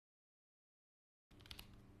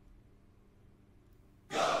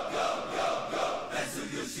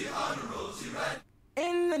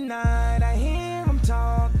the night I hear him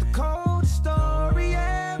talk, the coldest story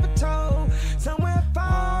ever told. Somewhere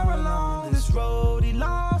far along this road he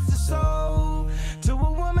lost his soul to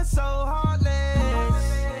a woman so heartless.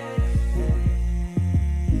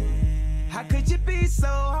 How could you be so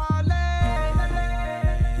heartless?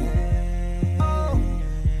 Oh,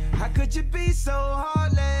 how could you be so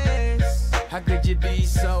heartless? How could you be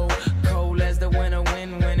so cold as the winter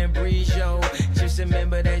wind when it breeze, yo? Just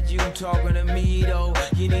remember that you talking to me, though.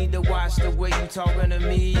 You need to watch the way you talking to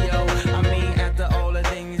me, yo. I mean, after all the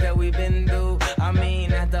things that we've been through, I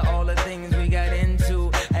mean, after all the things we got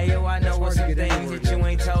into. Hey, yo, I know what some things that you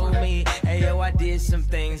ain't told me. Hey, yo, I did some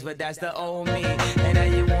things, but that's the old me. And now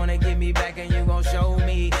you wanna get me back and you gon' show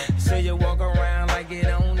me. So you walk around like you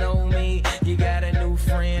don't know me. You got a new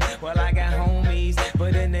friend, well, I got homies.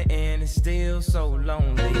 But in the end, it's still so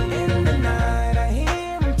lonely. In the night, I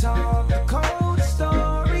hear him talk, the coldest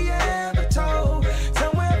story ever told.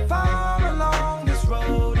 Somewhere far along this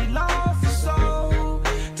road, he lost his soul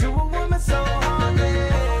to a woman so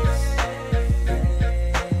heartless.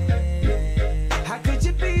 How could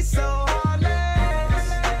you be so heartless?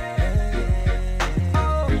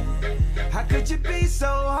 Oh, how could you be so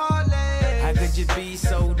heartless? How could you be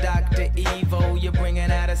so Dr. Evil? You're bringing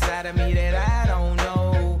out a side of me that I don't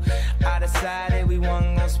know. I decided we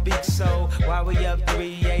weren't gonna speak, so why we up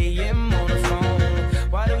 3 a.m. on the phone?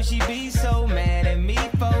 Why do she be so mad at me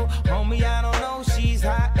for? Homie, I don't know, she's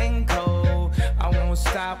hot and cold. I won't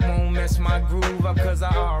stop, won't mess my groove up, cause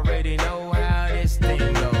I already know how this thing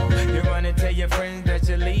go. You run and tell your friends that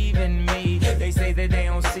you're leaving me. They say that they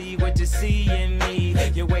don't see what you see in me.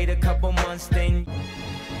 You wait a couple months, then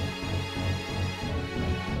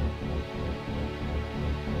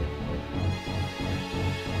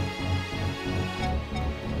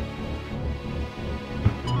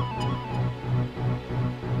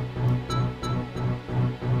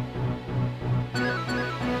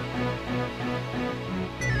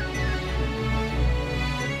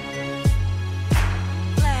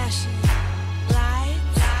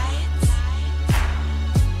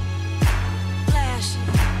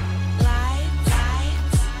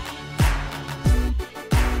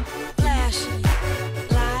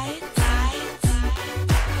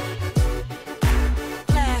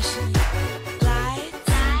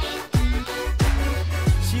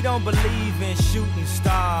don't believe in shooting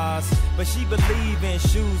stars, but she believe in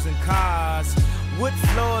shoes and cars. Wood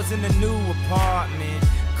floors in the new apartment,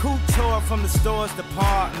 couture from the store's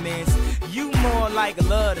departments. You more like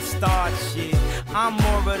love to start shit. I'm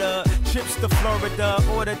more of the trips to Florida,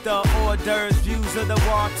 order the hors d'oeuvres, views of the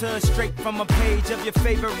water, straight from a page of your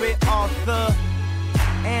favorite author.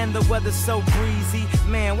 And the weather's so breezy,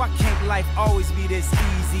 man, why can't life always be this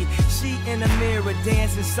easy? She in the mirror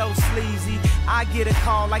dancing so sleazy. I get a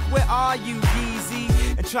call like, where are you, Yeezy?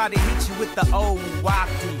 And try to hit you with the old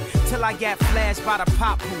wacky, till I got flashed by the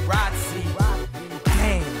paparazzi.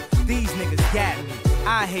 Damn, these niggas got me.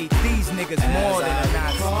 I hate these niggas more than a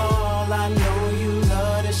Nazi. I know you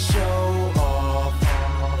love to show off,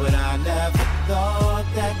 but I never thought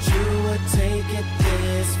that you would take it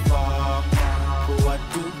this far. What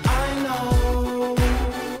do I know?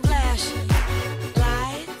 Flashing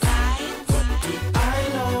lights, lights. What do I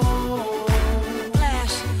know?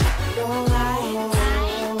 Flashing lights.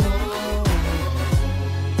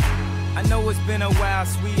 I know it's been a while,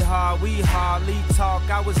 sweetheart, we hardly talk.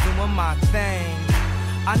 I was doing my thing.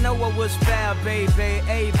 I know what was fair, baby,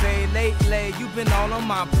 hey, babe, lately you been all on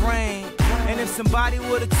my brain. And if somebody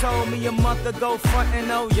would've told me a month ago, front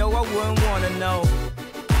and oh, yo, I wouldn't wanna know.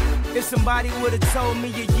 If somebody would've told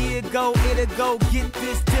me a year ago, it'd go get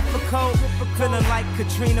this difficult. Feeling like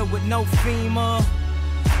Katrina with no FEMA,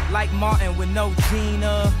 like Martin with no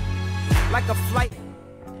Gina, like a flight.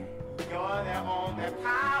 You're the only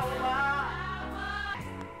power.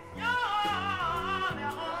 You're the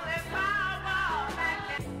only power.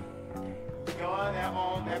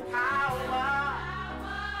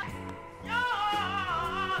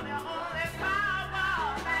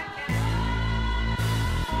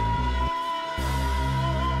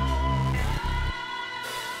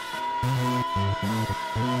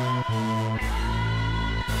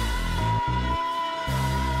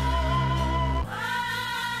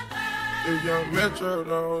 If young Metro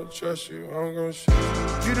don't trust you, I'm gonna shoot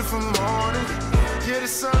you. Beautiful morning, yeah, the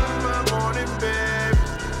sun in my morning, babe.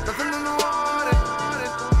 Nothing in the water.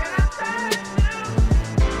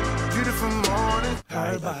 Beautiful morning.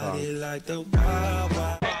 Her body like the wild,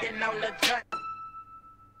 wild.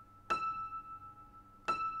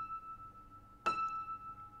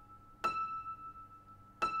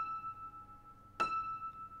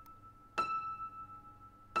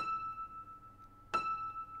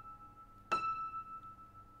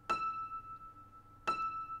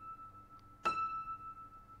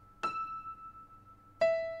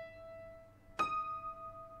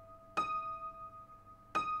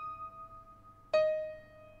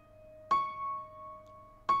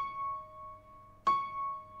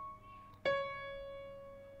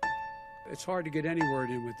 it's hard to get any word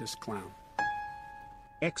in with this clown.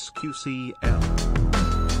 XQCL.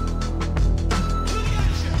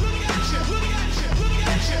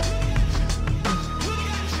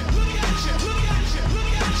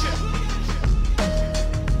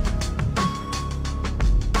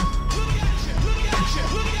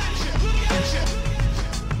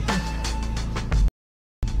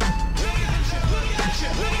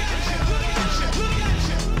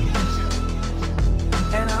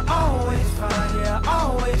 And I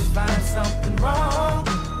always find something wrong.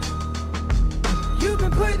 You've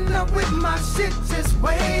been putting up with my shit just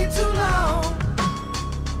way too long.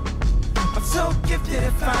 I'm so gifted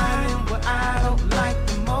at finding what I don't like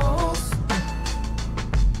the most.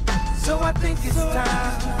 So I think it's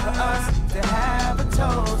time for us to have a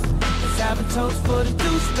toast. Let's have a toast for the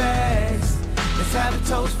douchebags. Let's have a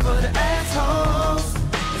toast for the assholes.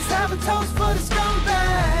 Let's have a toast for the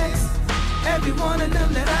scumbags. Every one of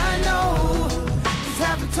them that I know. Let's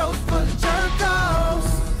have a toast for the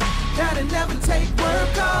jerk-offs that'll never take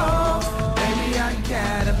work off. Baby, I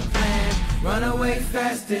got a plan. Run away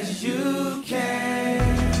fast as you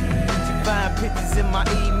can. You find pictures in my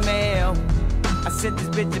email. I sent this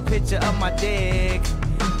bitch a picture of my dick.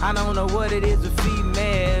 I don't know what it is with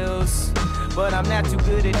females, but I'm not too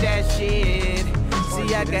good at that shit.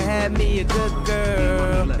 See, I can have me a good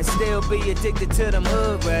girl and still be addicted to them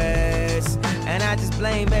hood rats. And I just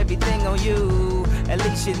blame everything on you. At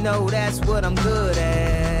least you know that's what I'm good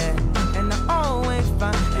at. And I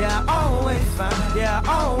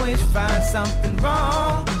always find something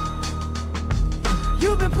wrong.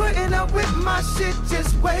 You've been putting up with my shit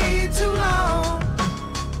just way too long.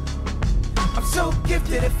 I'm so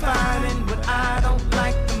gifted at finding what I don't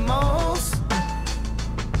like the most.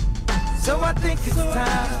 So I think it's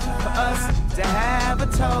time for us to have a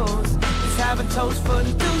toast. Let's have a toast for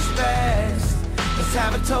the douchebags. Let's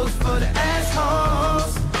have a toast for the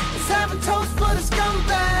assholes. Let's have a toast for the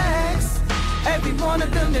scumbags. Every one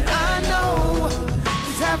of them that I know.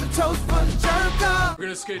 Let's have a toast for the jerk-off. We're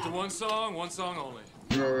gonna skate to one song only.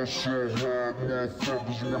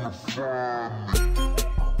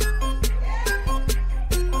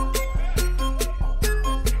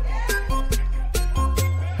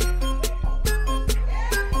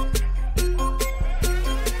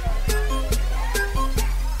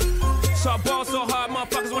 So I ball so hard,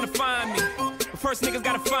 motherfuckers wanna find me. But first niggas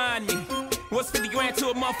gotta find me. What's 50 grand to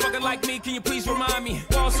a motherfucker like me? Can you please remind me?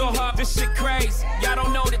 Ball so hard, this shit crazy. Y'all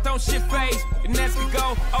don't know that don't shit phase. And that's could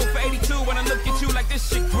go 0 for 82 when I look at you like this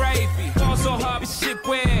shit gravy. Ball so hard, this shit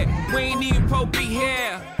weird. We ain't even po be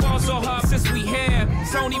here. Ball so hard since we here.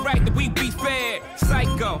 It's only right that we be fair.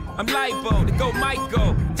 Psycho, I'm liable to go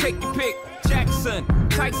Michael. Take your pick. Jackson,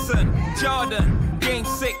 Tyson, Jordan. Game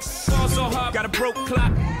 6, ball so hard, got a broke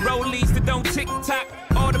clock. Rollies that don't tick-tock.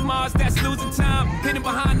 All the Mars that's losing time, hidden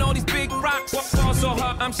behind all these big rocks. Ball so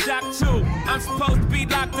hard, I'm shocked too. I'm supposed to be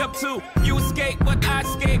locked up too. You escape, but I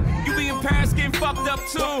escape. You be in Paris getting fucked up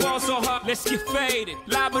too. Ball so hard, let's get faded.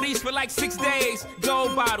 Liberties for like 6 days.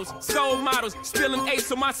 Gold bottles, soul models, spilling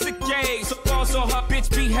ace on my sick days. So ball so hard, bitch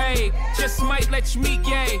behave. Just might let you meet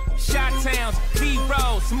gay. Shot towns,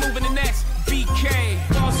 B-rolls, moving the next BK.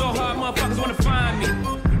 Ball so hard, motherfuckers wanna find me.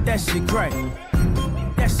 That shit crack.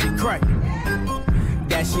 That shit crack.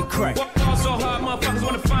 That shit crack. Ball so hard, motherfuckers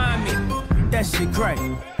wanna find me. That shit crack.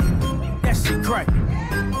 That shit crack.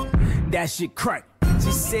 That shit crack.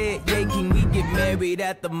 She said, yeah, can we get married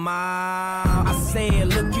at the mall? I said,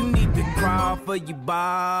 look, you need to crawl for your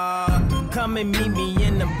bar. Come and meet me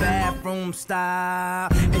in the bathroom style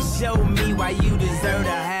and show me why you deserve to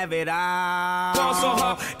have it all. Ball so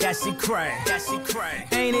hard, that shit crack. That shit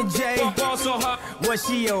crack. Ain't it, Jay? Ball so hard. What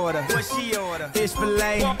she order? What she order? Fish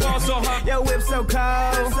fillet. Ball so hot. Yo, whip so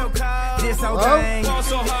cold. So cold. This whole thing. Ball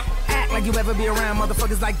so hot. Act like you ever be around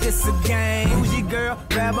motherfuckers like this again. Who's your girl?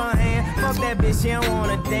 Grab her hand. Fuck that bitch, she don't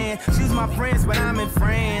wanna dance. She's my friends, but I'm in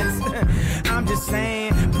France. I'm just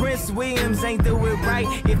saying, Prince Williams ain't do it right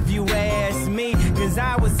if you ask me. Cause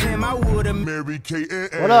I was him, I would've married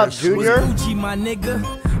K.A.S. What up, Junior? Was Gucci my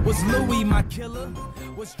nigga? Was Louis my killer?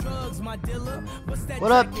 Was drugs my dealer?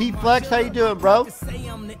 What up, T-Flex? How you doing, bro? Say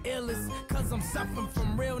I'm the illest, cause I'm suffering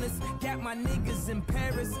from realness. Got my niggas in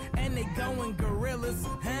Paris, and they going gorillas,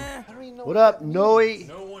 huh? What up, Noe?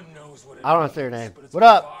 No one knows what it I don't know if their name. What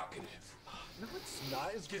up? No, it's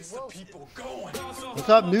not. It gets the people going. What's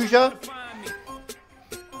up, Nuja?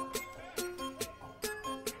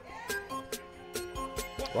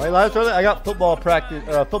 Why you live early? I got football practice,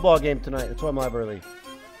 football game tonight. That's why I'm live early.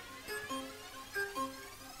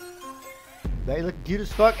 They look cute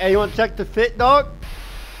as fuck. Hey, you want to check the fit, dog?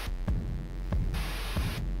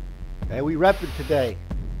 Hey, we repping today.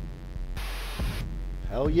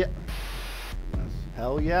 Hell yeah.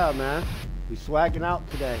 Hell yeah, man. We swagging out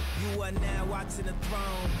today. You are now watching the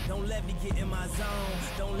throne. Don't let me get in my zone.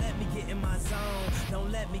 Don't let me get in my zone.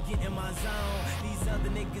 Don't let me get in my zone. These other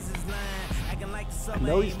niggas is lying, acting like the I summer.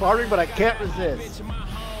 know he's farting, but I can't resist.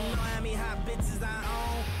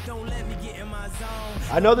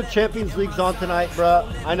 I know the Champions League's on tonight, bruh.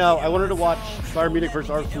 I know. I wanted to watch Bayern Munich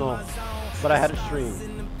versus Arsenal, but I had a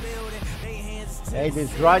stream. Hey,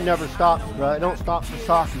 this grind never stops, bruh. It don't stop for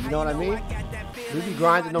soccer, you know what I mean? We be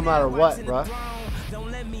grinding no matter what, bruh.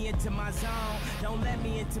 Don't let me into my zone. Don't let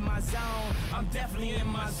me into my zone. I'm definitely in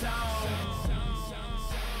my zone.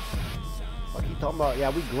 What you talking about? Yeah,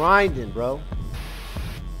 we grinding, bro.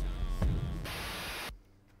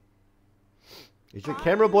 Is your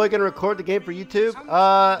camera boy gonna record the game for YouTube?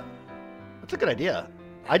 That's a good idea.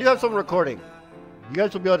 I do have someone recording. You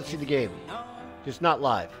guys will be able to see the game, just not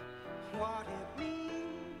live.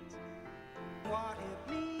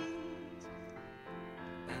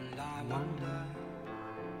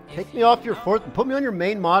 Take me off your fourth and put me on your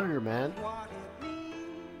main monitor, man.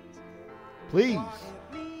 Please.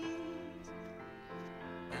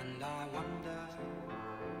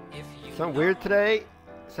 Sound weird today?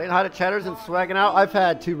 Saying hi to chatters and swagging out? I've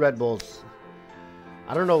had 2 Red Bulls.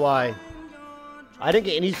 I don't know why. I didn't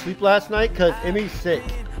get any sleep last night because Emmy's sick.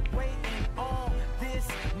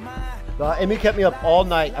 Emmy kept me up all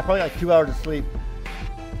night. I probably got like 2 hours of sleep.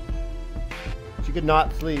 She could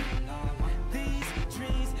not sleep.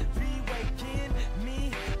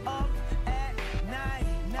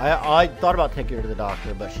 I thought about taking her to the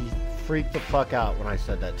doctor, but she freaked the fuck out when I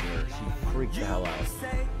said that to her. She freaked the hell out.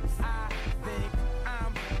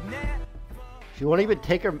 She won't even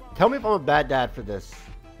take her. Tell me if I'm a bad dad for this.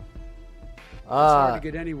 It's hard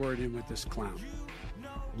to get any word in with this clown.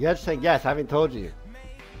 You had to say yes. I haven't told you.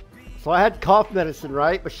 So I had cough medicine,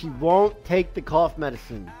 right? But she won't take the cough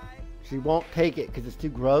medicine. She won't take it because it's too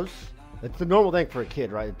gross. It's the normal thing for a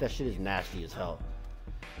kid, right? That shit is nasty as hell.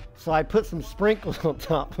 So I put some sprinkles on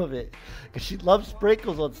top of it because she loves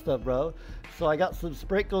sprinkles on stuff, bro. So I got some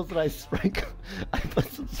sprinkles and I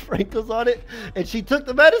put some sprinkles on it, and she took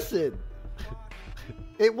the medicine.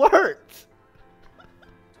 It worked.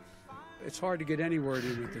 It's hard to get any word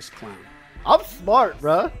in with this clown. I'm smart,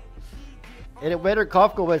 bro. And it made her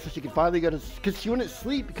cough go away so she could finally go to, because she wouldn't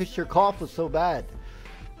sleep because her cough was so bad.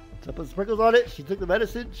 So I put sprinkles on it, she took the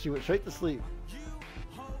medicine, she went straight to sleep.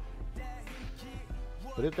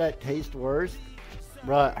 But if that tastes worse,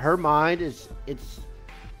 bro, her mind is,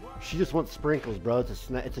 she just wants sprinkles, bro. It's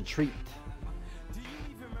a treat.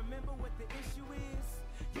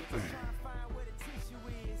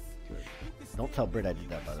 Don't tell Britt I did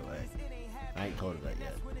that, by the way. I ain't told her that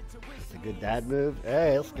yet. It's a good dad move.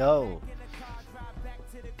 Hey, let's go.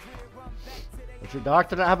 Does your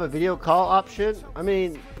doctor not have a video call option? I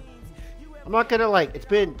mean, I'm not gonna like,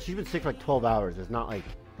 she's been sick for like 12 hours. It's not like,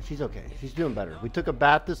 she's okay. She's doing better. We took a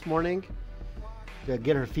bath this morning to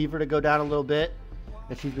get her fever to go down a little bit,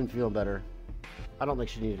 and she's been feeling better. I don't think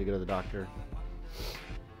she needed to go to the doctor.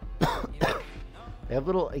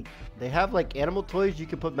 They have like animal toys you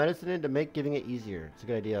can put medicine in to make giving it easier. It's a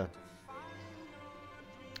good idea.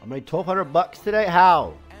 I made $1,200 today.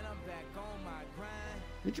 How?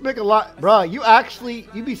 Did you make a lot, bro? You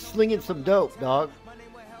be slinging some dope, dog.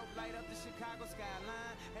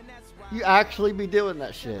 You actually be doing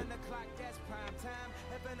that shit.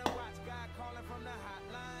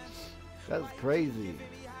 That's crazy.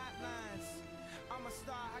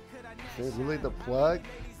 Is really the plug?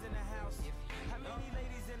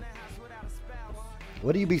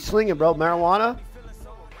 What do you be slinging, bro? Marijuana?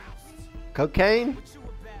 Cocaine?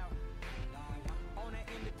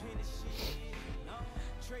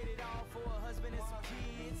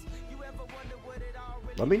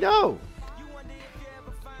 Let me know.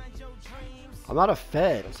 I'm not a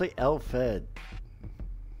Fed. Let's say L Fed.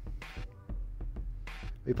 Are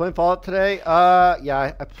you playing Fallout today?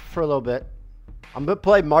 Yeah, for a little bit. I'm gonna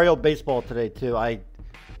play Mario Baseball today too. I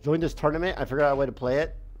joined this tournament. I figured out a way to play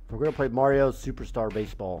it. We're gonna play Mario Superstar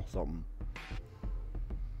Baseball something.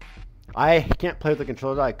 I can't play with the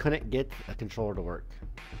controller. I couldn't get a controller to work.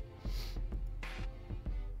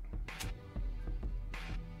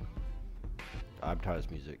 I'm tired of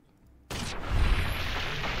this music.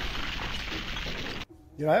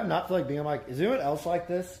 You know, I have not feel like being like, is anyone else like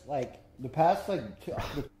this? Like, the past, like,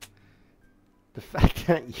 the fact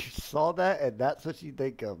that you saw that and that's what you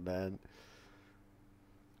think of, man.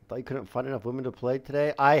 I thought you couldn't find enough women to play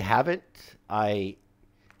today. I haven't. I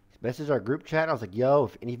messaged our group chat. And I was like, yo,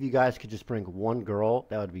 if any of you guys could just bring one girl,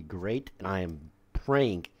 that would be great. And I am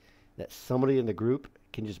praying that somebody in the group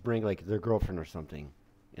can just bring, like, their girlfriend or something.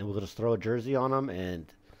 and we'll just throw a jersey on them. And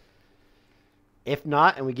if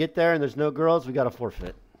not, and we get there and there's no girls, we got to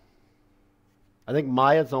forfeit. I think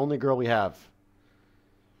Maya's the only girl we have.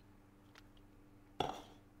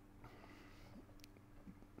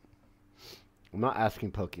 I'm not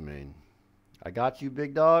asking Pokimane. I got you,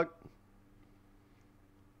 big dog.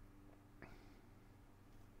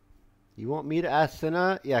 You want me to ask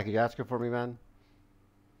Senna? Yeah, could you ask her for me, man?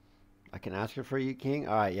 I can ask her for you, King.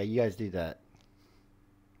 All right, yeah, you guys do that.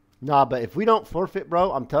 Nah, but if we don't forfeit,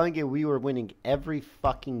 bro, I'm telling you, we were winning every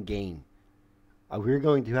fucking game. We're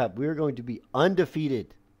going to be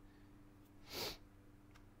undefeated.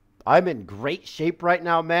 I'm in great shape right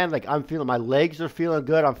now, man. Like, I'm feeling, my legs are feeling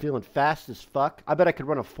good. I'm feeling fast as fuck. I bet I could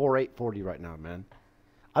run a 4.840 right now, man.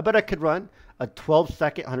 I bet I could run a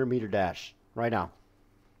 12-second 100-meter dash right now.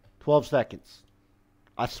 12 seconds.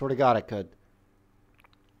 I swear to God I could.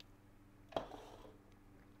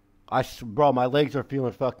 Bro, my legs are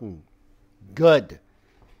feeling fucking good.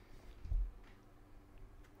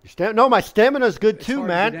 No, my stamina's good too,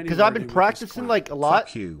 man. Because I've been practicing like a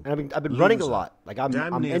lot, and I've been running a lot. Like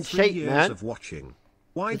I'm in shape, man. Of watching.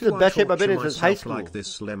 Why this is the best shape I've been in since high school. Like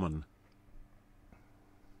this lemon?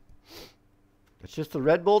 It's just the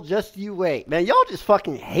Red Bull. Just you wait, man. Y'all just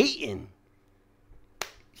fucking hating. You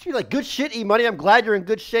should be like, good shit, E-Money. I'm glad you're in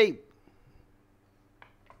good shape.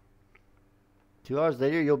 2 hours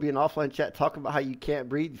later, you'll be in offline chat talking about how you can't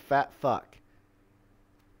breathe, you fat fuck.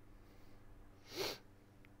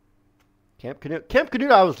 Camp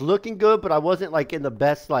Canute, I was looking good, but I wasn't like in the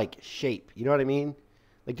best like shape. You know what I mean?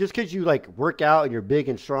 Like just because you like work out and you're big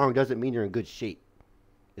and strong doesn't mean you're in good shape.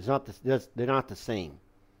 It's not they're not the same.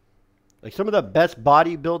 Like some of the best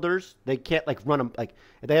bodybuilders, they can't like run a, like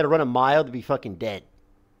if they had to run a mile to be fucking dead.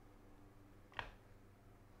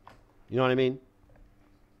 You know what I mean?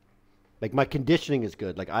 Like my conditioning is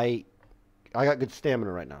good. Like I got good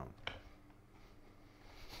stamina right now.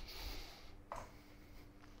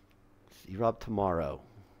 See Rob tomorrow.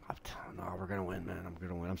 No, we're gonna win, man. I'm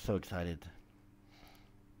gonna win. I'm so excited.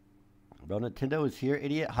 Bro, Nintendo is here,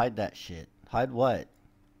 idiot. Hide that shit. Hide what?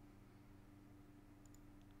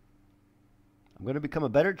 I'm gonna become a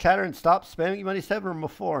better chatter and stop spamming E-Money 7 or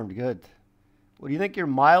informed. Good. What do you think your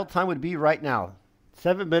mile time would be right now?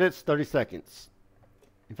 7 minutes, 30 seconds.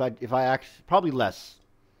 If I actually, probably less.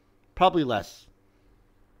 Probably less.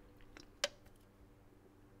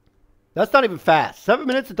 That's not even fast. 7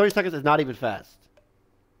 minutes and 30 seconds is not even fast.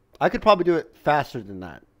 I could probably do it faster than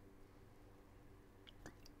that.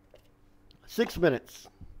 6 minutes.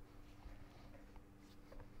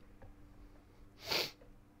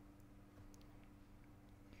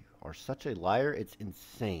 You are such a liar, it's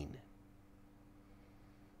insane.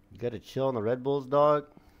 You gotta chill on the Red Bulls, dog.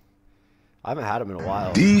 I haven't had them in a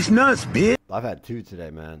while. These nuts, bitch. I've had 2 today,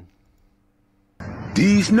 man.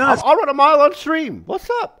 These nuts. I'll run a mile on stream. What's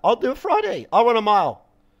up? I'll do it Friday. I'll run a mile.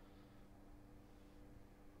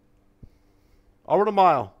 I'll run a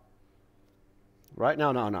mile. Right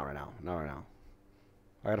now? No, not right now. Not right now.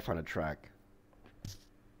 I gotta find a track.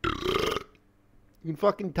 You can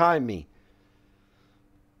fucking time me.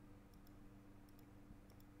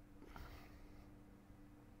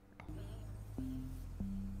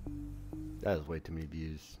 That is way too many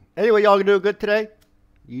views. Anyway, y'all gonna do good today?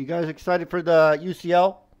 You guys excited for the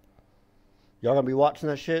UCL? Y'all gonna be watching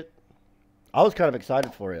that shit? I was kind of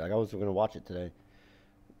excited for it. Like I was gonna watch it today.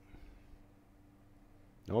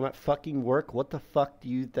 All that fucking work? What the fuck do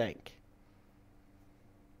you think?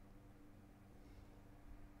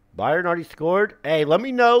 Bayern already scored? Hey, let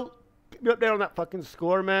me know. Keep me updated on that fucking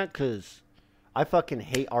score, man, because I fucking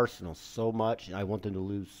hate Arsenal so much, and I want them to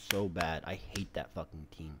lose so bad. I hate that fucking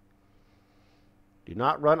team. Do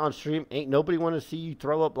not run on stream. Ain't nobody want to see you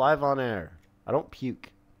throw up live on air. I don't puke.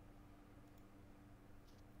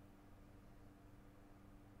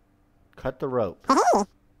 Cut the rope. Oh.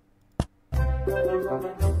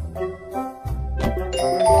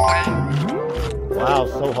 Wow,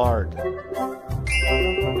 so hard.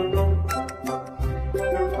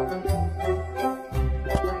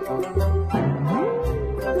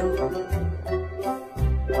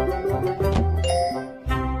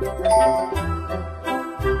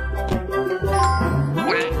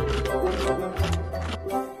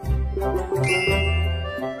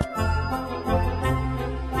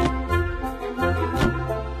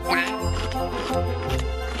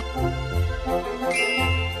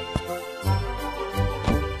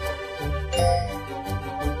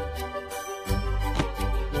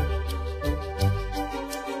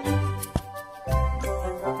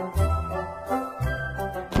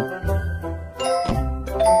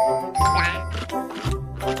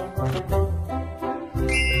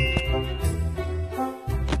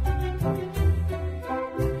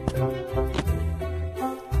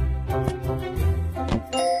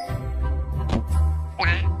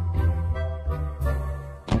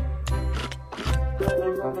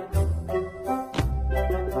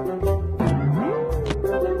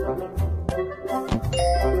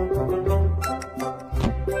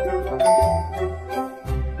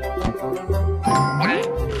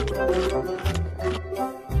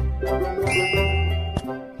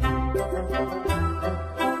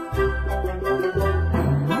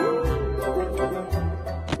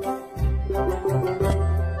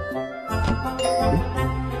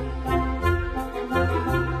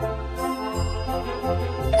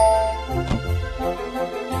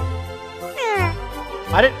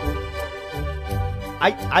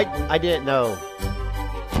 I didn't know.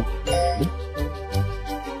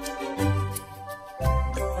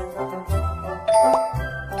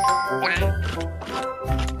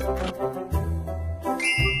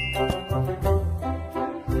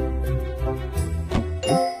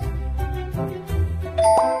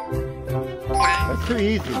 That's too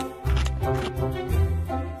easy.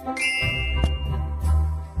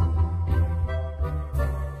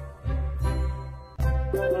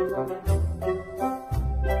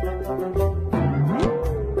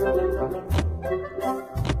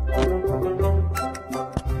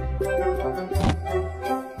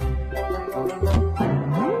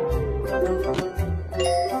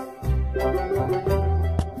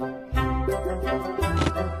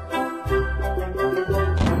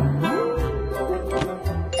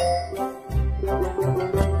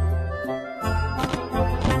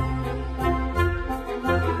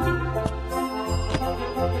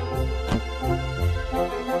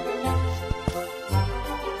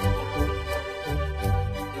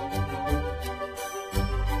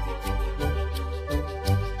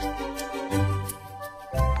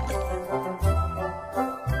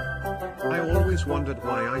 Wondered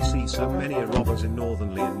why I see so many robbers in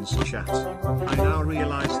Northern Lynn's chat. I now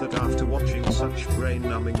realize that after watching such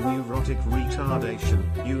brain-numbing neurotic retardation,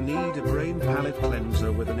 you need a brain palette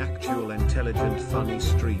cleanser with an actual intelligent funny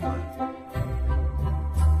streamer.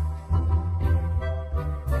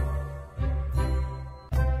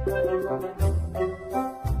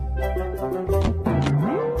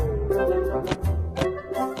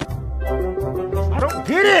 I don't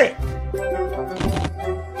get it!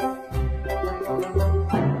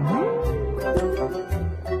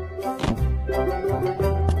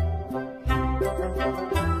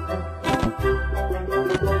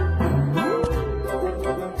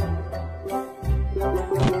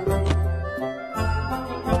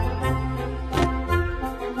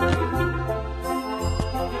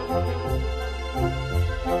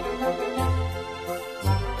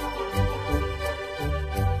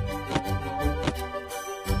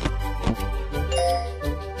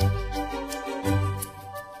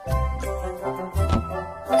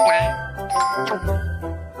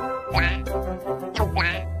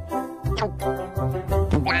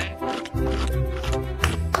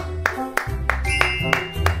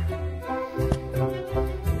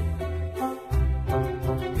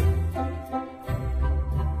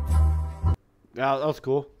 Yeah, that was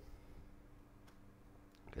cool.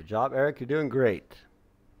 Good job, Eric. You're doing great.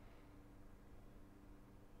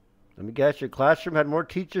 Let me guess, your classroom had more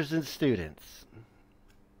teachers than students.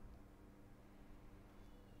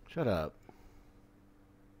 Shut up.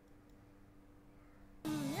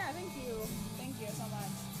 Yeah, thank you. Thank you so much.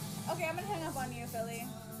 Okay, I'm gonna hang up on you, Philly.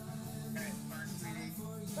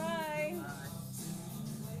 Bye.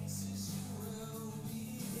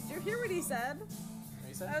 Did you hear what he said?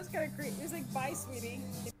 That was kind of creepy. He was like, bye, sweetie.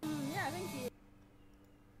 Yeah, thank you.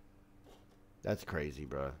 That's crazy,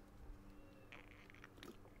 bro.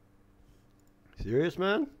 Serious,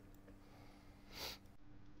 man?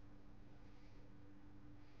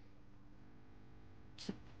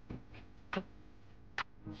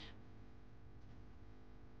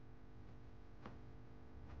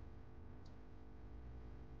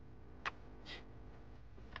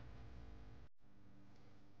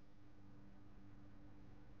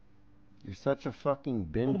 You're such a fucking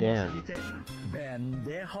Ben Dan.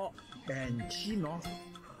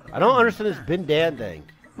 I don't understand this Ben Dan thing.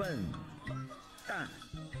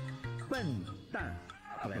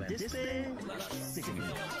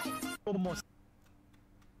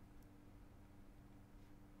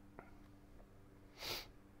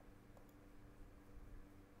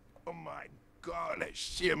 Oh my god, that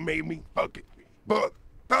shit made me fucking. But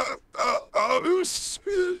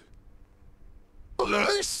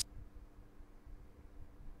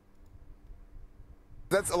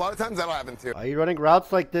that's a lot of times that'll happen too. Are you running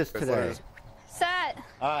routes like this today? Set.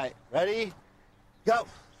 All right, ready? Go.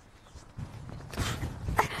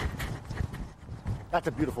 That's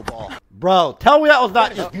a beautiful ball. Bro, tell me that was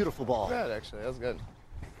not just a beautiful ball. Good, actually. That was good.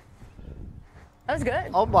 That was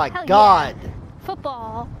good. Oh my Hell god. Yeah.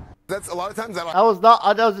 Football. That's a lot of times that'll That was not,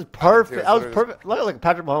 that was just perfect. That was Too. perfect. Look like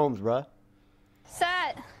Patrick Mahomes, bro.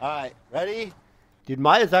 Set. All right, ready? Dude,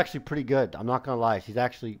 Maya's actually pretty good. I'm not going to lie. She's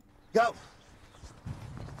actually... Go.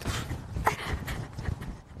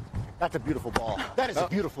 That's a beautiful ball. That is a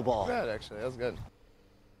beautiful ball. Good, actually. That was good.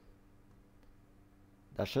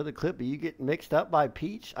 I'll show the clip, but you get mixed up by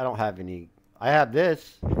Peach? I don't have any. I have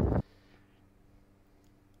this.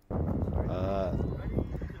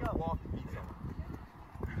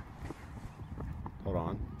 Hold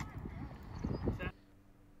on.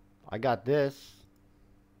 I got this.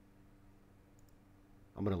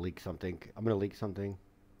 I'm gonna leak something. I'm gonna leak something.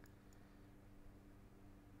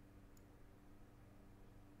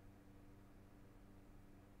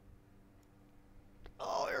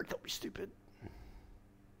 Oh, Eric, don't be stupid.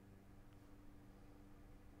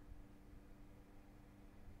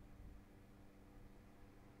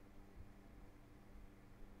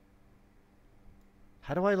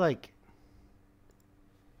 How do I like...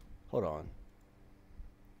 Hold on.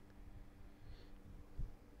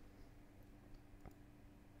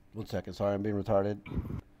 One second, sorry, I'm being retarded.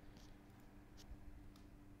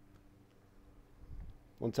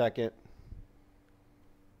 One second.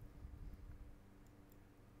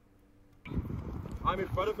 I'm in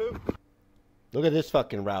front of him. Look at this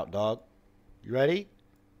fucking route, dog. You ready?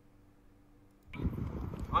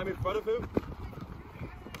 I'm in front of him.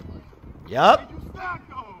 Yup.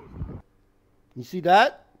 You see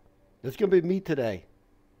that? That's gonna be me today.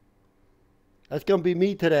 That's gonna be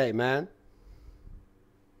me today, man.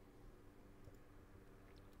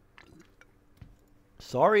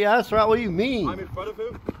 Sorry ass route, what do you mean? I'm in front of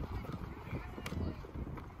him.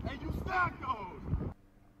 Hey, you stack those.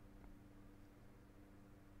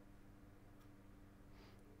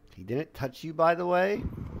 He didn't touch you, by the way.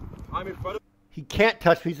 I'm in front of. He can't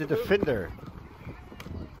touch me, he's a defender.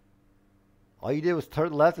 All you did was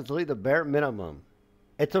turn left. It's literally the bare minimum.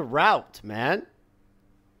 It's a route, man.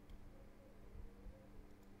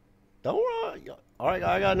 Don't worry. All right,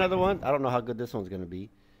 I got another one. I don't know how good this one's going to be.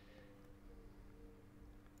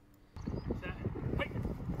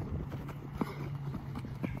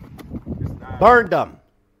 Burned them.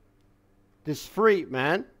 This free,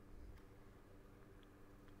 man.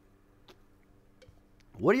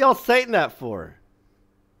 What are y'all saying that for?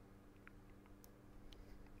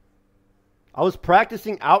 I was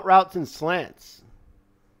practicing out routes and slants.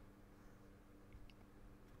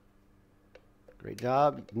 Great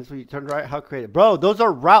job. This is what you turned right. How creative. Bro, those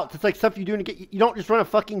are routes. It's like stuff you do to get... You don't just run a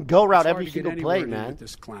fucking go route every single play, man.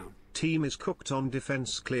 This clown. Team is cooked on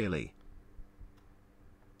defense, clearly.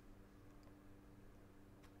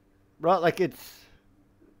 Bro, like it's...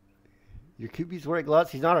 Your QB's wearing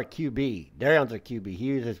gloves. He's not our QB. Darion's our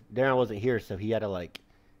QB. Darion wasn't here, so he had to like...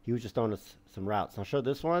 He was just throwing us some routes. I'll show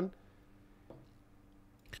this one.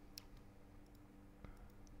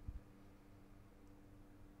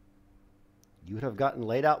 You would have gotten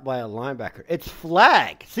laid out by a linebacker. It's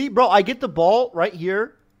flag. See, bro, I get the ball right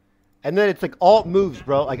here, and then it's like all moves,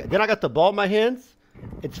 bro. Then I got the ball in my hands.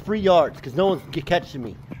 It's free yards because no one's catching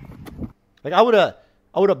me. Like I would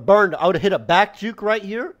have burned. I would have hit a back juke right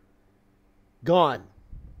here. Gone.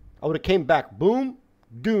 I would have came back. Boom,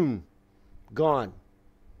 doom, gone.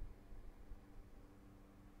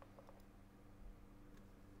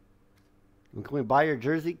 Can we buy your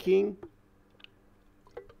jersey, King?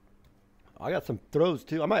 I got some throws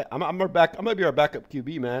too. I might be our backup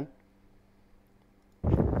QB, man.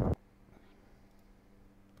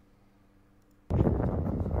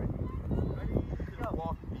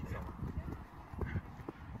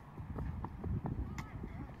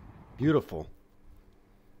 Beautiful.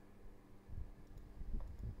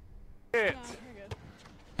 It.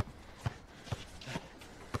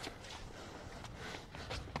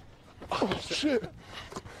 Oh shit.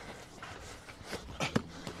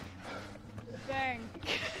 Dang.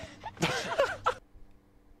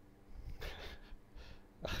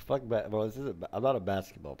 Fuck, bro. I'm not a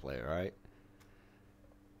basketball player, all right?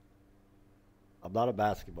 I'm not a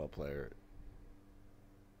basketball player.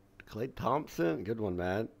 Clay Thompson, good one,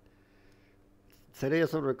 man. Today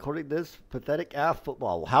I'm recording this pathetic ass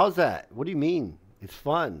football. How's that? What do you mean? It's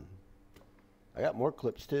fun. I got more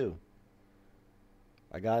clips too.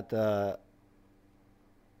 I got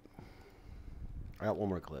one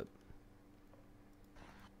more clip.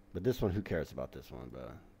 But this one, who cares about this one, bro?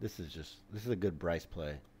 This is a good Bryce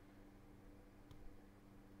play.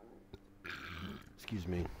 Excuse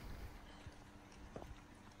me.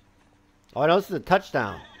 Oh, no, this is a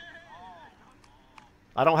touchdown.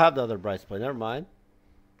 I don't have the other Bryce play. Never mind.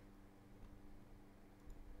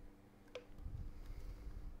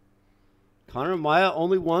 Connor and Maya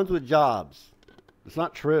only ones with jobs. It's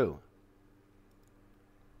not true.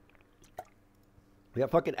 We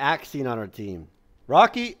got fucking Axine on our team.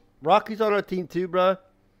 Rocky's on our team too, bro.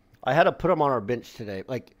 I had to put him on our bench today.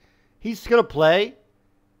 Like, he's going to play.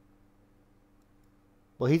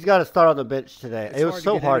 Well, he's got to start on the bench today. It was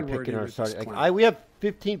so hard picking our starting. Like, we have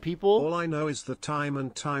 15 people. All I know is that time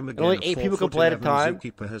and time again, only 8 people can play at a time.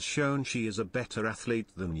 Zookeeper has shown she is a better athlete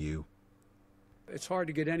than you. It's hard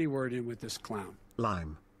to get any word in with this clown.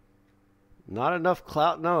 Lime. Not enough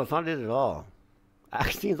clout. No, it's not it at all.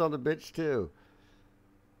 Axine's on the bench too.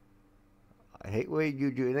 I hate the way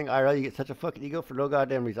you do anything. IRL, you get such a fucking ego for no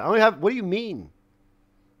goddamn reason. I only have. What do you mean?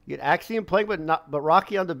 You get Axiom playing, but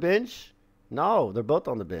Rocky on the bench? No, they're both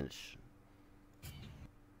on the bench.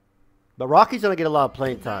 But Rocky's gonna get a lot of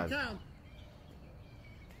playing time.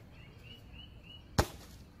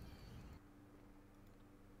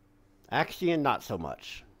 Axiom, not so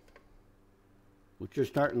much. With your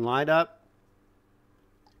starting lineup,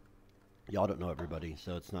 y'all don't know everybody,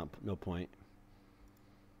 so it's no point.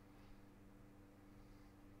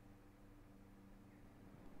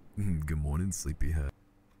 Good morning, sleepyhead.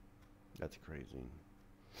 That's crazy.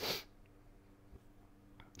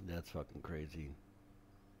 That's fucking crazy.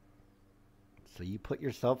 So you put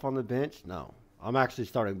yourself on the bench? No. I'm actually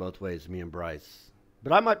starting both ways, me and Bryce.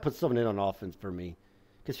 But I might put someone in on offense for me.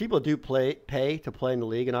 Because people do pay to play in the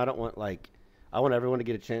league, and I don't want, like, I want everyone to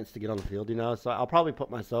get a chance to get on the field, you know? So I'll probably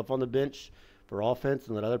put myself on the bench for offense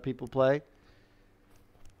and let other people play.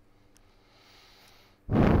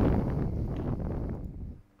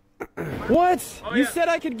 What? Oh, you said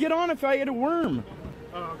I could get on if I had a worm.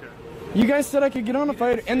 Oh, okay. You guys said I could get on if I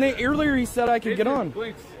had, and earlier he said I could get on.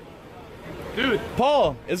 Dude.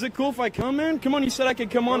 Paul, is it cool if I come, man? Come on, you said I could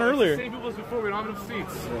come on earlier. Same people as before, we don't have enough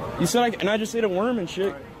seats. You said and I just ate a worm and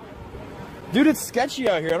shit. Dude, it's sketchy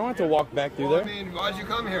out here. I don't have to walk back through there. I mean, why'd you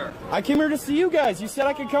come here? I came here to see you guys. You said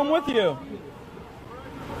I could come with you.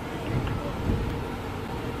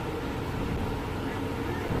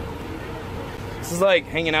 This is like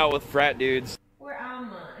hanging out with frat dudes. Where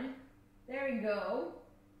am I? There we go.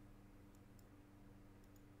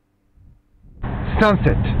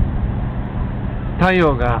 Sunset. 太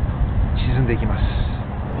陽が沈んでいきます。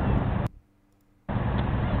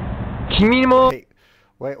君も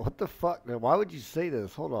Wait, what the fuck, man? Why would you say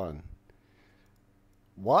this? Hold on.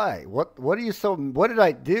 Why? What are you so... What did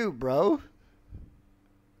I do, bro?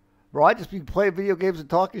 Bro, I just be playing video games and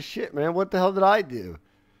talking shit, man. What the hell did I do?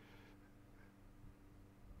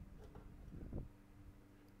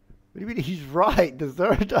 What do you mean he's right?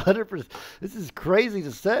 Deserved 100%. This is crazy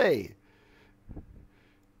to say.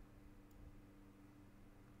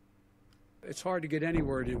 It's hard to get any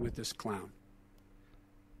word in with this clown.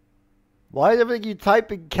 Why is everything you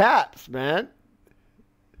type in caps, man?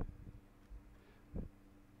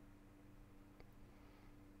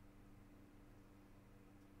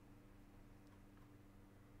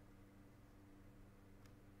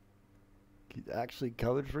 He's actually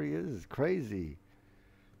coming for you? This is crazy.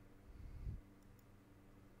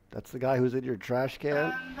 That's the guy who's in your trash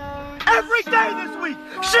can? Every day this week,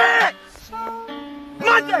 shit!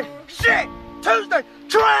 Monday, shit! Tuesday,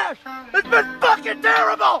 trash! It's been fucking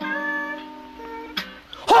terrible!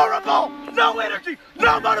 Horrible! No energy,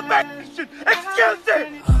 no motivation!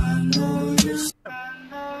 Excuses!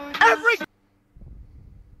 Every...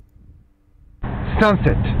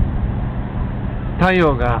 Sunset. 太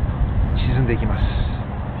陽が沈んでいきます。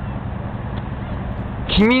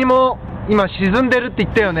君も今沈んでるって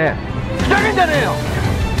言ったよね。ふざけんじゃねえよ。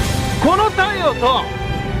この太陽と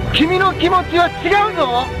君の気持ちは違う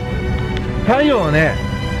ぞ。太陽はね、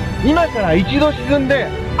今から一度沈んで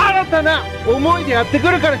新たな思いでやってく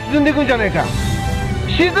るから沈んでいくんじゃねえか。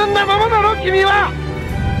沈んだままだろ君は。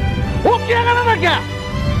起き上がらなきゃ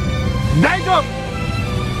大丈夫。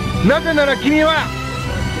なぜなら君は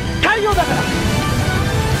太陽だから。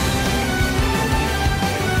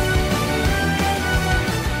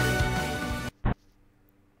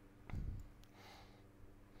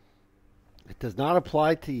It does not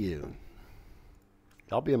apply to you.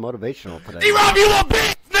 I'll be a motivational today. E-Rob, you a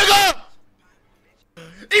bitch, nigga!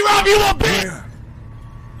 E-Rob, you a bitch!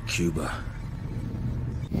 Cuba.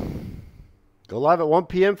 Go live at 1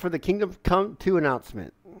 p.m. for the Kingdom Come 2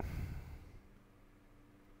 announcement.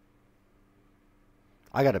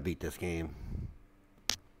 I gotta beat this game.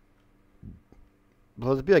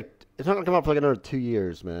 Well, it'll be like, it's not gonna come out for like another 2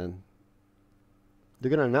 years, man. They're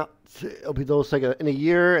gonna announce it'll be those like in a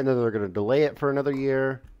year, and then they're gonna delay it for another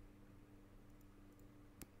year.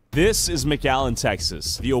 This is McAllen,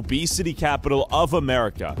 Texas, the obesity capital of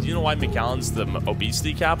America. Do you know why McAllen's the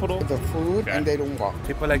obesity capital? The food, and they don't walk.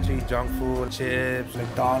 People like to eat junk food, chips,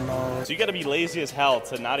 McDonald's. So you gotta be lazy as hell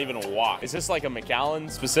to not even walk. Is this like a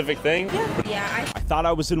McAllen specific thing? Yeah. I thought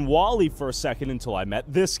I was in Wally for a second until I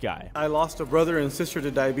met this guy. I lost a brother and sister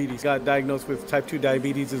to diabetes. Got diagnosed with type 2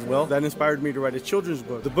 diabetes as well. That inspired me to write a children's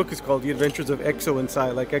book. The book is called The Adventures of Exo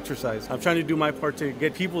Inside, like exercise. I'm trying to do my part to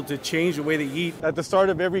get people to change the way they eat. At the start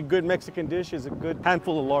of every every good Mexican dish is a good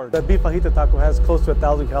handful of lard. That beef fajita taco has close to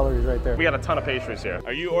 1,000 calories right there. We got a ton of pastries here.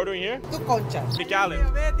 Are you ordering here? Tu conchas.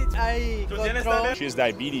 She has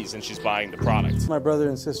diabetes and she's buying the product. My brother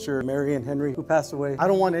and sister, Mary and Henry, who passed away. I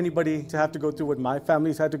don't want anybody to have to go through what my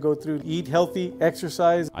family's had to go through. Eat healthy,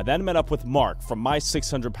 exercise. I then met up with Mark from My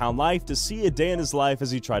 600-Pound Life to see a day in his life as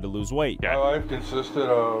he tried to lose weight. My life consisted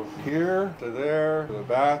of here to there to the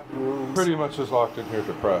bathroom. Pretty much just locked in here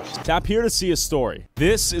depressed. Tap here to see his story.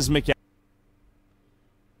 This is McAllen.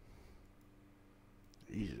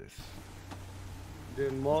 Jesus. Is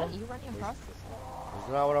that you running a process?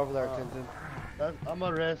 There's not one over there, Tintin. I'm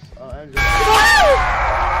a risk.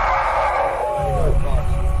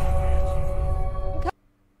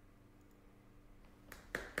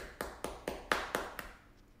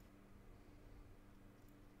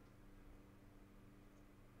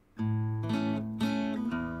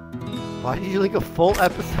 Why did you like a full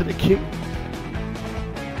episode of King?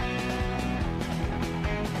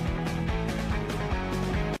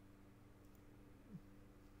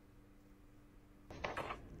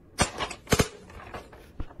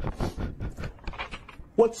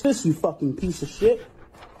 What's this, you fucking piece of shit?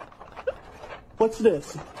 What's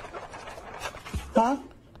this? Huh?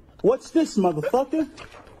 What's this, motherfucker?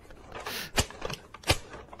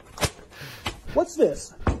 What's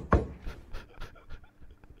this?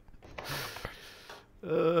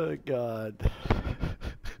 Oh, God.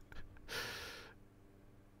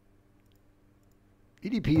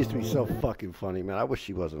 EDP used to be so fucking funny, man. I wish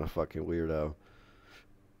he wasn't a fucking weirdo.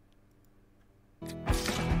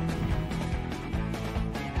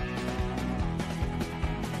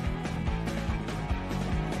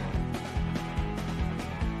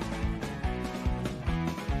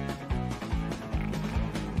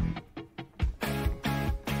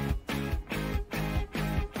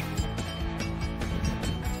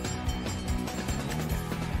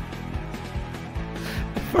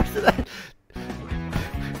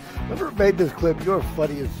 Whoever made this clip, you're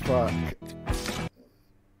funny as fuck.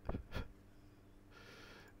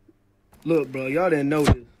 Look, bro, y'all didn't know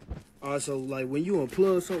this. Also, like, when you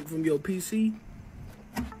unplug something from your PC,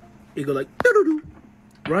 it go like, doo-doo-doo,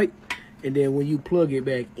 right? And then when you plug it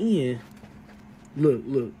back in,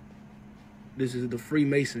 look. This is the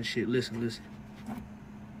Freemason shit. Listen.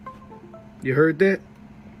 You heard that?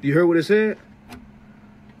 You heard what it said?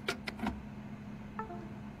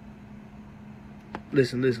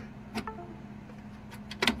 Listen.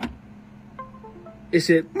 It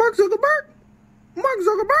said, Mark Zuckerberg.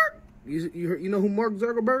 You know who Mark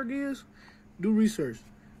Zuckerberg is? Do research.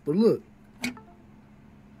 But look.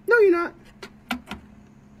 No, you're not.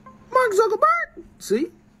 Mark Zuckerberg. See?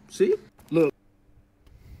 Look.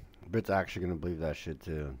 Brit's actually gonna believe that shit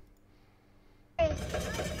too. Hey!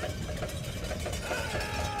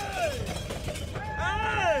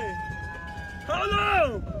 Hold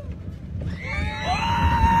on!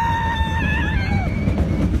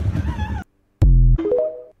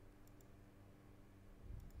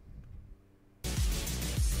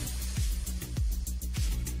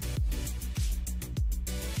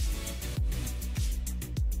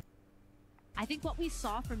 I think what we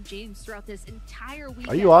saw from James throughout this entire week.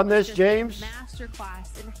 Are you on this, James?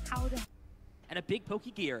 Masterclass in how to. And a big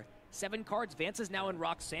pokey gear. 7 cards. Vance is now in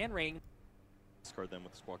Roxanne ring. Discard them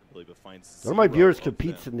with Squawkabilly, but finds One of my viewers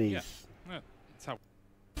competes in these. Yeah, that's how.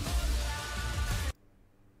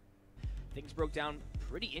 Things broke down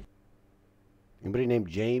pretty. Anybody named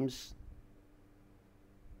James?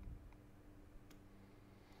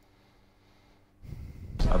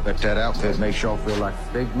 I bet that outfit makes y'all feel like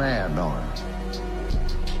a big man, don't it?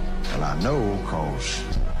 Well, I know, cause,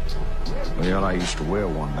 well, I used to wear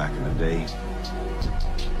one back in the day.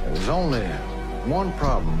 There was only one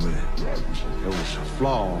problem with it. There was a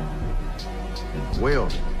flaw in the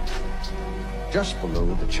welding, just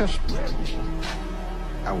below the chest plate.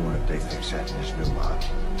 I wonder if they fix that in this new model.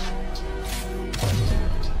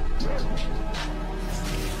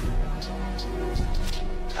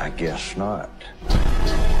 I guess not.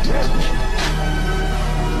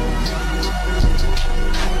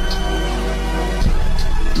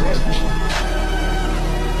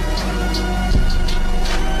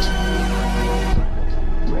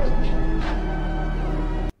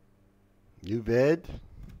 New vid?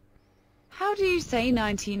 How do you say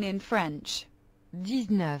 19 in French?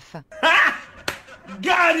 19.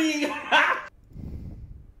 Got him!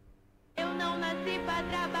 Eu não nasci pra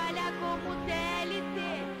trabalhar como TLC.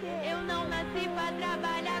 Eu não nasci pra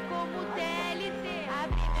trabalhar como TLC.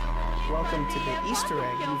 Welcome to the Easter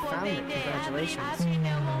egg. You found it. Congratulations.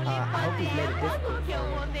 I hope we've made it difficult for you.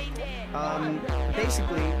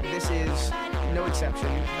 Basically, this is no exception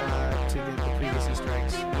to the previous Easter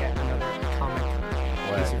eggs. Yet another comic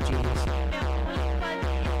piece of genius.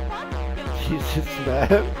 Jesus,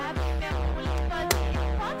 man.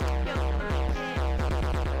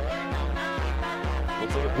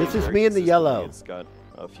 This is me in the yellow. It's got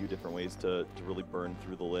a few different ways to really burn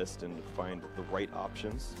through the list and find the right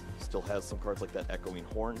options. Still has some cards like that Echoing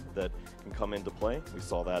Horn that can come into play. We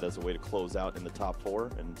saw that as a way to close out in the top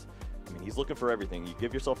 4, and I mean, he's looking for everything. You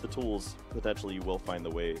give yourself the tools, potentially you will find the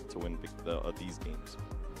way to win these games.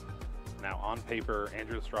 Now, on paper,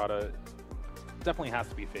 Andrew Estrada definitely has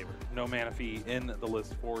to be favored. No mana fee in the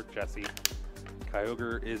list for Jesse.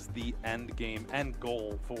 Kyogre is the end game, end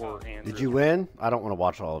goal for Andrew. Did you win? I don't want to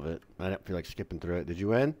watch all of it. I don't feel like skipping through it. Did you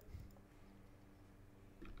win?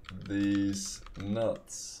 These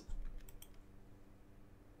nuts.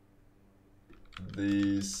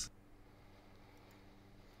 These.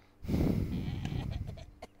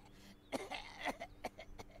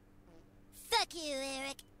 Fuck you,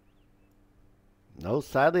 Eric. No,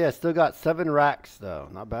 sadly, I still got 7 racks, though.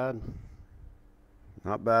 Not bad.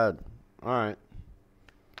 Not bad. All right.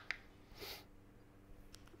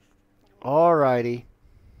 Alrighty.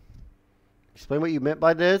 Explain what you meant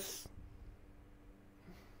by this.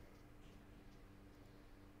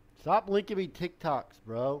 Stop linking me TikToks,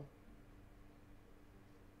 bro.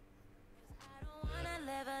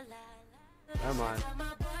 Never mind.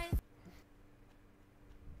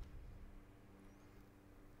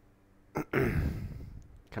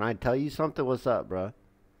 Can I tell you something? What's up, bro?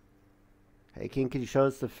 Hey, King, can you show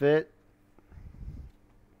us the fit?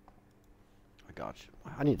 I got you.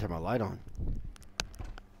 I need to turn my light on. This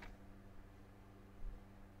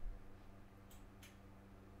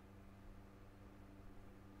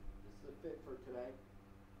is the fit for today.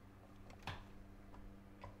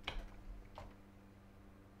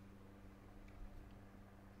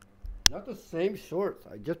 Not the same shorts.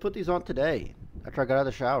 I just put these on today after I got out of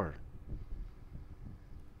the shower.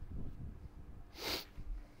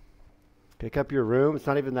 Pick up your room. It's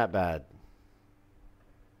not even that bad.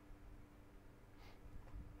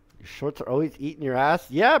 Your shorts are always eating your ass?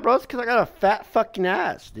 Yeah, bro. It's because I got a fat fucking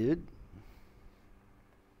ass, dude.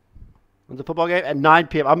 When's the football game? At 9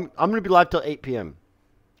 p.m. I'm going to be live till 8 p.m.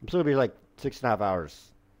 I'm still going to be like 6.5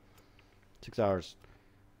 hours. 6 hours.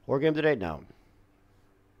 War game today? No.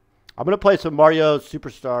 I'm going to play some Mario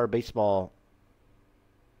Superstar Baseball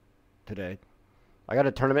today. I got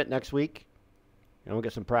a tournament next week. And we'll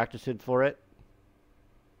get some practice in for it.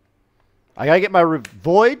 I got to get my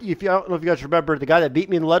Void. I don't know if you guys remember the guy that beat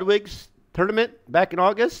me in Ludwig's tournament back in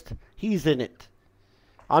August. He's in it.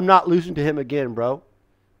 I'm not losing to him again, bro.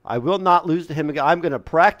 I will not lose to him again. I'm going to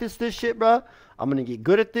practice this shit, bro. I'm going to get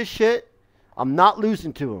good at this shit. I'm not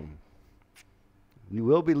losing to him. We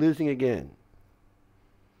will be losing again.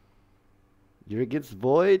 You're against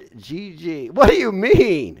Void? GG. What do you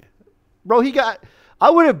mean? Bro, I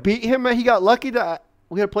would have beat him, man. He got lucky that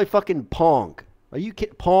we had to play fucking Pong. Are you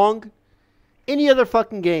kidding? Pong? Any other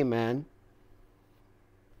fucking game, man.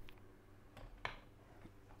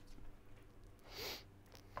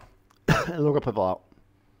 And we're going to play Fallout.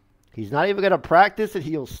 He's not even going to practice and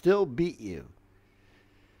he'll still beat you.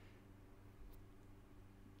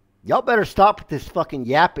 Y'all better stop with this fucking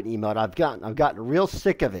yapping emote. I've gotten real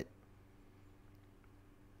sick of it.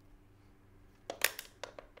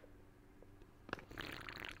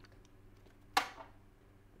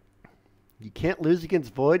 You can't lose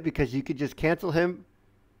against Void because you could just cancel him.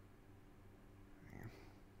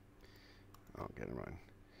 Oh, get him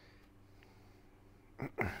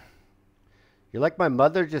right. You're like my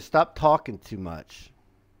mother. Just stop talking too much.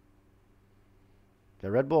 The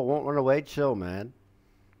Red Bull won't run away. Chill, man.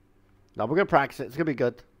 No, we're going to practice it. It's going to be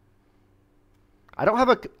good.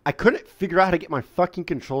 I couldn't figure out how to get my fucking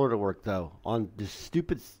controller to work, though, on this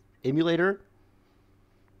stupid emulator.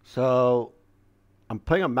 So I'm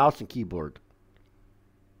playing on mouse and keyboard.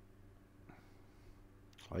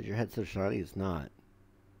 Why is your head so shiny? It's not.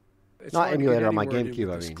 It's not emulator on my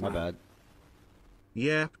GameCube, I mean. My bad.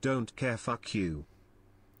 Yeah, don't care. Fuck you.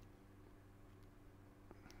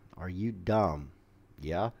 Are you dumb?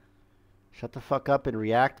 Yeah? Shut the fuck up and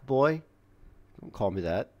react, boy. Don't call me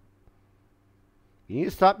that. You need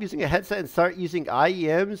to stop using a headset and start using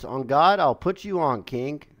IEMs. On God, I'll put you on,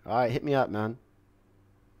 King. Alright, hit me up, man.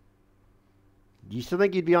 Do you still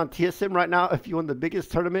think you'd be on TSM right now if you won the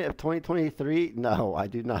biggest tournament of 2023? No, I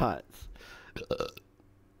do not.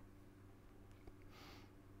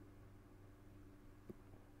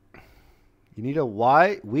 You need a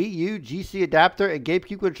Wii U GC adapter and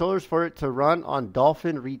GameCube controllers for it to run on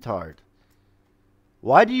Dolphin Retard.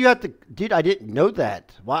 Why do you have to... Dude, I didn't know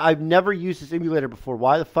that. Why? I've never used this emulator before.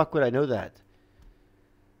 Why the fuck would I know that?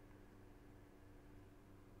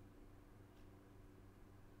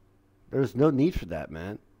 There's no need for that,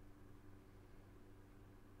 man.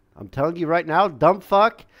 I'm telling you right now, dumb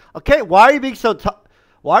fuck. Okay, why are you being so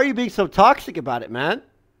toxic about it, man?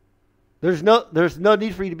 There's no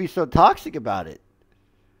need for you to be so toxic about it.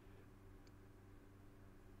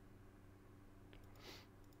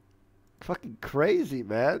 Fucking crazy,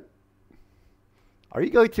 man. Are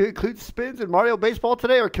you going to include spins in Mario Baseball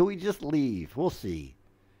today, or can we just leave? We'll see.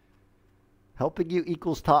 Helping you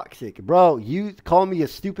equals toxic. Bro, you calling me a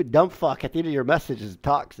stupid dumb fuck at the end of your message is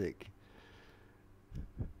toxic.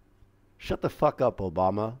 Shut the fuck up,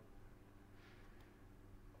 Obama.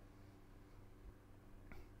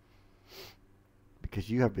 Because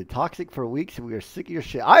you have been toxic for weeks and we are sick of your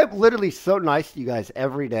shit. I am literally so nice to you guys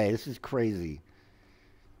every day. This is crazy.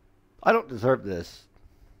 I don't deserve this.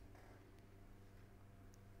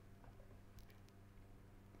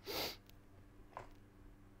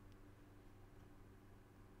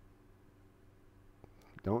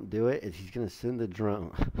 Don't do it, and he's going to send the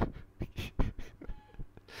drone.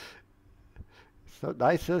 So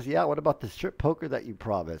nice says, yeah, what about the strip poker that you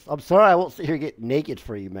promised? I'm sorry I won't sit here and get naked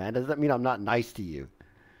for you, man. Doesn't that mean I'm not nice to you?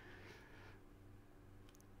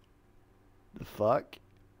 The fuck?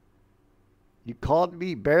 You called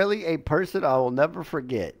me barely a person I will never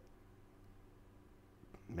forget.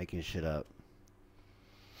 Making shit up.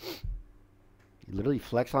 You literally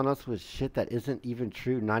flex on us with shit that isn't even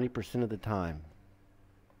true 90% of the time.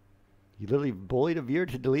 You literally bullied a viewer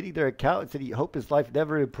to deleting their account and said you hope his life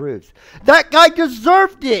never improves. That guy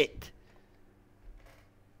deserved it!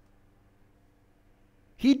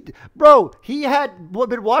 Bro, he had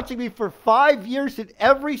been watching me for 5 years and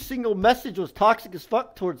every single message was toxic as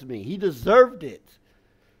fuck towards me. He deserved it.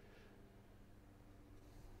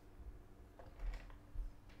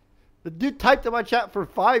 The dude typed in my chat for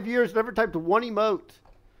 5 years, never typed one emote.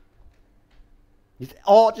 It's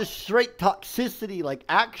all just straight toxicity, like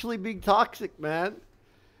actually being toxic, man.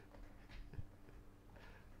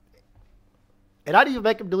 And I didn't even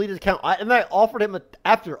make him delete his account. And I offered him,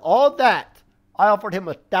 after all that, I offered him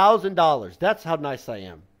 $1,000. That's how nice I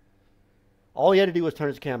am. All he had to do was turn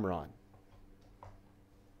his camera on.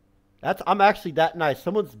 I'm actually that nice.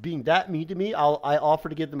 Someone's being that mean to me, I offer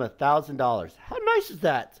to give them $1,000. How nice is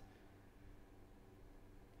that?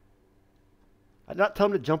 I did not tell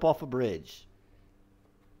him to jump off a bridge.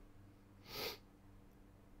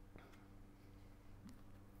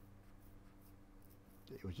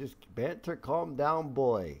 It was just banter. Calm down,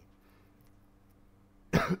 boy.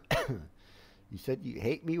 You said you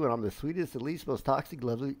hate me when I'm the sweetest, the least, most toxic,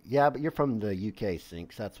 lovely. Yeah, but you're from the UK,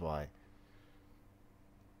 Sinks. That's why.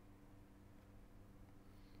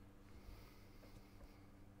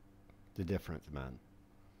 The difference, man.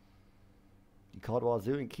 You called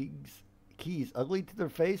Wazoo and Keys ugly to their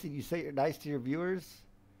face, and you say you're nice to your viewers?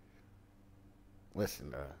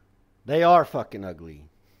 Listen, they are fucking ugly.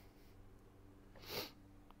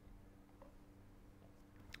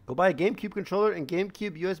 Go buy a GameCube controller and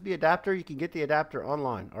GameCube USB adapter. You can get the adapter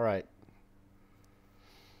online. All right.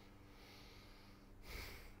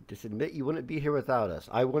 Just admit you wouldn't be here without us.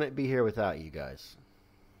 I wouldn't be here without you guys.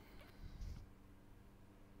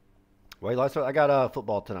 Wait, I got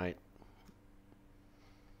football tonight.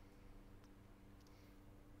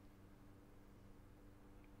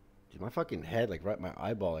 Dude, my fucking head, like right, my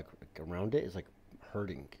eyeball, like around it is like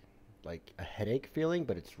hurting, like a headache feeling,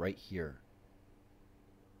 but it's right here.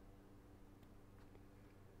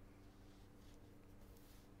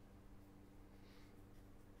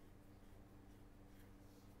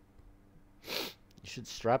 You should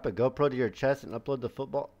strap a GoPro to your chest and upload the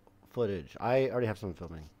football footage. I already have some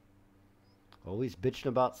filming. Always bitching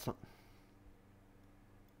about something.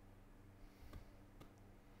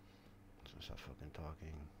 Stop fucking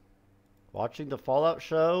talking. Watching the Fallout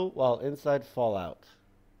show while inside Fallout.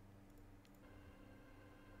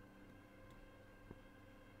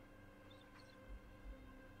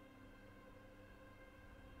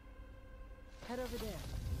 Head over there.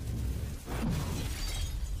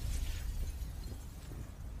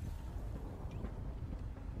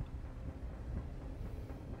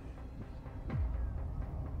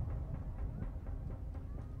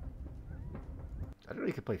 I didn't know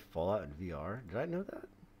you could play Fallout in VR. Did I know that?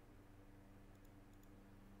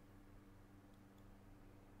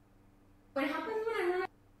 What happens when I'm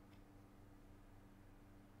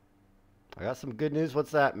I got some good news. What's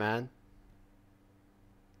that, man?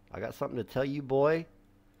 I got something to tell you, boy.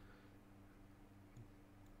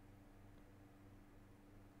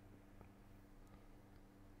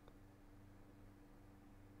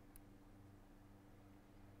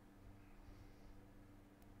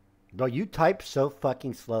 Bro, you type so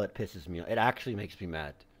fucking slow it pisses me off. It actually makes me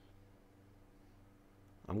mad.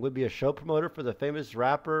 I'm going to be a show promoter for the famous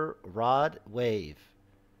rapper Rod Wave.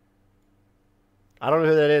 I don't know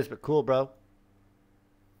who that is, but cool, bro.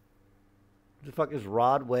 Who the fuck is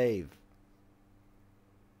Rod Wave?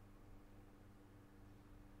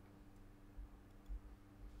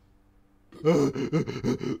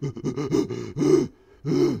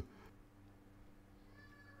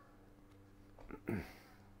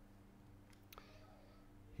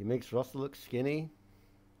 He makes Russell look skinny.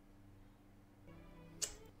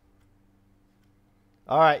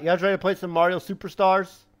 All right, you guys ready to play some Mario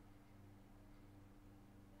Superstars?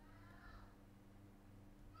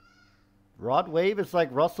 Rod Wave is like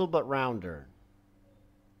Russell but rounder.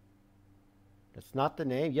 That's not the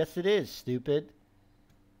name. Yes, it is, stupid.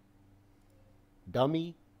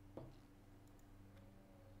 Dummy.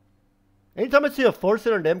 Anytime I see a Force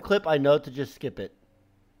It or M clip, I know to just skip it.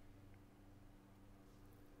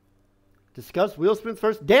 Discuss wheel spins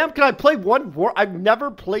first. Damn, can I play one more? I've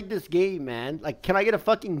never played this game, man. Like, can I get a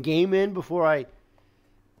fucking game in before I...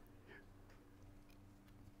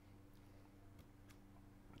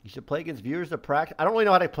 You should play against viewers to practice. I don't really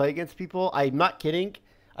know how to play against people. I'm not kidding.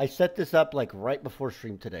 I set this up, like, right before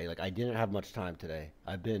stream today. Like, I didn't have much time today.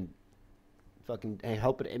 I've been fucking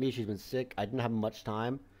helping Emmy. She's been sick. I didn't have much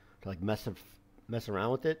time to, like, mess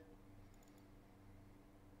around with it.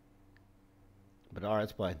 But, all right,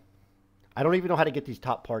 let's play. I don't even know how to get these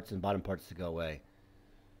top parts and bottom parts to go away.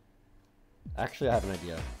 Actually, I have an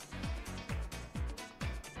idea.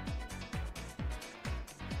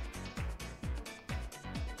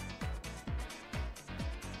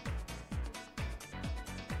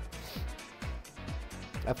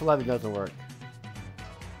 F11 doesn't work.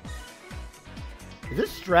 Is this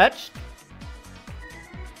stretched?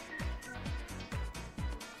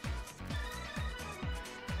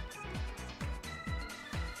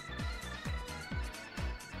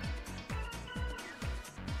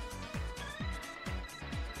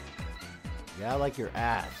 Yeah, I like your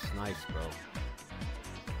ass. Nice, bro.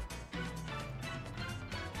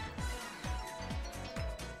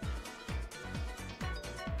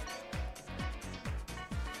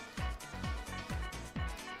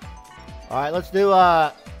 All right, let's do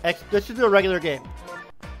let's just do a regular game.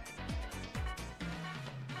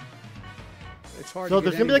 It's hard. So to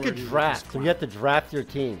there's get gonna be like a anywhere, dude. draft. So you have to draft your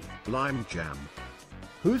team. Lime jam.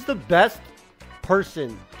 Who's the best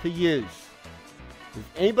person to use? Does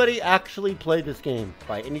anybody actually play this game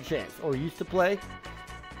by any chance, or used to play?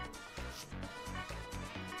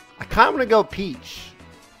 I kind of want to go Peach.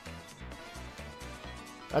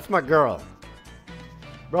 That's my girl.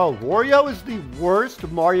 Bro, Wario is the worst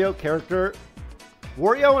Mario character.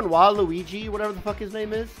 Wario and Waluigi, whatever the fuck his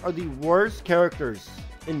name is, are the worst characters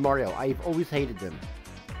in Mario. I've always hated them.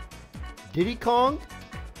 Diddy Kong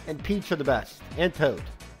and Peach are the best. And Toad.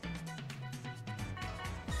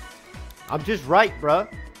 I'm just right, bruh.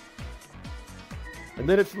 And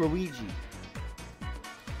then it's Luigi.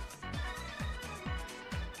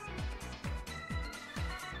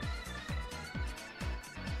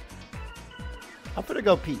 I'm gonna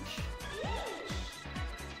go Peach.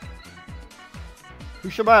 Who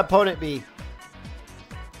should my opponent be?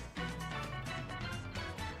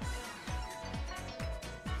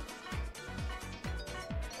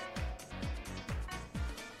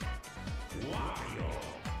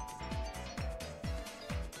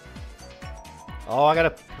 Oh, I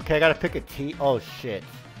gotta pick a team. Oh, shit.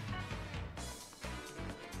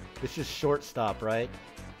 This is shortstop, right?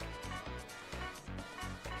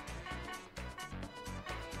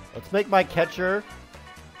 Let's make my catcher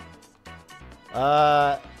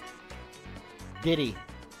Diddy.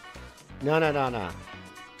 No.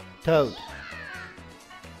 Toad.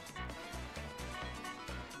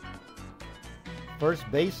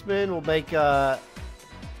 First baseman, we'll make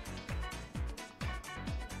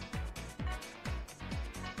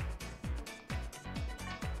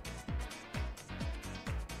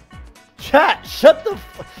Chat, shut the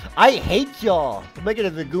I hate y'all. We'll make it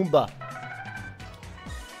as a Goomba.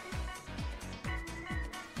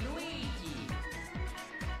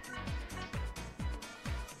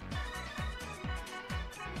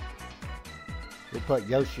 We'll put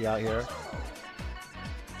Yoshi out here.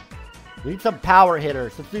 We need some power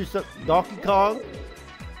hitters. Let's do some Donkey Kong.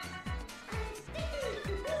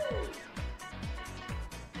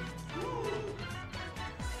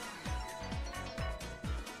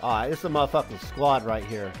 Alright, this is a motherfucking squad right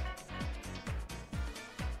here.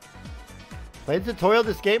 Playing tutorial,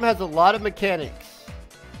 this game has a lot of mechanics.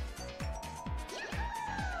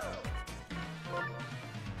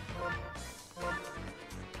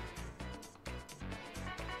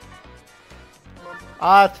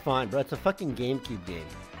 Ah, it's fine, bro. It's a fucking GameCube game.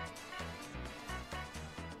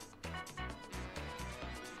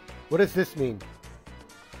 What does this mean?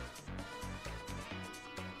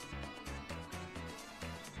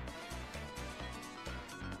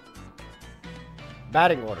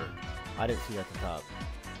 Batting order. I didn't see it at the top.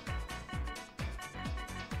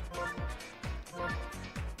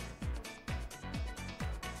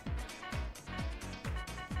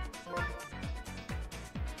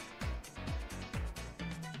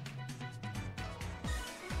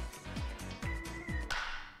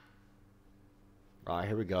 All right,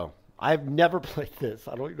 here we go. I've never played this.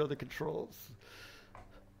 I don't even know the controls.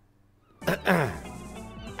 Here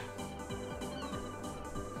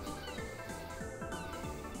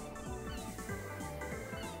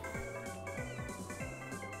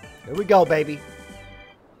we go, baby.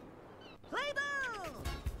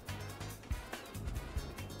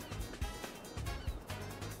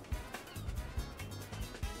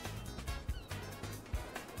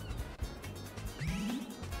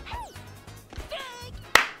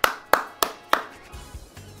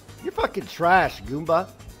 You're fucking trash, Goomba.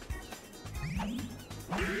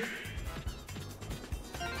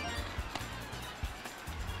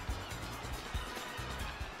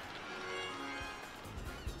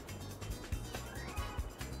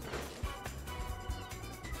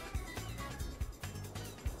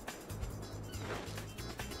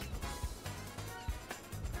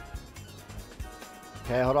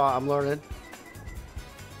 Okay, hold on. I'm learning.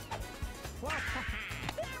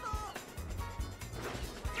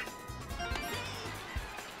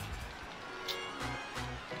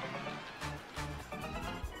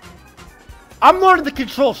 I'm learning the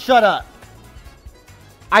control. Shut up.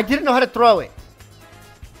 I didn't know how to throw it.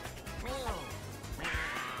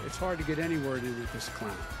 It's hard to get any word in with this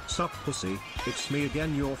clown. Sup pussy, it's me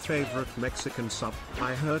again, your favorite Mexican sup.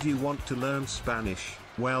 I heard you want to learn Spanish.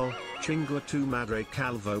 Well, chinga tu madre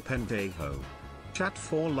calvo pendejo. Chat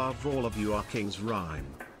for love, all of you are kings rhyme.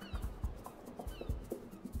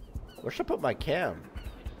 Where should I put my cam?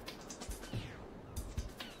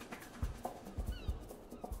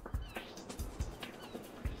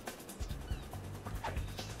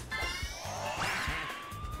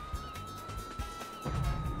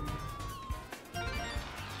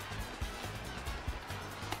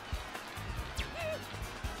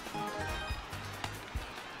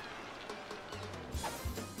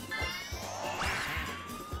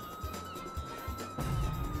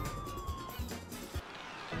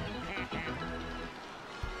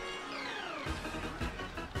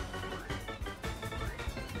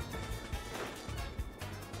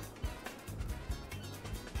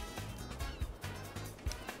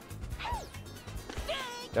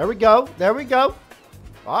 There we go. There we go.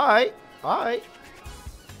 All right. All right.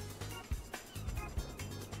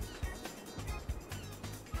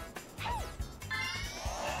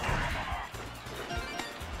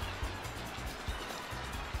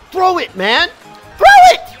 Throw it, man. Throw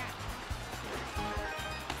it.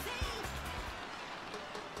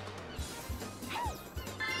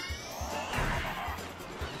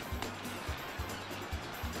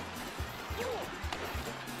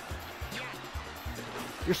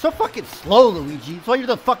 You're so fucking slow, Luigi. That's why you're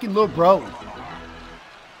the fucking little bro.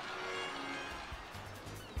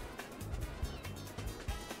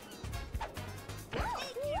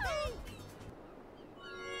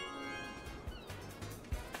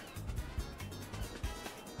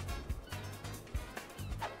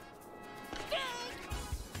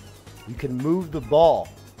 You can move the ball.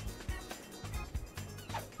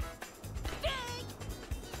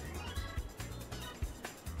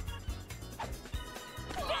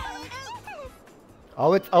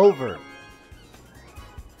 Oh, it's over.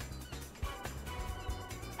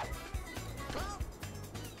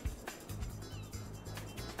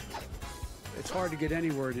 It's hard to get any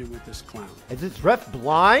word in with this clown. Is this ref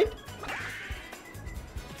blind?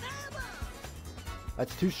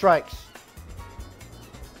 That's 2 strikes.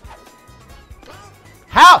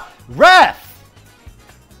 How? Ref!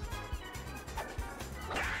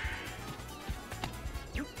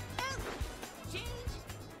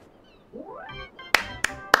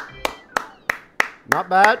 Not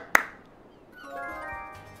bad.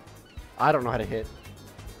 I don't know how to hit.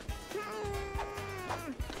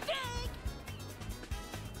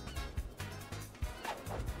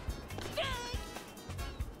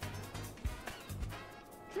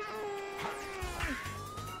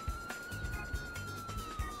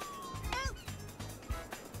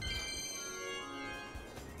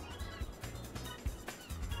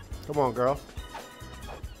 Come on, girl.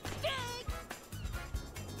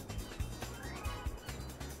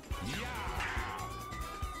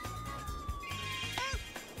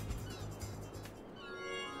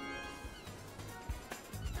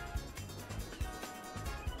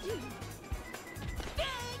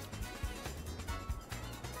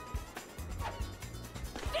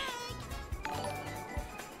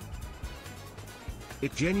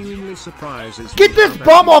 It genuinely surprises Get me this how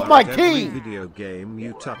bum that off you my are at every team! video game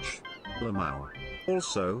you touch. Lamau.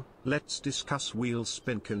 Also, let's discuss wheel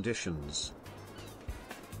spin conditions.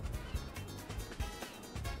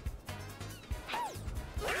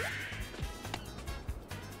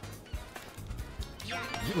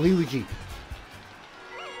 Luigi.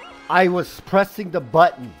 I was pressing the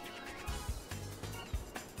button.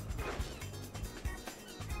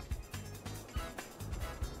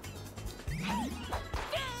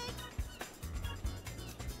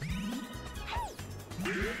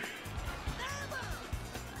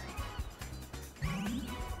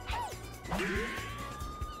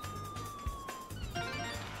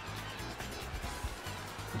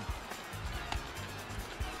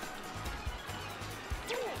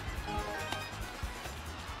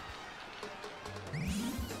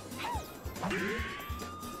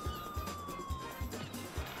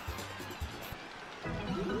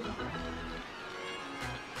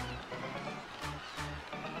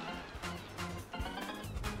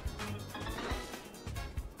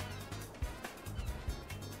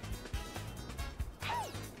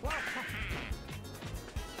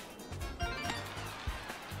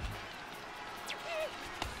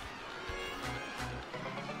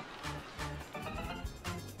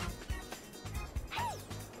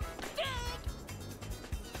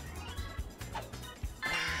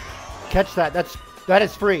 Catch that. That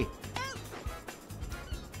is free.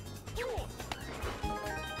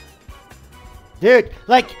 Dude,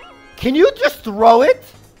 like, can you just throw it?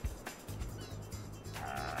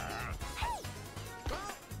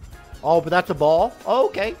 Oh, but that's a ball. Oh,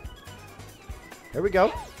 okay. There we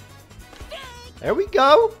go. There we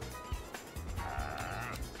go.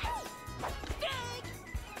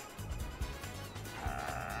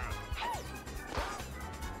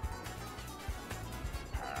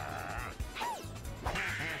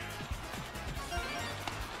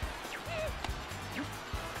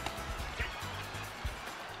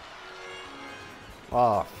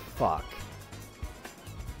 Oh, fuck.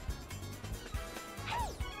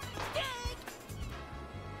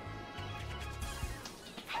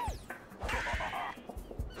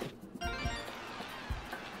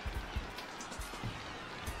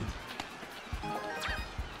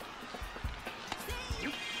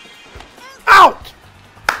 Out!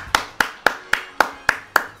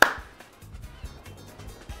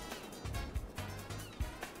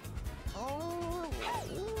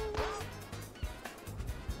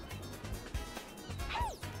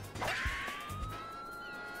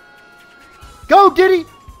 Go, Diddy!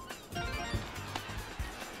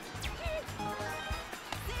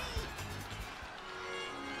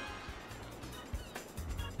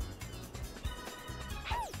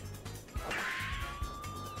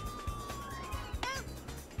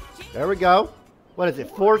 There we go. What is it,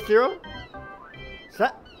 4-0?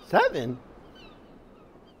 7?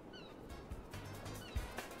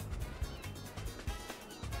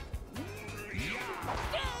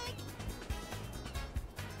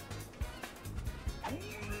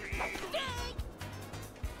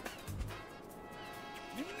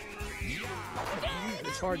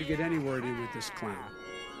 It's hard to get any word in with this clown.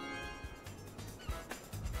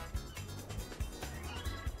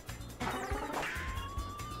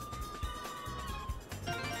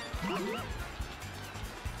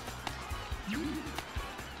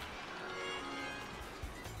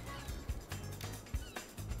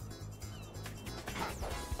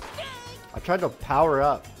 I tried to power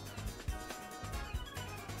up.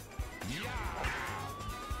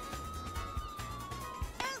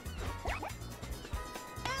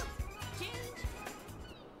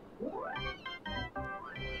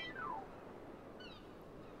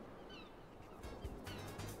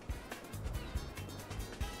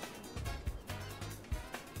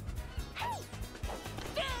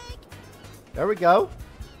 There we go.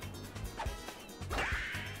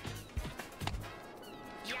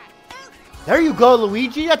 There you go,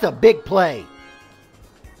 Luigi. That's a big play.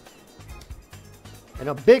 And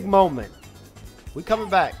a big moment. We coming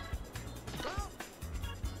back.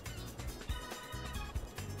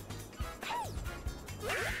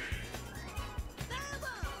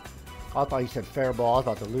 I thought you said fair ball. I was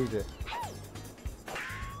about to lose it.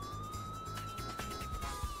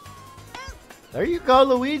 There you go,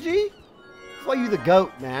 Luigi. That's why you the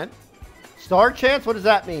GOAT, man. Star chance? What does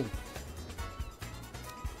that mean?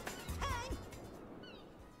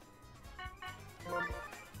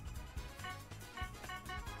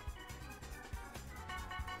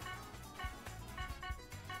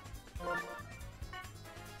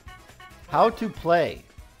 How to play.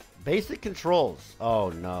 Basic controls.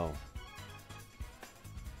 Oh no.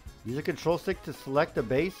 Use a control stick to select a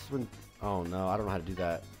base when Oh no, I don't know how to do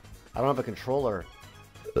that. I don't have a controller.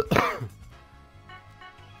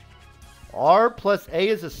 R plus A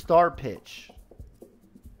is a star pitch.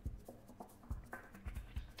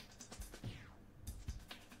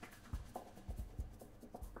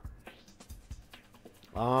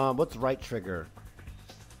 What's right trigger?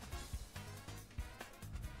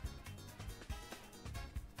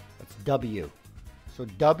 That's W. So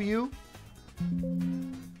W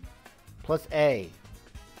plus A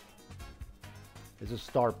is a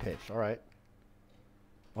star pitch. All right.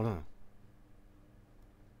 Hold on.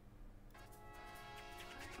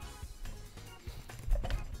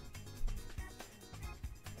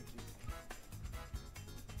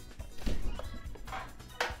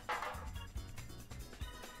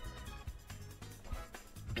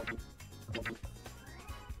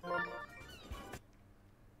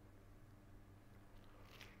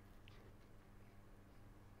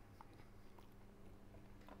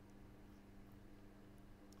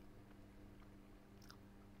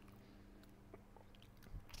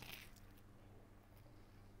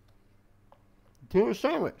 Tuna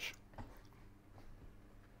sandwich.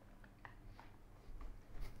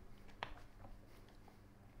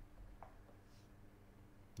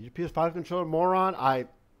 You PS5 controller, moron. I'm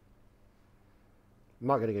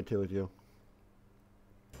not gonna get to it with you.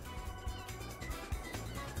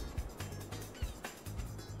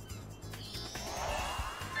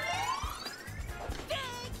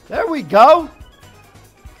 There we go.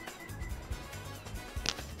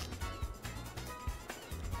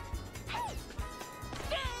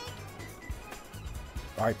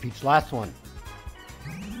 All right, Peach, last one.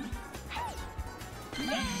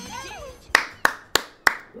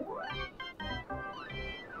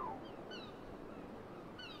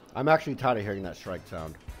 I'm actually tired of hearing that strike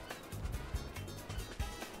sound.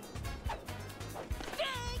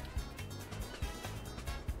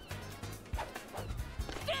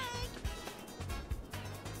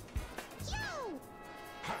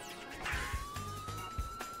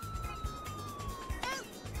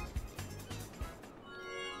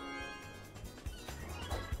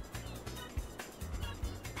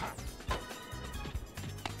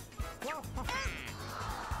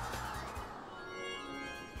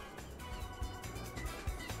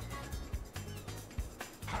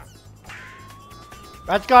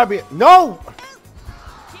 That's gotta be no.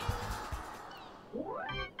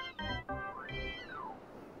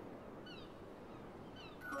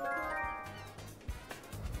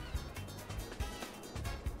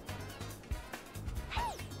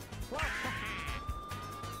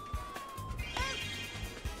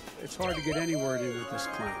 It's hard to get any word in with this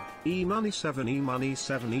clown. E money 7 E money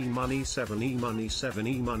 7 E money 7 E money 7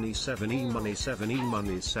 E money 7 E money 7 E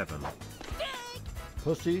money 7.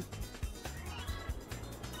 Pussy.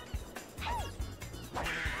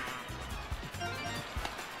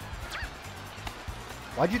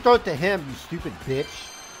 Why'd you throw it to him, you stupid bitch?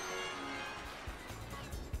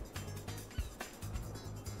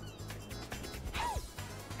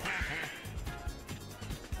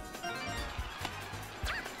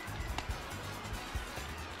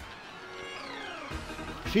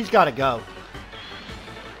 She's gotta go.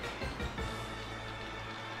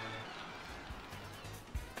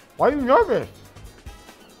 Why are you nervous?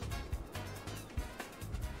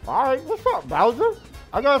 Alright, what's up, Bowser?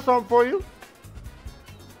 I got something for you.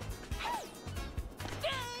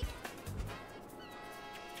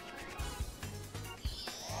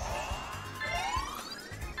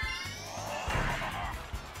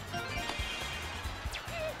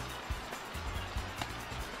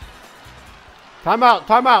 Time out,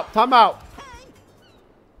 time out, time out.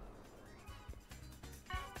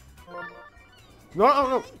 No, no,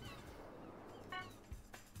 no.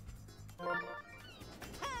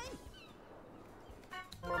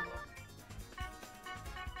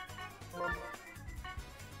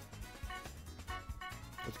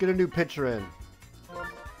 Let's get a new pitcher in.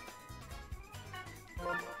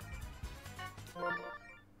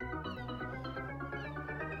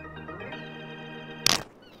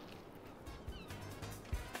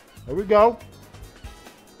 There we go.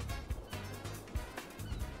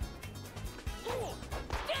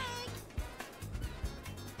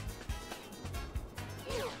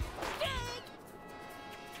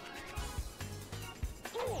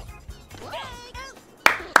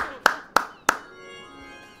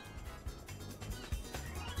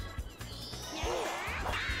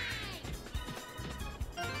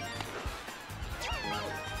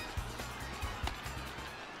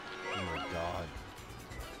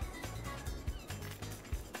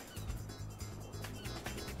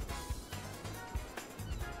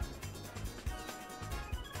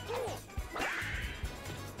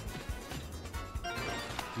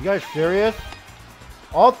 You guys serious?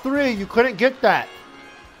 All three, you couldn't get that.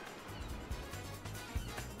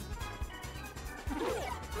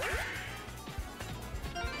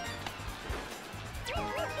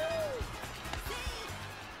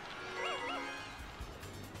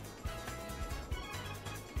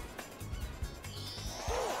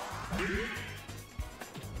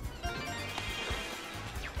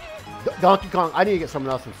 Donkey Kong, I need to get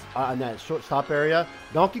someone else in that shortstop area.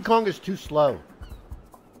 Donkey Kong is too slow.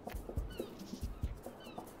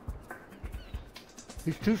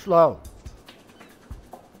 He's too slow.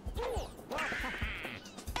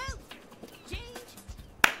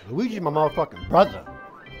 Luigi's my motherfucking brother.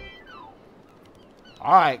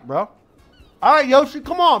 Alright, bro. Alright, Yoshi,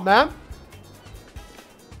 come on, man.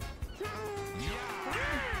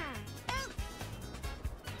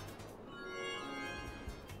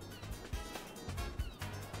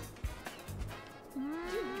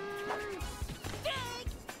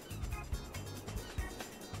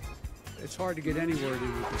 It's hard to get any word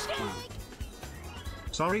in with this clown.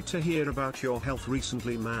 Sorry to hear about your health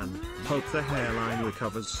recently, man. Hope the hairline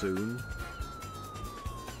recovers soon.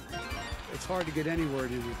 It's hard to get any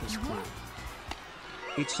word in with this clown.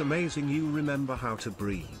 It's amazing you remember how to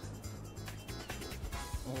breathe.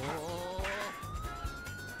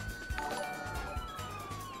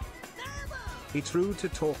 It's rude to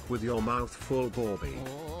talk with your mouth full, Bobby.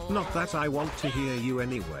 Not that I want to hear you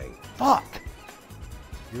anyway. Fuck!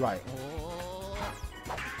 You're right.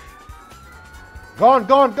 Gone,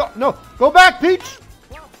 gone, go! No! Go back, Peach!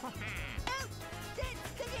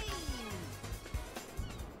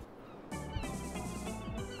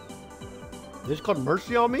 This called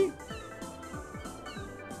mercy on me?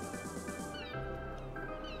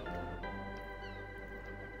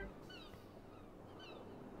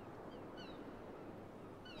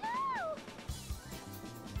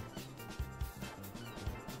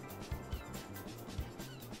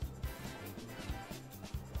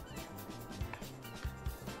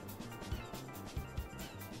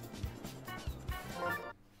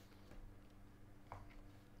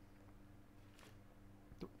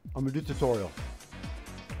 I'm gonna do tutorial.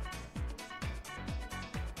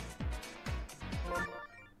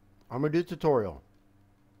 I'm gonna do tutorial.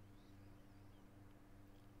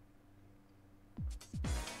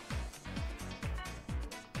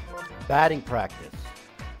 Batting practice.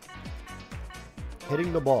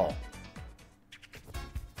 Hitting the ball.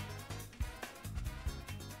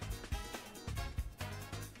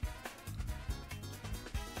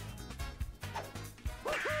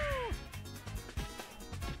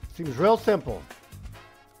 Seems real simple.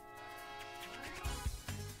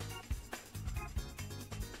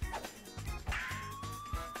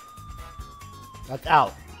 That's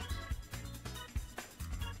out.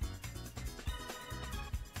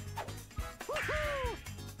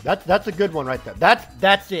 That's a good one right there.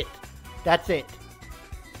 That's it. That's it.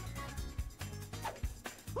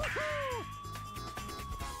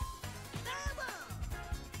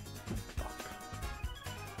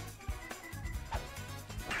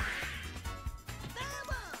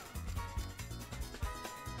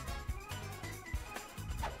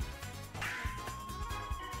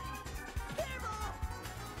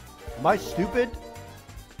 Am I stupid?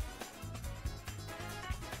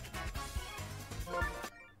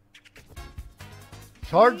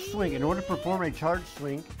 Charge swing. In order to perform a charge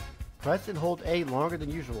swing, press and hold A longer than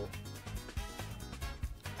usual.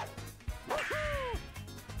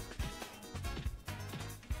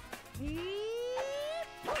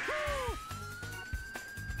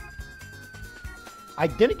 I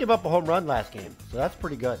didn't give up a home run last game, so that's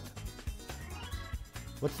pretty good.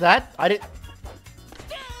 What's that? I didn't...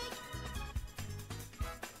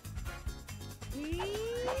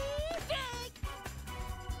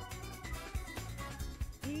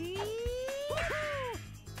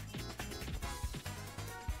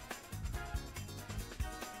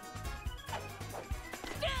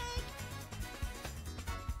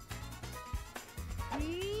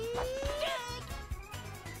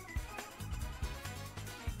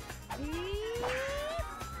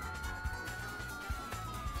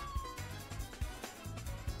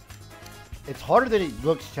 It's harder than it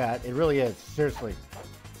looks, chat. It really is. Seriously.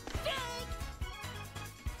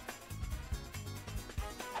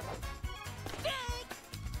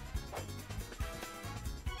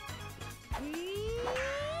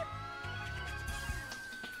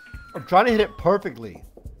 I'm trying to hit it perfectly.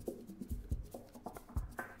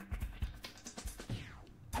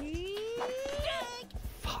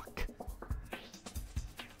 Fuck.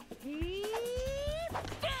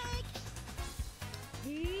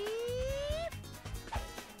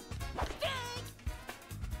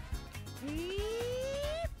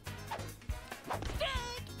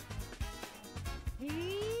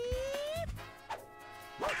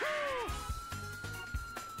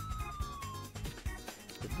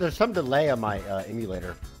 there's some delay on my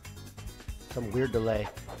emulator. Some weird delay.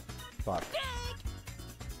 Fuck.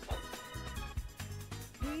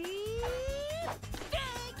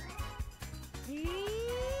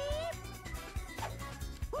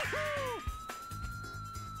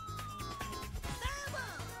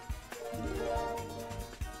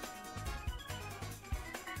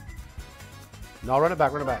 No, run it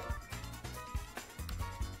back, run it back.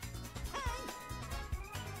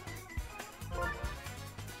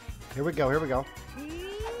 Here we go, here we go.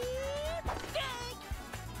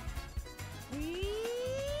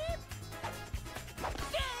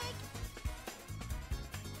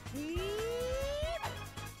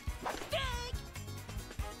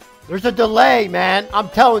 There's a delay, man. I'm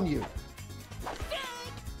telling you.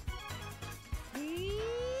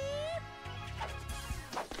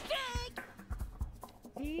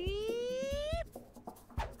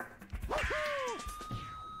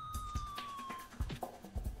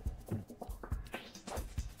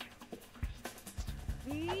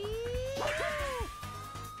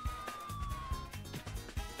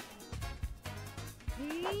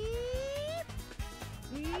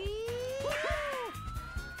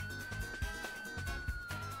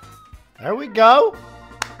 There we go.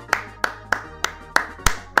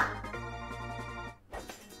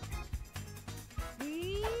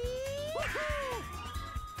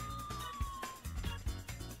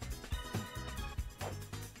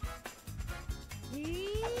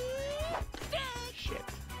 Shit.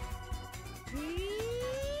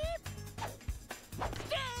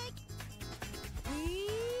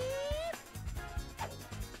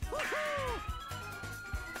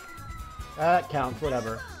 That counts,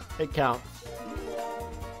 whatever. It counts.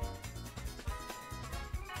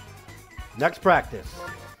 Next practice.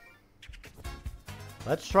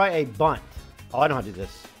 Let's try a bunt. Oh, I know how to do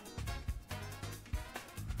this.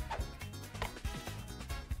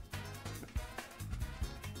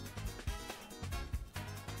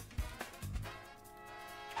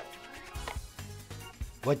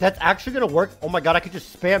 Wait, that's actually gonna work? Oh my god, I could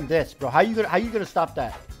just spam this, bro. How you gonna stop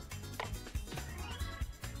that?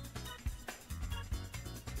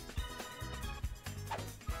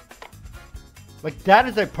 Like, that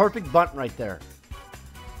is a perfect bunt right there.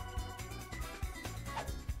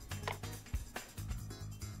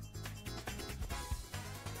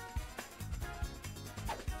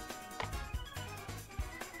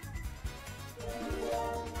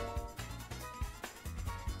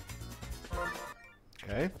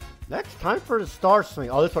 Okay. Next, time for the star swing.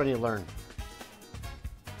 Oh, this one I need to learn.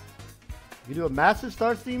 You do a massive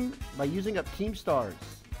star swing by using up team stars.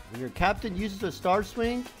 When your captain uses a star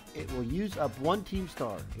swing, it will use up 1 team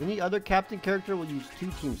star. Any other captain character will use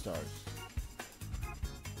 2 team stars.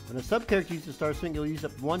 When a sub character uses a star swing, it will use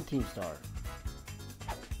up 1 team star.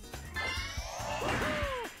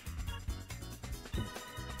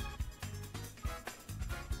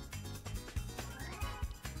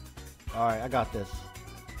 Alright, I got this.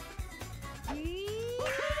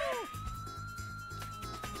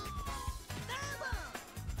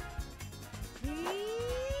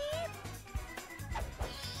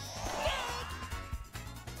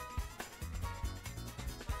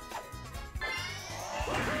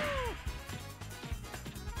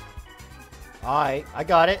 Alright, I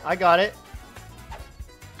got it. I got it.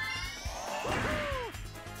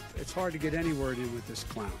 It's hard to get any word in with this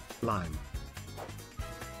clown. Lime.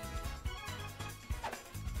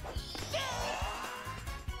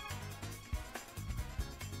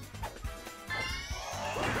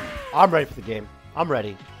 I'm ready for the game. I'm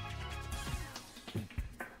ready.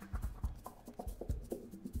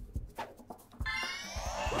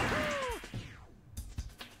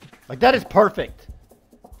 Like, that is perfect.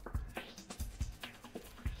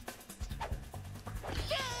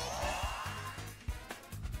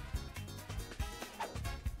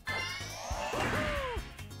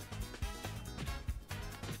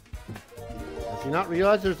 Does he not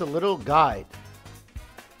realize there's a little guide?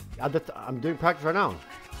 I'm doing practice right now.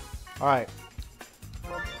 Alright.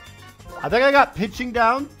 I think I got pitching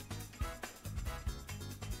down.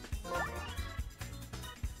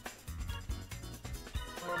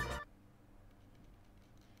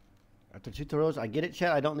 After 2 throws, I get it,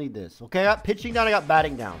 chat. I don't need this. Okay, I got pitching down. I got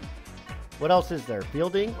batting down. What else is there?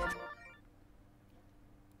 Fielding.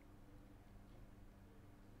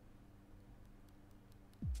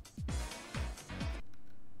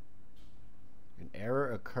 An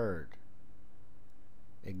error occurred.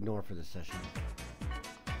 Ignore for this session.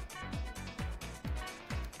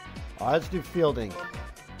 Alright, let's do fielding.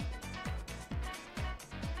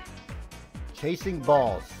 Chasing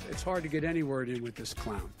balls. It's hard to get any word in with this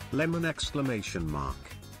clown. Lemon exclamation mark.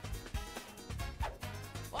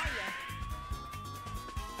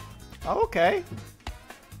 Oh, okay.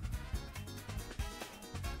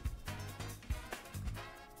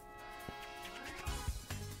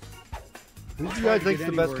 Who do you guys think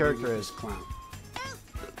the best character is? Clown.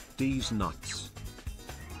 D's nuts.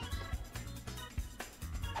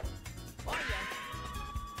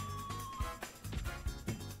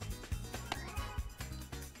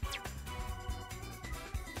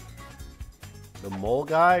 The mole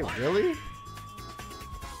guy? Really?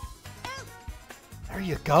 There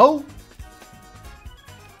you go.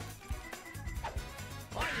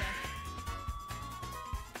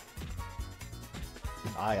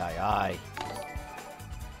 Aye, aye, aye.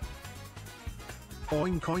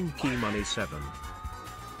 Oink oink key money 7.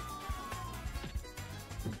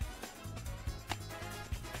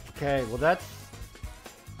 Okay, well that's...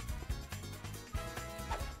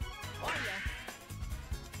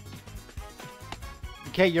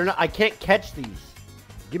 Okay, you're not... I can't catch these.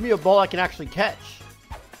 Give me a ball I can actually catch.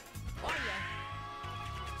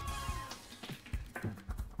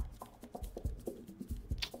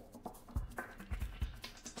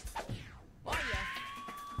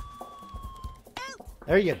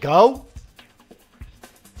 There you go.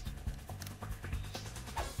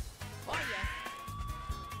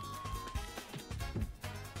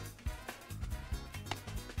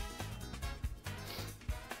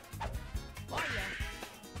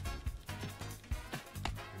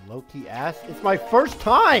 Low-key ass. It's my first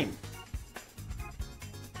time.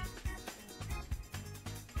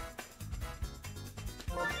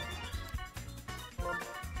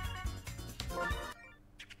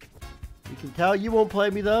 You can tell you won't play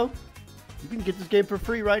me though. You can get this game for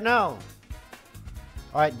free right now.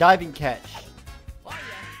 Alright, diving catch.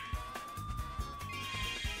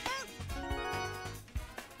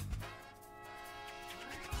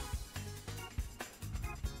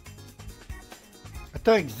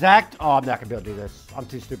 The exact... Oh, I'm not going to be able to do this. I'm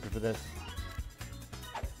too stupid for this.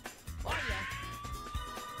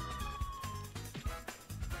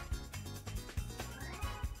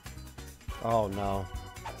 Oh, no.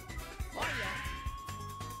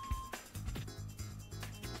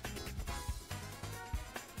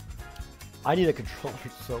 I need a controller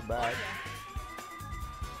so bad.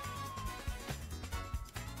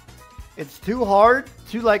 It's too hard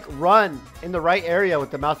to, like, run in the right area with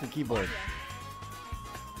the mouse and keyboard.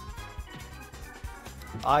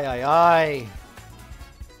 Aye, aye, aye.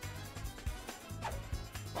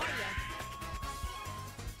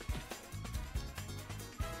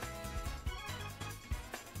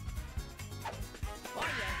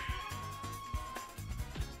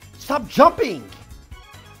 Stop jumping!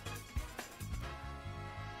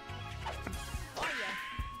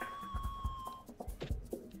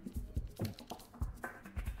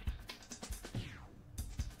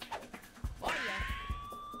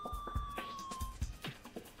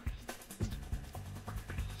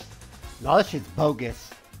 No, this shit's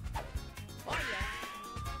bogus.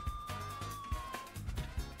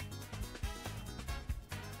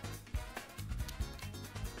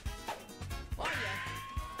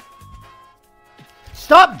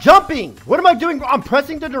 Stop jumping! What am I doing? I'm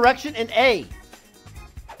pressing the direction in A.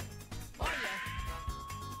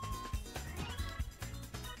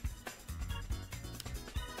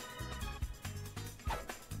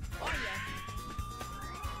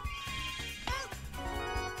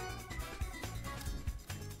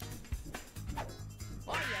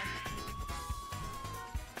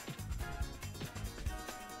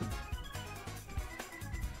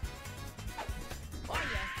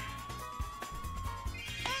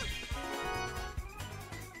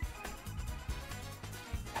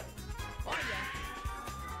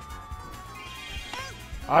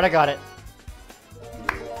 Alright, I got it.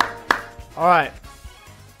 Alright.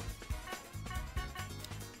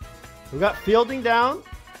 We got fielding down,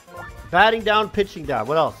 batting down, pitching down.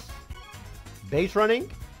 What else? Base running.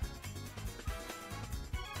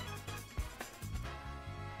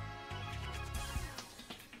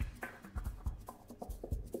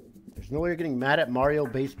 There's no way you're getting mad at Mario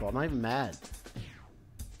Baseball. I'm not even mad.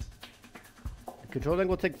 Controlling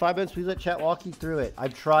will take 5 minutes. Please let chat walk you through it.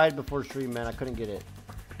 I've tried before stream, man. I couldn't get it.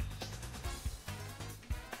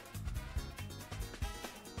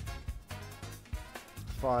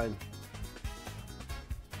 It's fine.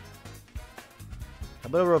 How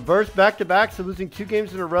about a reverse back-to-back? So losing 2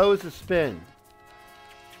 games in a row is a spin.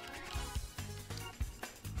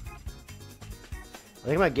 I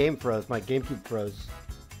think my game froze. My GameCube froze.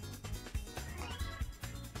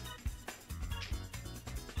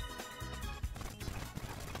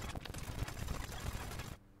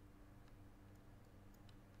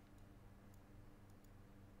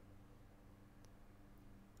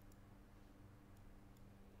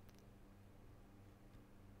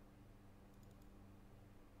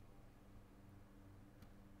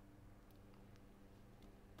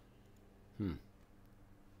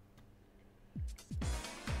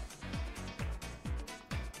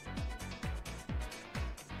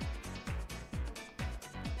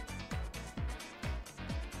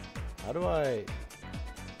 How do I...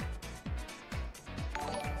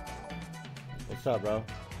 What's up, bro?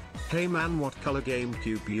 Hey man, what color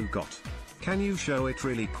GameCube you got? Can you show it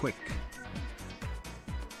really quick?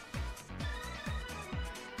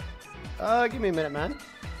 Give me a minute, man.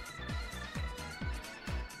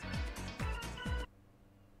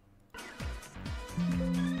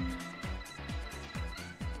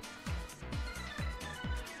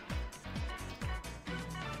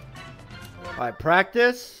 Alright,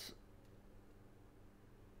 practice.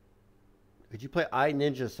 Could you play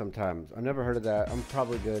iNinja sometimes? I've never heard of that. I'm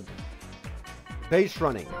probably good. Base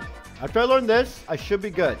running. After I learn this, I should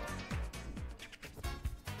be good.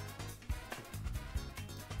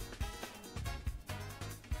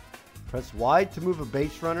 Press Y to move a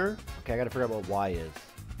base runner. Okay, I gotta figure out what Y is.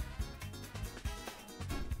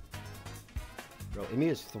 Bro, Amy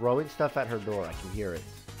is throwing stuff at her door. I can hear it.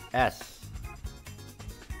 S.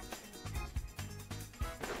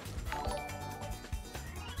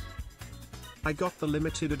 I got the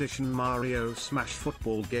limited edition Mario Smash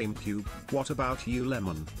Football GameCube. What about you,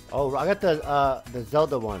 Lemon? Oh, I got the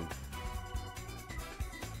Zelda one.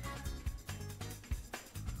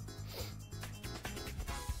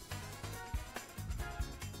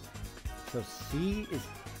 So C is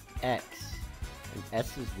X and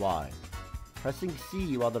S is Y. Pressing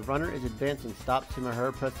C while the runner is advancing stops him or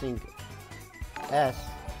her. Pressing S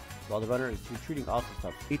while the runner is retreating also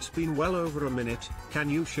stops. It's been well over a minute. Can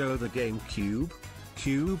you show the GameCube?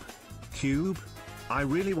 Cube? I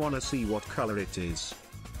really want to see what color it is.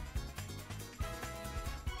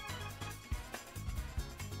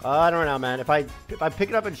 I don't know, man. If I pick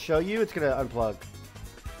it up and show you, it's gonna unplug.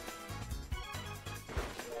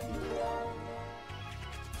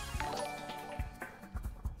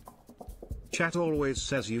 Chat always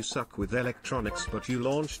says you suck with electronics, but you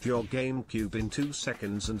launched your GameCube in 2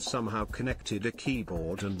 seconds and somehow connected a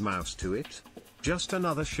keyboard and mouse to it. Just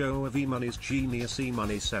another show of E-Money's genius.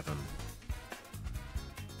 E-Money 7.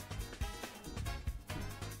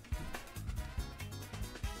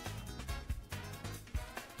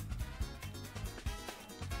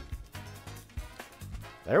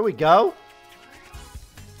 There we go.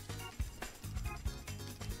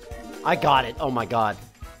 I got it. Oh my god.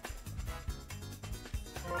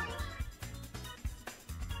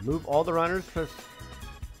 Move all the runners. Press.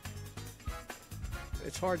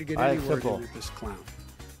 It's hard to get All right, anywhere simple. with this clown.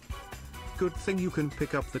 Good thing you can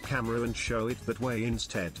pick up the camera and show it that way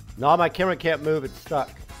instead. No, my camera can't move. It's stuck.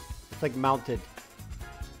 It's like mounted.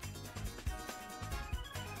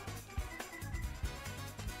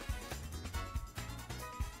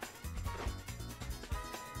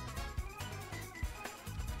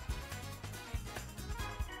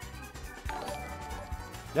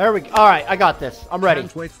 There we go. All right, I got this. I'm ready.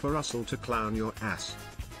 Can't wait for Russell to clown your ass.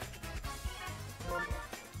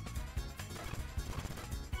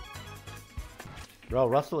 Bro,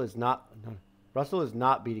 Russell is not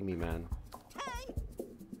beating me, man.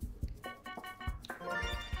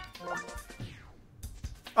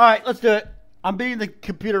 All right, let's do it. I'm beating the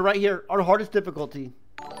computer right here on hardest difficulty.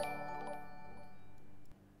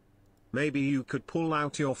 Maybe you could pull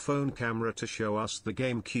out your phone camera to show us the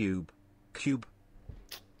GameCube. Cube.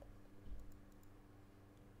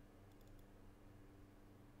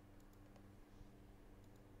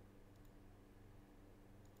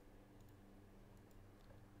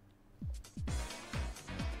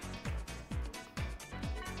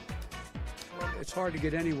 It's hard to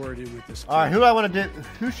get any word in with this. All right, who do I want to do?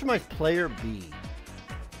 Who should my player be?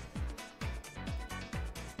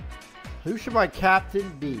 Who should my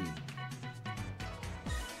captain be?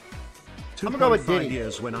 I'm gonna go with 2.5 Diddy.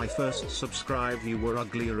 years when I first subscribed, you were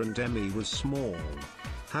uglier and Emmy was small.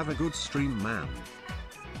 Have a good stream, man.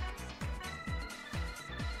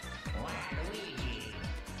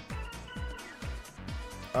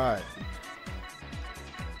 All right.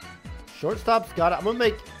 Shortstop's got it. I'm gonna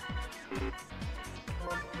make.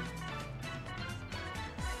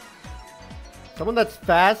 Someone that's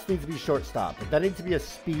fast needs to be shortstop, but that needs to be a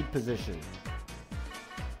speed position.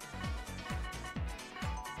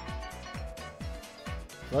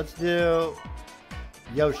 So let's do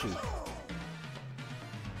Yoshi. You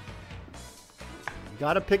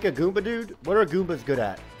gotta pick a Goomba, dude. What are Goombas good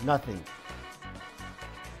at? Nothing.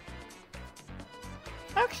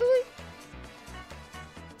 Actually?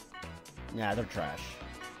 Yeah, they're trash.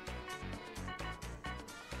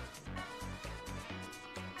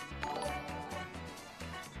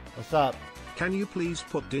 What's up? Can you please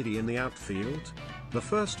put Diddy in the outfield? The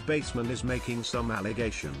first baseman is making some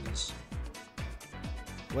allegations.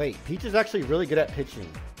 Wait, Peach is actually really good at pitching.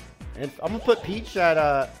 And I'm gonna put Peach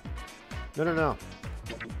at no.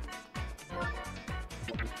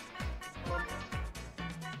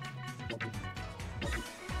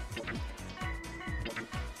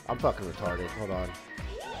 I'm fucking retarded. Hold on.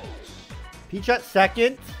 Peach at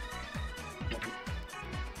second.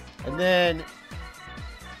 And then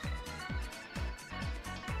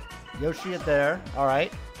Yoshi at there.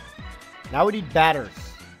 Alright. Now we need batters.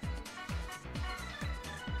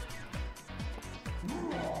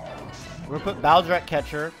 We're gonna put Bowser at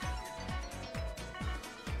catcher.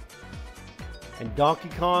 And Donkey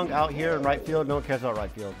Kong out here in right field. No one cares about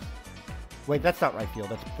right field. Wait, that's not right field.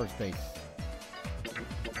 That's first base.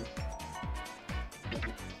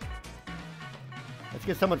 Let's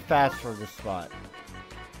get someone fast for this spot.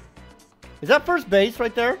 Is that first base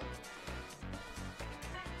right there?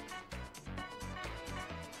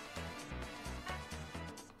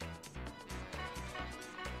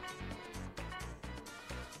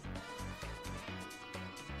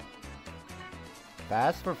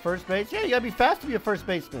 Fast for first base? Yeah, you gotta be fast to be a first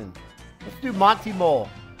baseman. Let's do Monty Mole.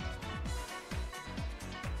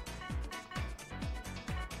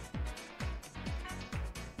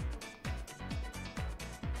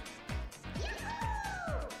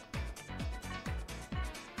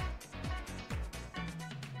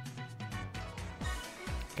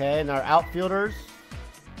 Okay, and our outfielders,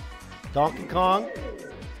 Donkey Kong.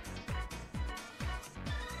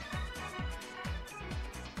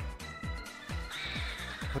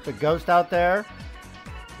 Put the ghost out there.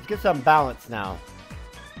 Let's get some balance now.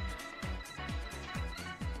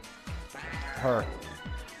 Her.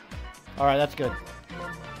 All right, that's good.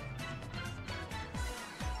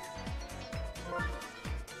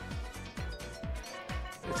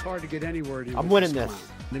 It's hard to get any word in. I'm winning this.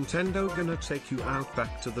 Nintendo gonna take you out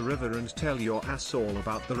back to the river and tell your ass all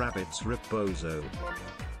about the rabbits, Rip Bozo.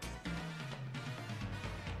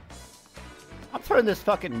 I'm turning this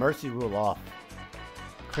fucking mercy rule off.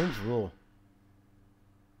 Cringe rule.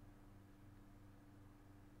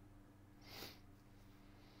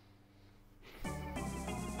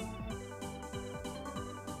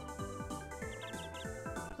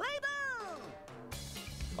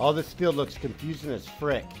 All this field looks confusing as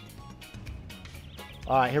frick.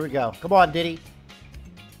 Alright, here we go. Come on, Diddy.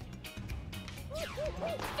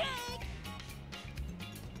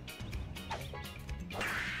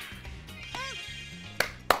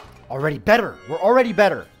 Already better. We're already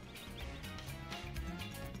better.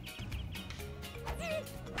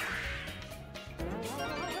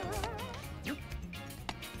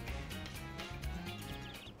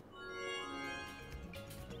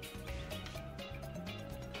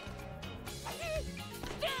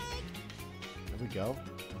 There we go.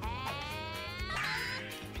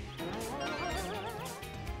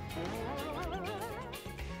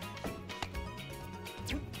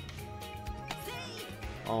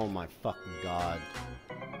 Oh my fucking god.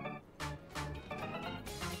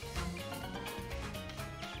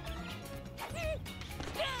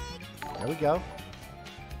 There we go.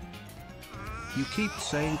 You keep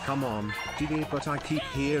saying come on, Diddy, but I keep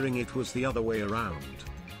hearing it was the other way around.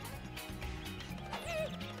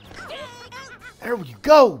 There you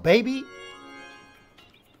go, baby!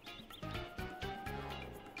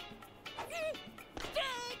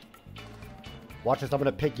 Watch this, I'm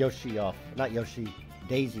gonna pick Yoshi off. Not Yoshi,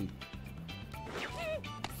 Daisy.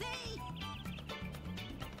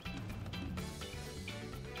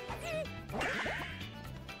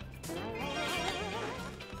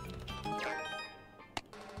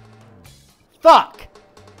 Fuck!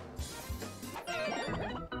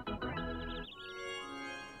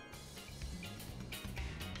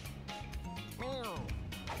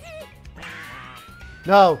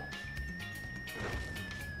 No!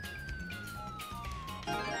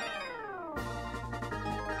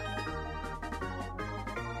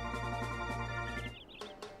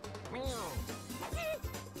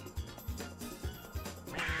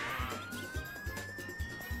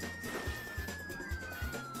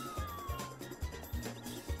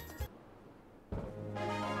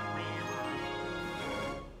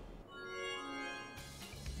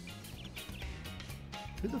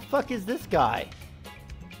 Who the fuck is this guy?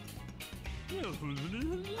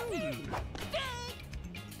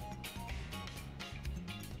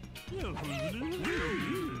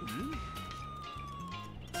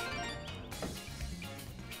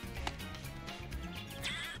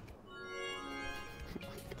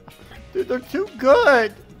 Dude, they're too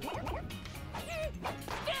good!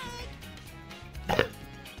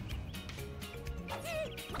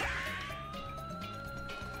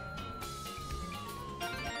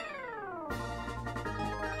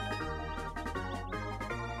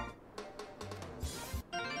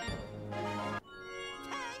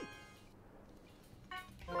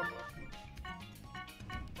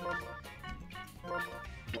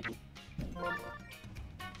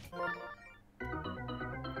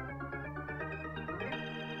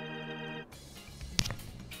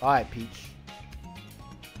 All right, Peach.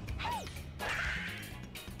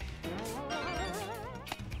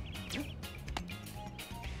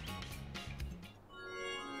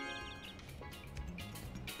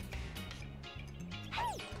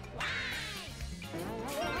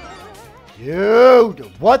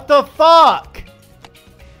 Dude, what the fuck?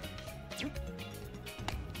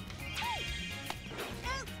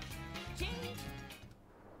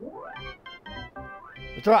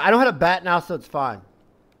 It's alright, I know how to bat now, so it's fine.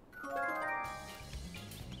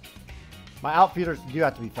 My outfielders do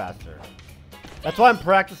have to be faster. That's why I'm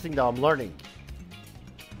practicing though, I'm learning.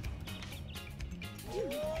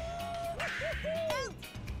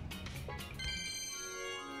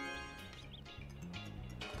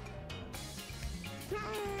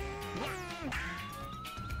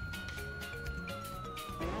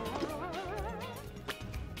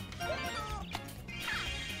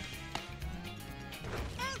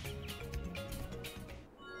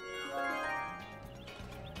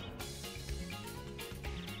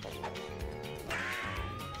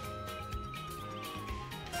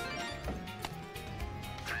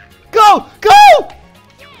 Go! Go!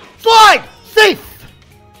 Slide! Safe!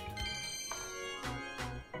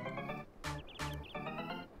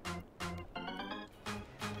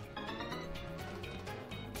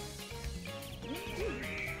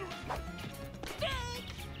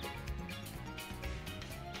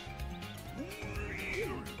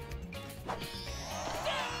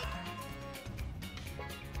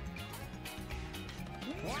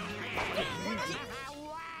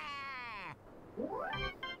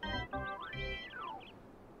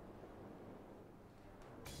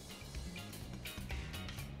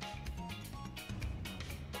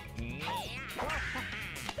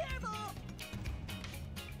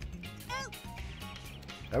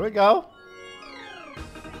 There we go.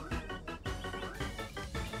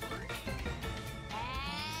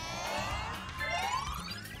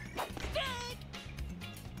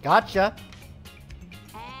 Gotcha.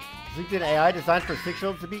 LinkedIn AI designed for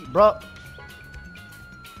 6-year-olds to beat, bro.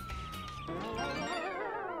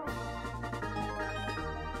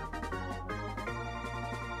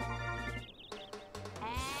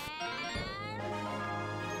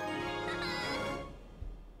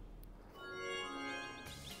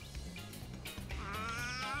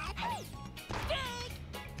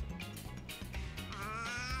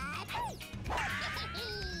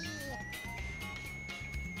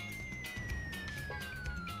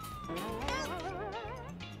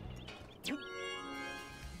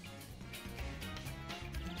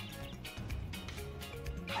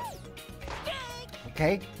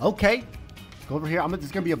 Okay, okay. Go over here. This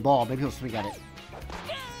is gonna be a ball. Maybe he'll swing at it.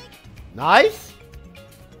 Nice.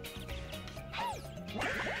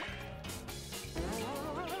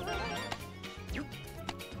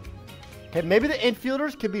 Okay, maybe the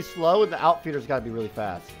infielders can be slow and the outfielders gotta be really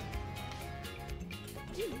fast.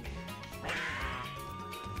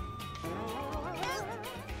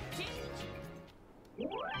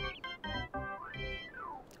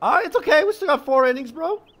 Alright, it's okay. We still got 4 innings,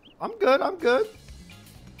 bro. I'm good. I'm good.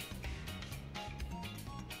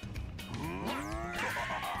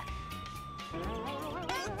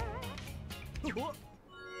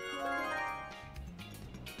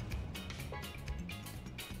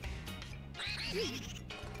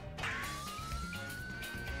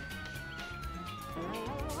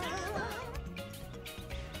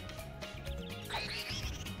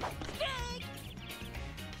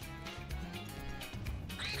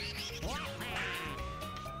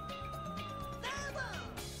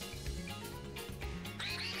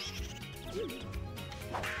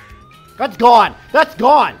 That's gone. That's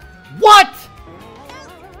gone. What?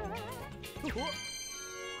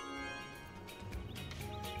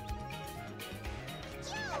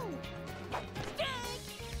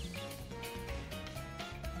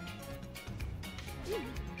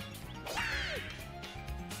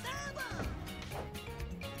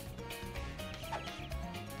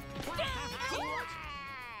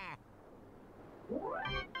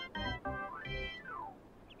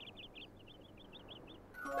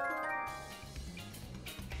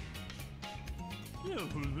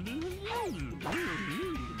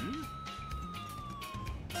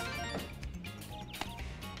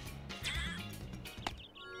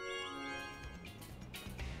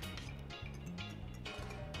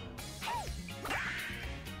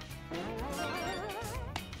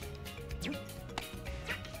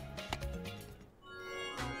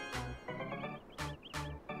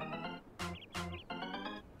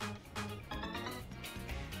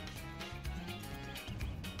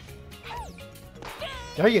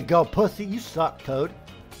 There you go, pussy. You suck, Toad.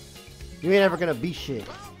 You ain't ever gonna be shit.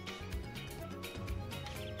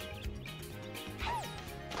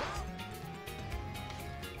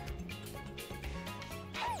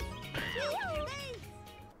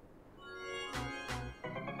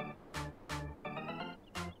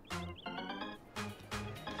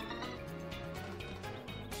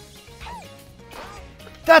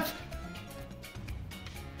 That's...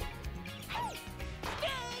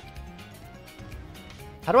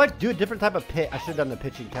 How do I do a different type of pitch? I should have done the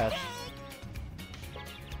pitching test.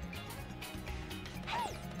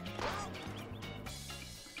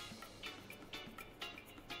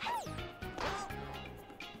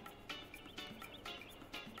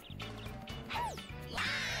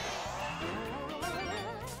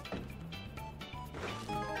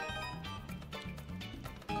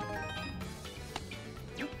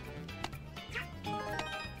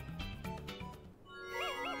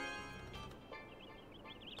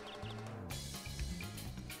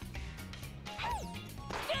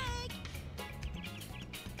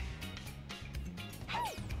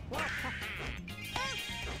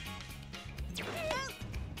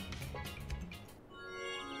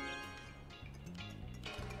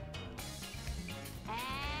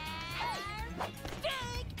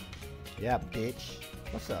 Yeah, bitch.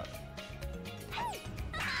 What's up?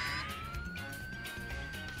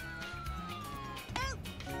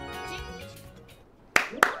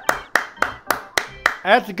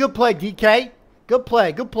 That's a good play, DK. Good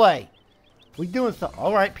play, good play. We doing something.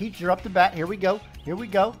 All right, Peach, you're up to bat. Here we go. Here we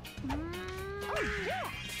go.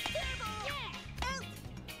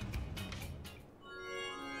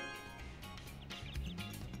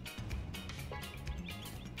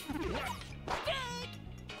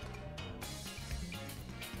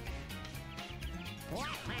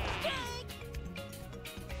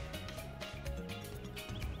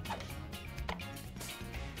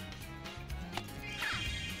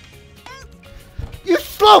 You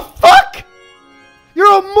slow fuck!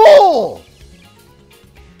 You're a mole!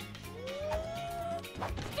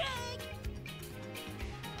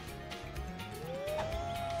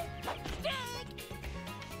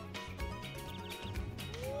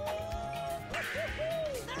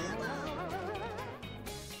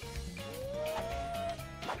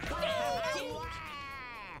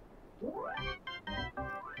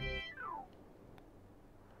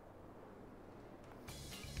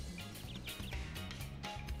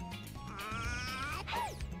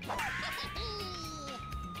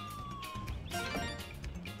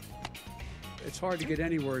 It's hard to get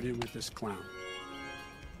any word in with this clown.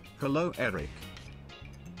 Hello, Eric.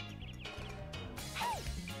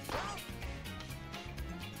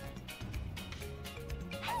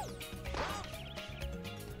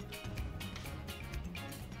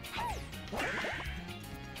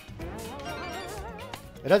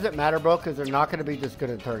 It doesn't matter, bro, because they're not going to be just good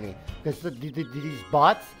at turning. Because these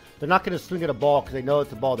bots, they're not going to swing at a ball because they know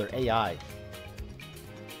it's a ball. They're AI.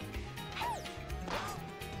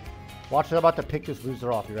 Watch, I'm about to pick this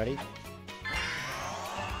loser off. You ready?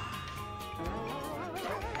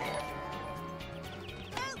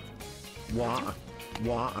 Wah.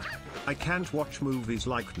 Wah. I can't watch movies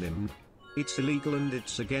like Nim. It's illegal and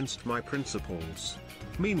it's against my principles.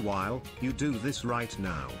 Meanwhile, you do this right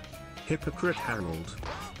now. Hypocrite Harold.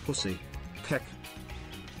 Pussy. Keck.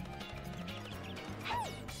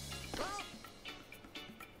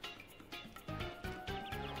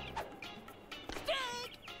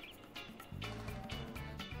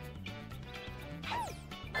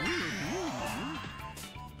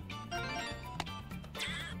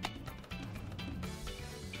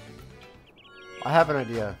 I have an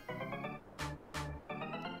idea.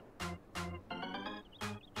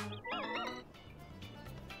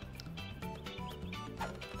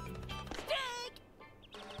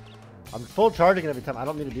 I'm full charging it every time. I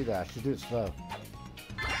don't need to do that. I should do it slow.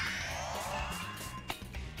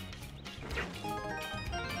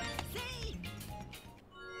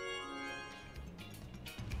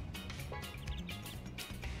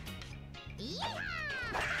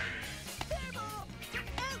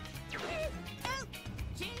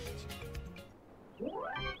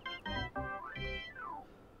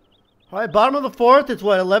 All right, bottom of the fourth. It's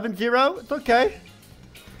what, 11-0? It's okay.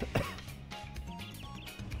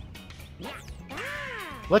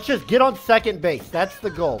 Let's just get on second base. That's the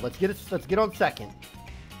goal. Let's get on second.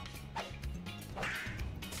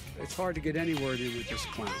 It's hard to get any word in with this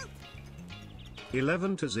clown.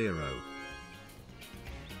 11-0.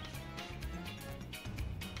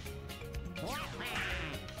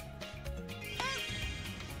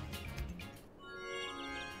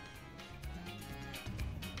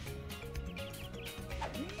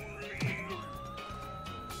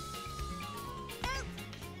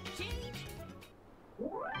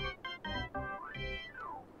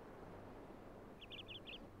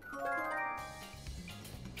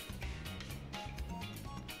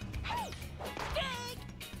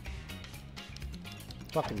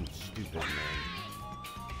 Fucking stupid, man.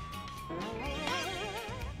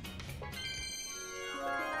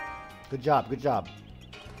 Good job, good job.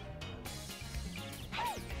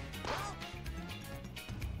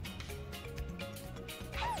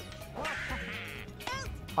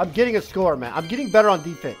 I'm getting a score, man. I'm getting better on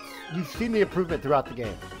defense. You've seen the improvement throughout the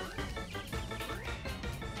game.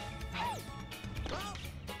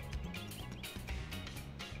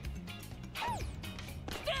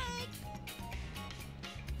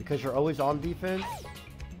 Because you're always on defense.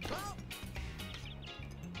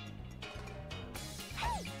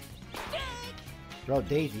 Bro,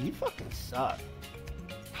 Daisy, you fucking suck.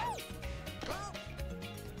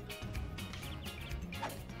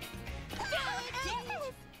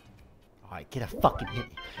 Alright, get a fucking hit.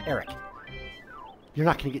 Eric. You're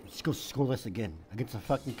not gonna go scoreless again against a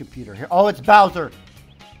fucking computer. Here. Oh, it's Bowser.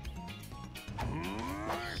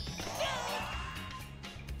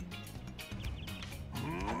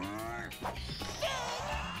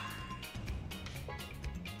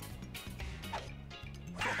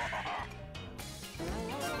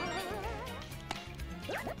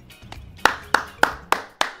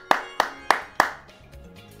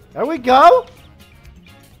 There we go.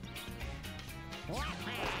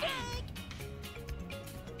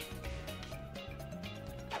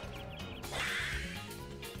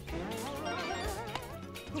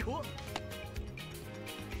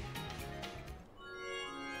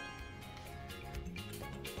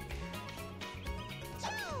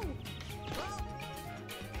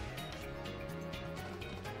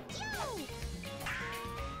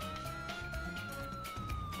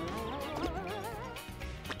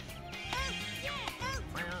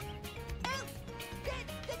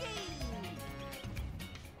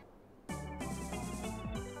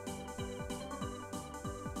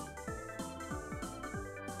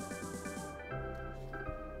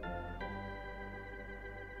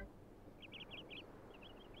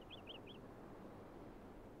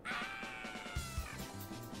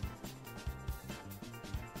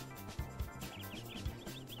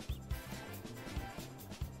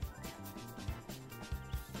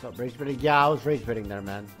 What's up, rage bidding? Yeah, I was rage bidding there,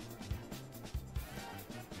 man.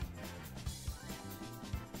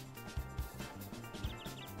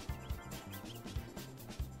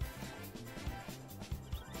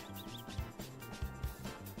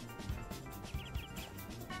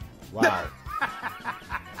 Wow.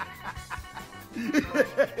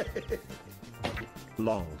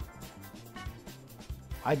 Long.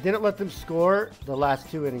 I didn't let them score the last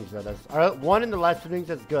 2 innings, though. That's one in the last 2 innings.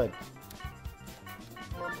 That's good.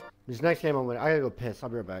 This next game I'm winning. I gotta go piss. I'll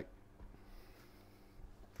be right back.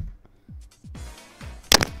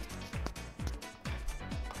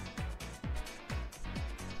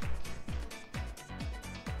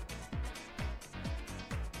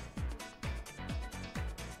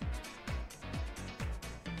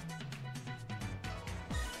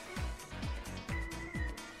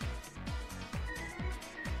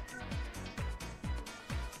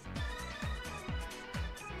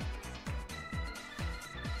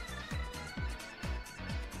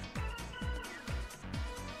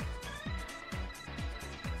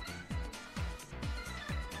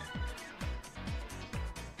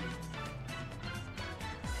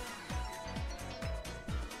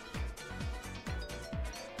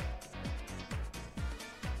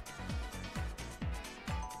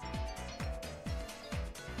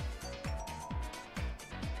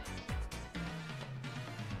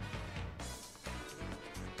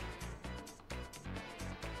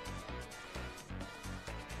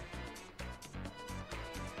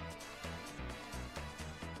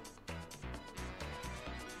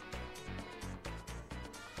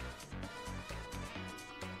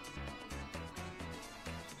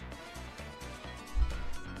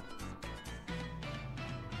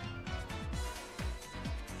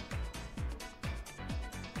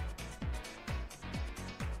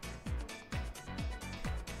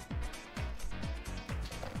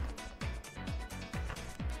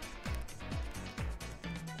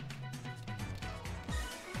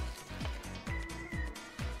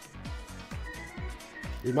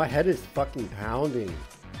 Dude, my head is fucking pounding.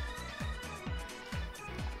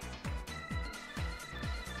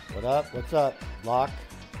 What up? What's up, Lock?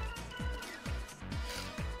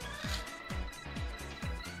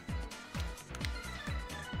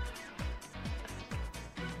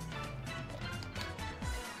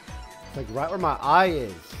 It's like right where my eye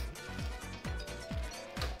is.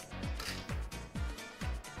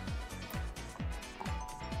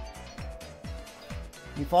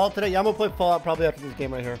 You Fallout today? Yeah, I'm gonna play Fallout probably after this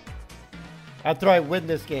game right here. After I win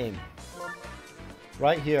this game.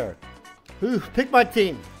 Right here. Ooh, pick my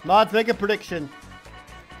team. Mods, make a prediction.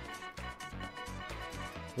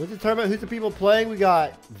 Who's the tournament? Who's the people playing? We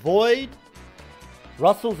got Void.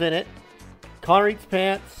 Russell's in it. Connor Eats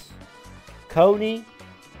Pants. Coney.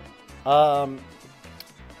 I'm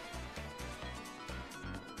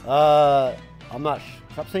not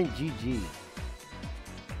Stop saying GG.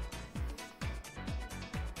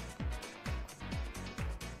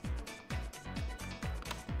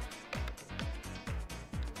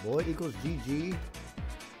 Void equals GG.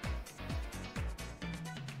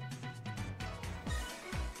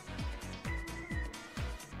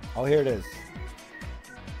 Oh, here it is.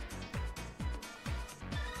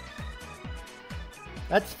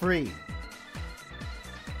 That's free.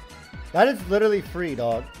 That is literally free,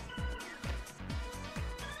 dog.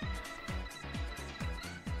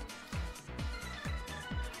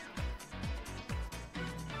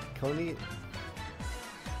 Coney.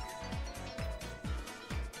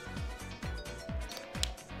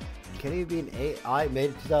 Can he be an AI made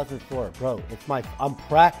in 2004? Bro, it's my,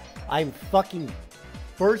 I'm fucking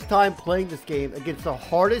first time playing this game against the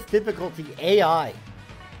hardest difficulty AI.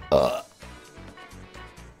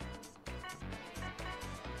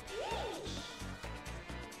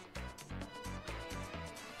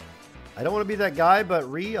 I don't want to be that guy, but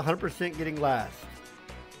 100% getting last.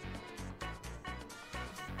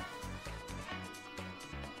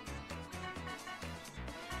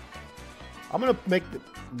 I'm gonna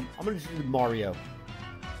just do Mario.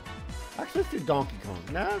 Actually, let's do Donkey Kong.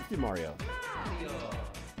 Nah, let's do Mario.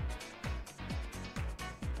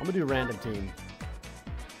 I'm gonna do random team.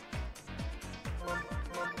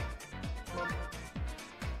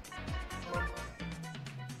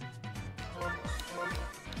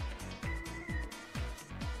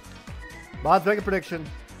 Bob's make a prediction.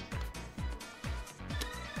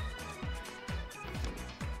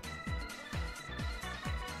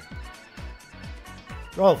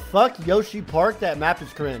 Bro, fuck Yoshi Park. That map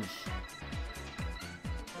is cringe.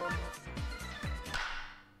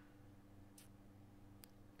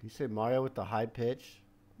 Can you say Mario with the high pitch?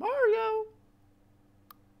 Mario!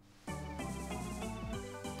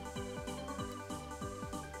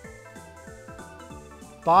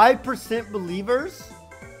 5% believers?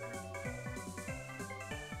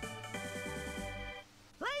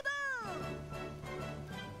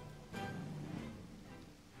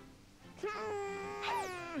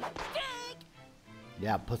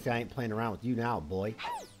 Yeah, pussy, I ain't playing around with you now, boy.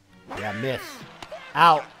 Yeah, miss.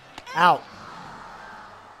 Out. Out.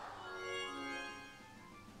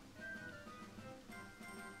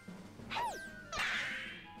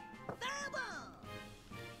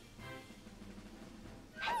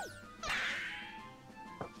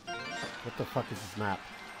 What the fuck is this map?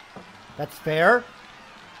 That's fair?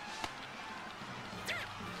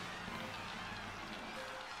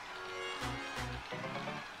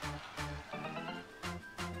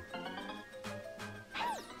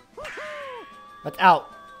 That's out.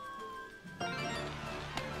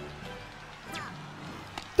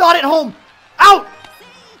 Got it home. Out.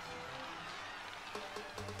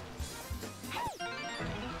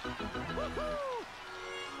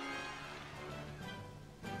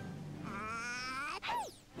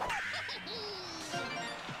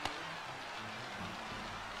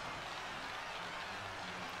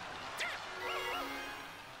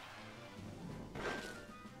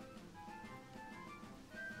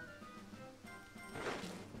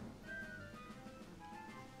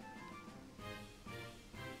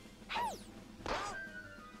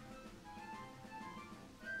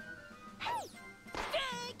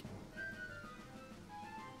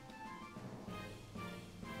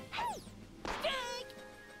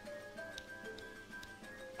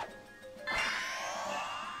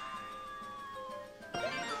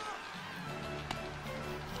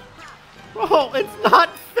 Bro, it's not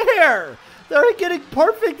fair. They're getting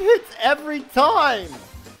perfect hits every time.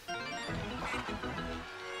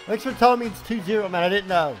 Thanks for telling me it's 2-0, man. I didn't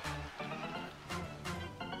know.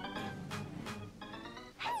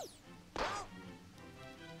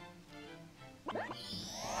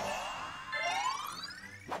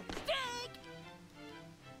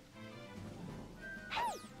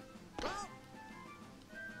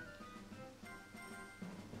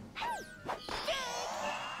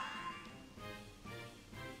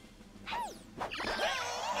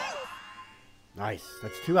 Nice.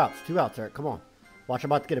 That's 2 outs. 2 outs, Eric. Come on. Watch,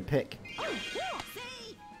 I'm about to get a pick.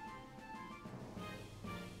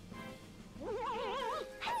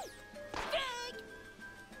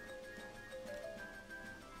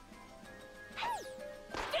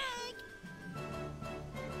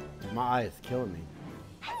 My eye is killing me.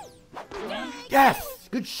 Yes!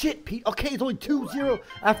 Good shit, Pete. Okay, it's only 2-0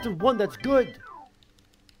 after 1. That's good.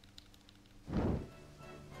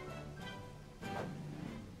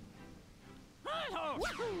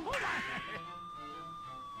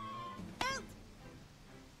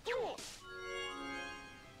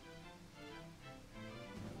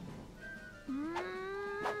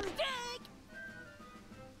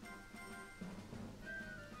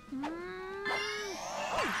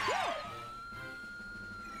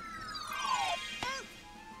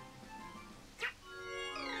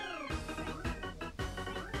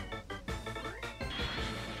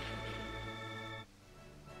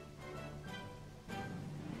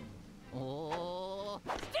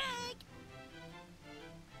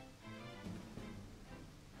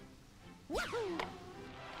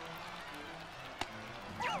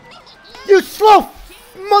 You slow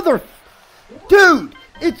mother... Dude,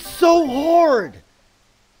 it's so hard.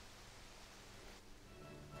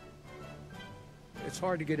 It's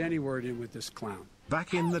hard to get any word in with this clown.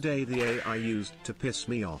 Back in the day the AI used to piss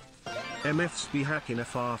me off. MFs be hacking a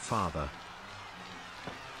far father.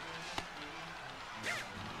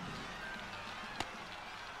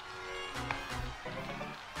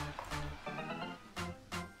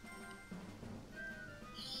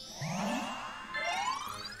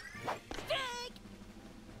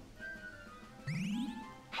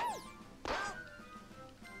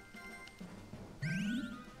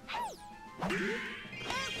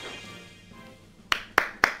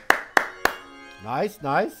 Nice,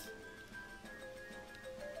 nice.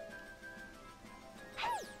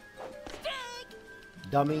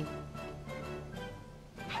 Dummy.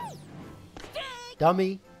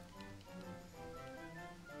 Dummy.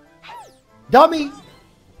 Dummy.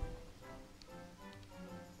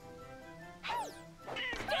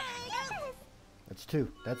 That's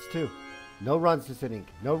two. That's two. No runs this inning.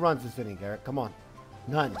 No runs this inning, Eric. Come on.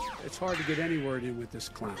 None. It's hard to get any word in with this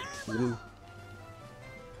clown. Woo.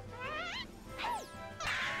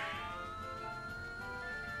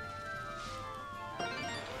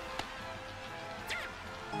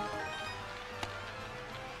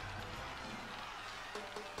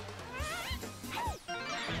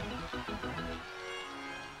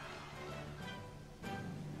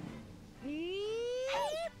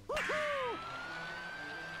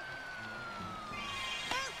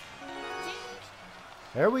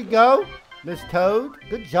 There we go, Miss Toad.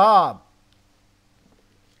 Good job.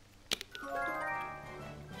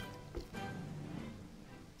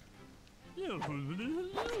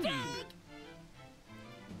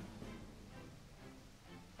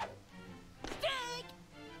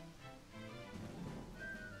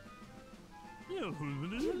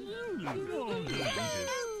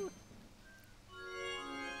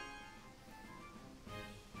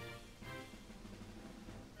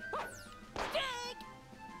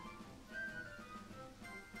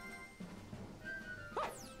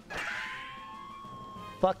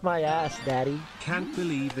 Fuck my ass, daddy. Can't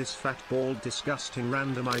believe this fat bald disgusting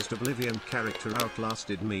randomized Oblivion character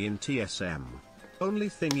outlasted me in TSM. Only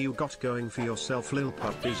thing you got going for yourself, lil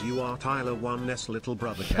pup, is you are Tyler 1's little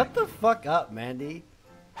brother. Shut the fuck up, Mandy.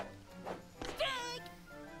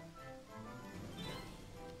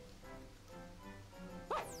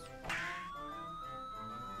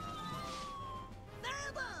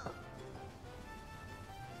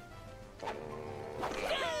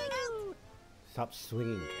 Stop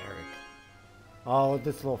swinging, Eric. Oh,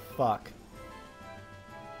 this little fuck.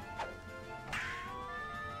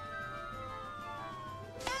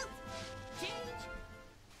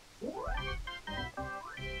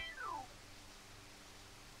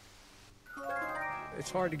 It's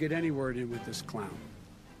hard to get any word in with this clown.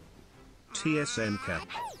 TSM cap.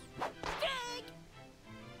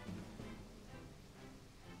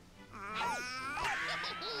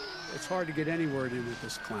 It's hard to get any word in with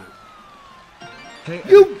this clown. Hey,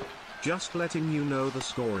 you! Just letting you know the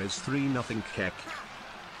score is 3-0 Keck.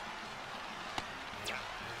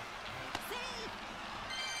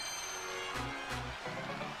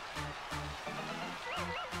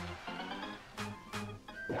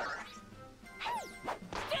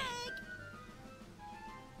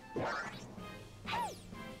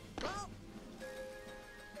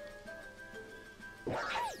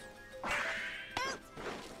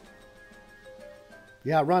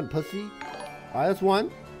 Yeah, run, pussy. Alright, that's one.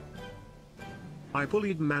 I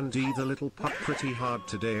bullied Mandy the little pup pretty hard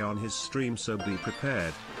today on his stream, so be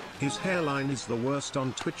prepared. His hairline is the worst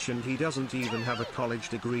on Twitch and he doesn't even have a college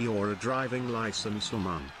degree or a driving license,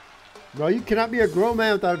 man. Bro, you cannot be a grown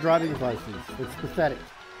man without a driving license. It's pathetic.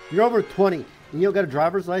 You're over 20 and you don't got a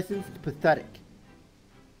driver's license? It's pathetic.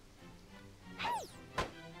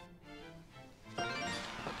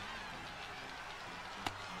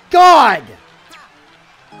 God!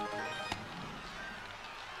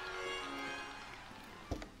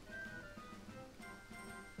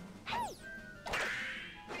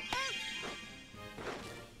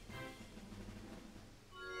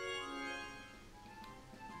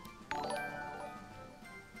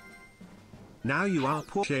 Now you are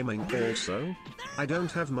poor shaming also? I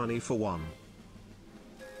don't have money for one.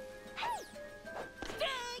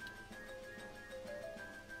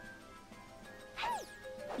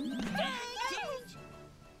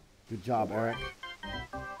 Good job, Eric.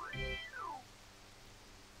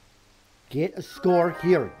 Get a score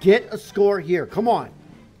here. Get a score here. Come on.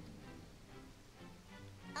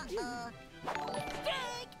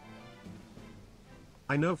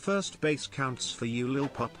 I know first base counts for you, lil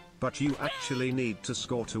pup, but you actually need to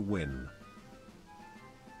score to win.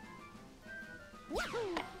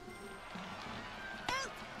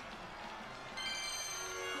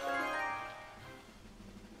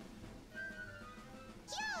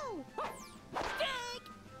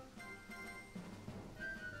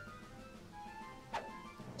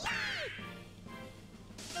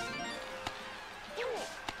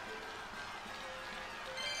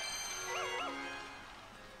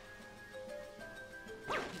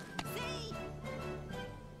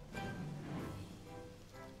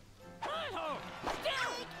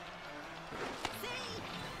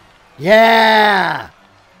 Yeah!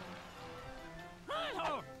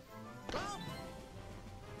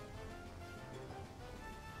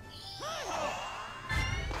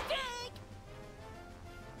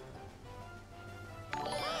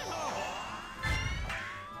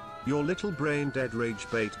 Your little brain dead rage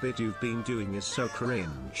bait bit you've been doing is so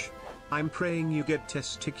cringe. I'm praying you get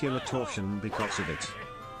testicular torsion because of it.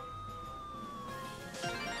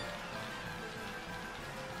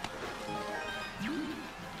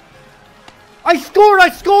 I scored! I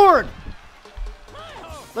scored!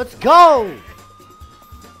 Let's go!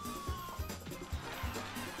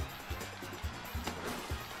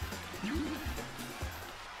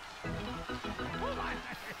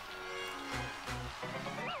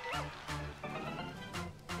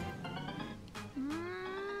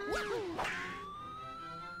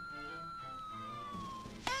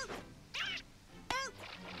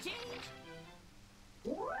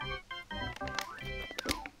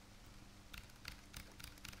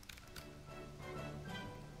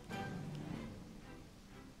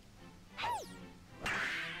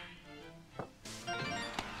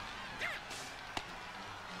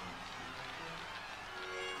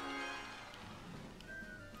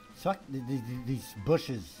 Suck these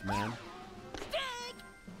bushes, man.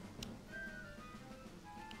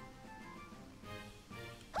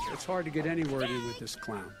 It's hard to get any word in with this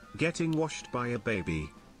clown. Getting washed by a baby.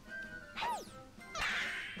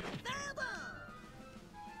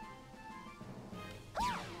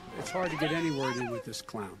 It's hard to get any word in with this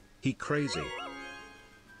clown. He crazy.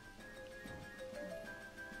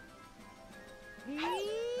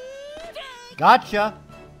 Gotcha!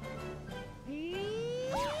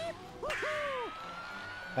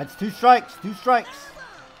 That's 2 strikes, 2 strikes.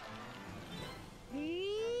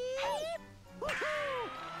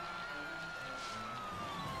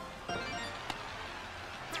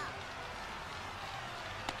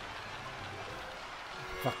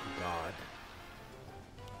 Fucking God.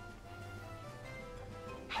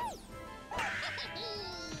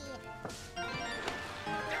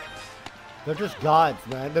 They're just gods,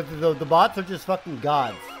 man. The bots are just fucking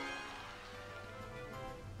gods.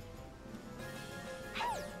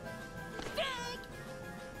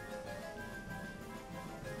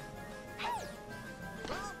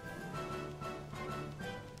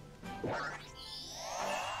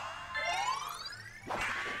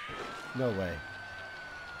 No way.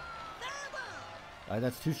 Alright,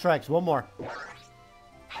 that's 2 strikes. One more.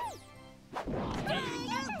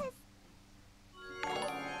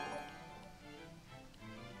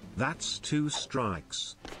 That's 2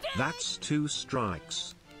 strikes. That's 2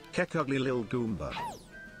 strikes. Keck ugly lil Goomba.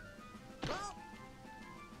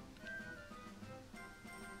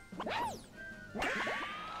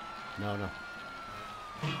 No, no.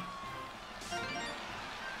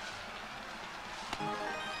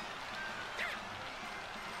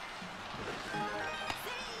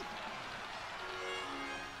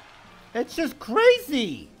 It's just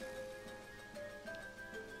crazy.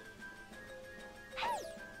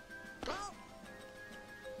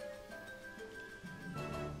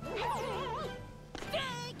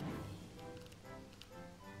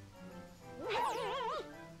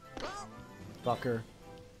 Fucker.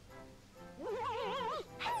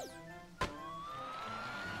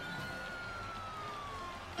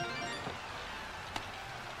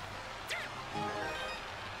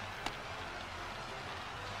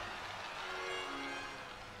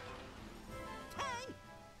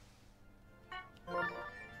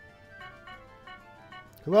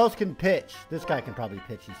 Who else can pitch? This guy can probably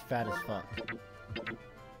pitch. He's fat as fuck.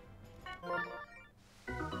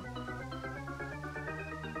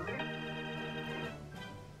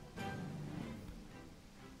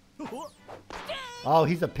 Oh,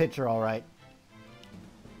 he's a pitcher, all right.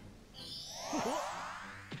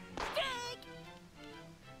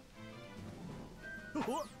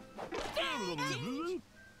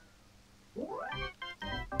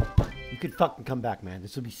 You could fucking come back, man.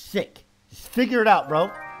 This would be sick. Just figure it out, bro.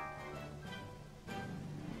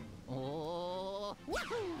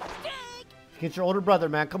 Get your older brother,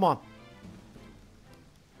 man. Come on.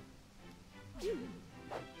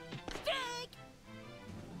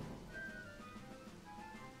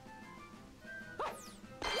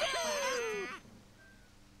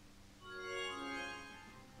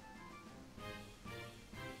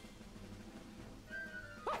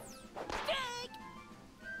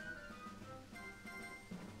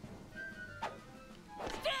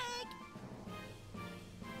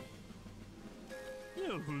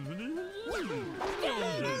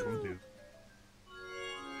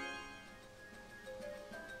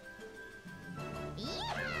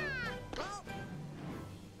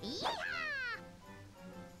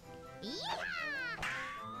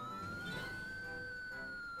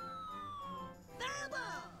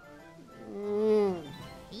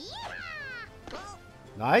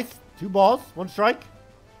 Nice. 2 balls, 1 strike.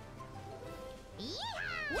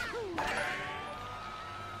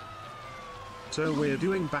 So we're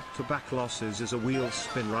doing back-to-back losses as a wheel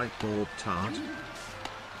spin, right, Bob Tart?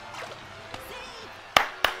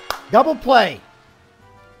 Double play.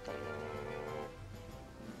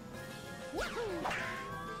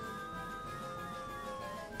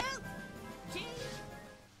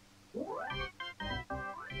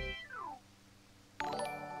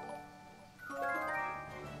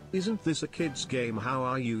 Isn't this a kid's game? How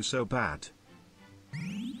are you so bad?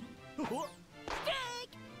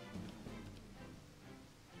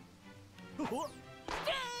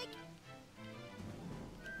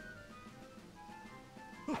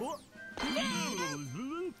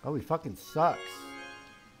 Oh, he fucking sucks.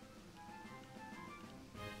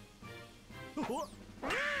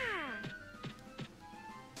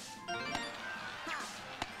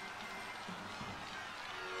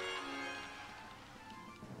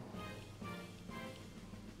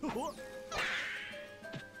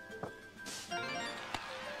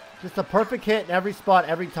 Just a perfect hit in every spot,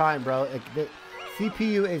 every time, bro. The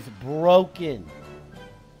CPU is broken.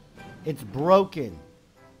 It's broken.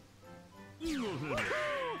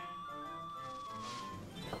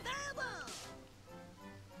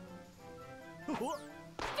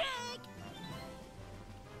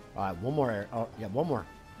 All right, one more. Oh, yeah, one more.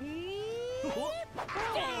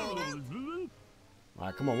 All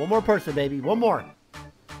right, come on. One more person, baby. One more.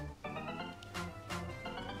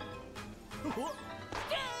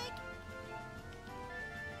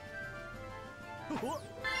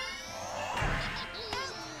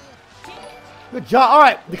 Good job. All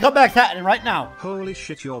right, the comeback's happening right now. Holy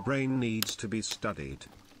shit, your brain needs to be studied.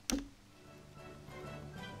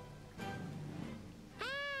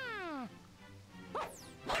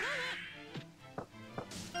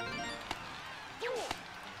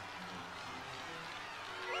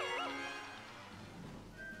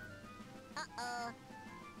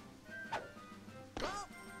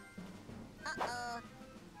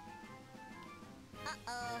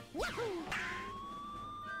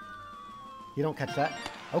 You don't catch that.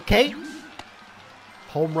 Okay.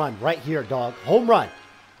 Home run right here, dog. Home run.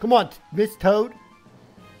 Come on, Miss Toad.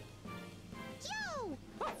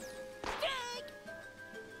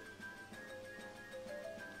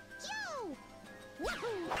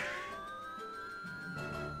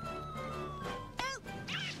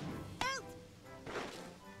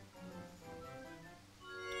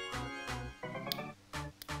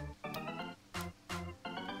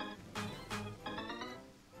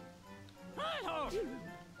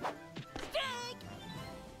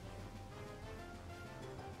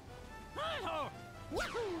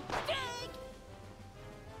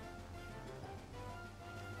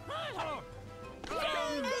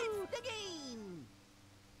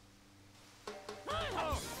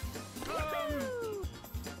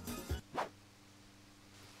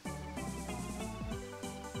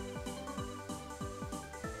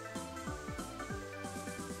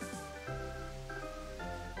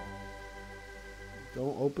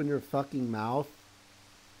 Don't open your fucking mouth.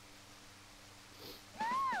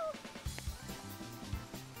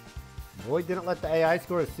 Boy didn't let the AI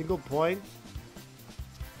score a single point.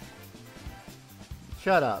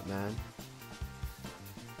 Shut up, man.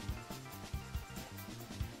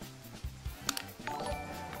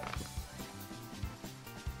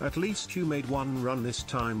 At least you made one run this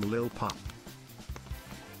time, Lil Pup.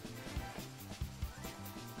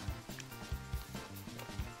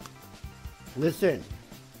 Listen,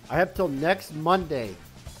 I have till next Monday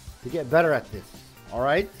to get better at this. All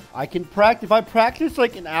right? I can practice. If I practice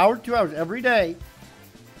like an hour, 2 hours every day,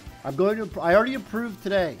 I'm going to. I already improved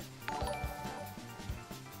today.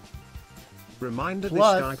 Reminder,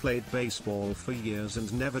 Plus, this guy played baseball for years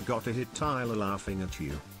and never got a hit. Tyler laughing at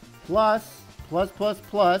you. Plus.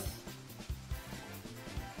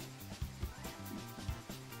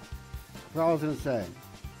 That's all I was gonna say.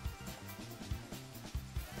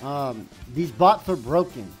 These bots are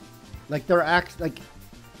broken. Like they're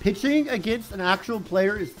pitching against an actual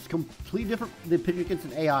player is completely different than pitching against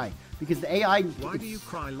an AI because the AI. Why do you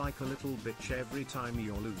cry like a little bitch every time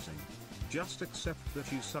you're losing? Just accept that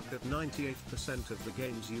you suck at 98% of the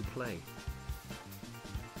games you play.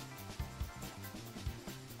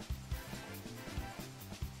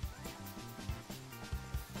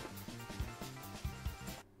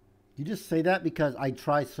 You just say that because I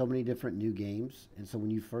try so many different new games, and so when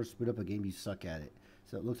you first boot up a game, you suck at it.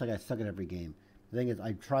 So it looks like I suck at every game. The thing is,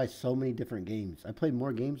 I try so many different games. I play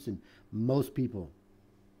more games than most people.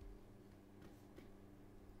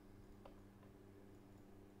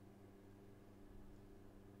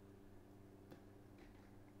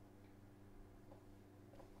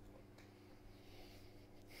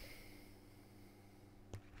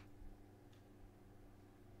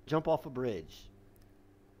 Jump off a bridge.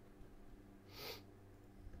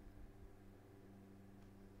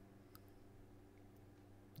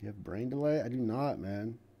 You have brain delay? I do not,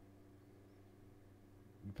 man.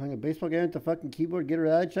 You're playing a baseball game with the fucking keyboard, get a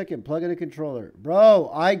reality check and plug in a controller. Bro,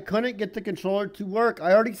 I couldn't get the controller to work.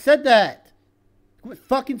 I already said that. Quit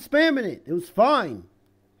fucking spamming it. It was fine.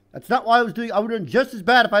 That's not why I was doing. I would have done just as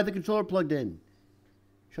bad if I had the controller plugged in.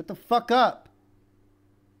 Shut the fuck up.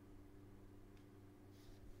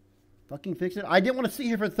 Fucking fix it. I didn't want to sit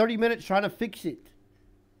here for 30 minutes trying to fix it.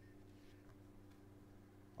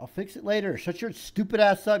 I'll fix it later. Shut your stupid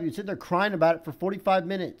ass up. You're sitting there crying about it for 45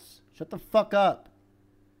 minutes. Shut the fuck up.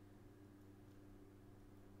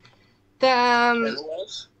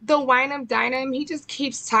 The wine of Dynam, he just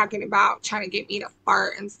keeps talking about trying to get me to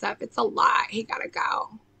fart and stuff. It's a lot. He gotta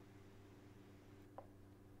go.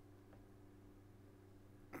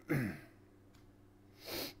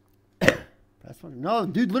 That's funny. No,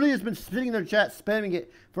 dude literally has been sitting in their chat spamming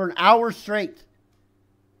it for an hour straight.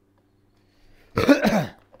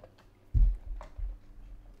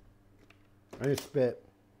 I just spit.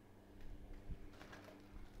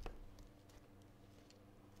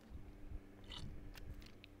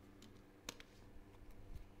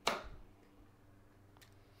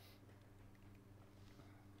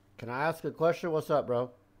 Can I ask a question? What's up,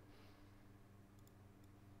 bro?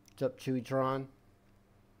 What's up, Chewytron?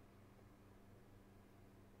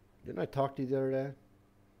 Didn't I talk to you the other day?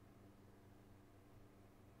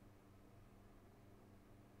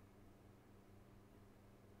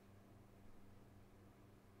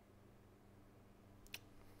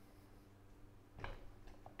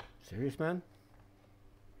 Serious, man?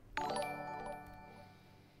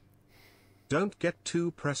 Don't get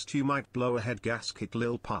too pressed, you might blow a head gasket,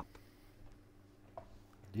 lil pup.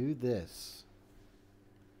 Do this.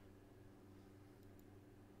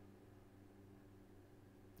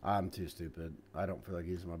 I'm too stupid. I don't feel like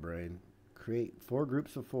using my brain. Create 4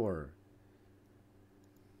 groups of 4.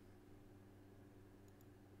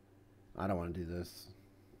 I don't want to do this.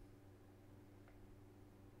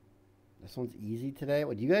 This one's easy today.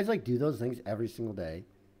 What, do you guys like do those things every single day?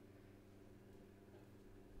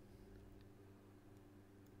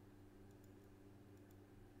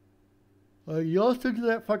 Y'all still do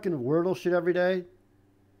that fucking Wordle shit every day?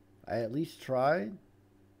 I at least tried.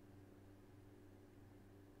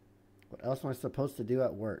 What else am I supposed to do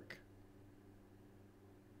at work?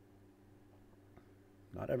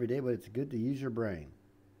 Not every day, but it's good to use your brain.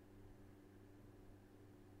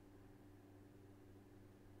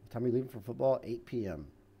 What time are you leaving for football? 8 p.m.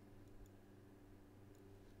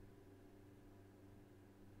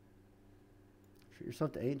 Treat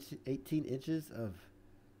yourself to 18 inches of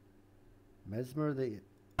Mesmer the...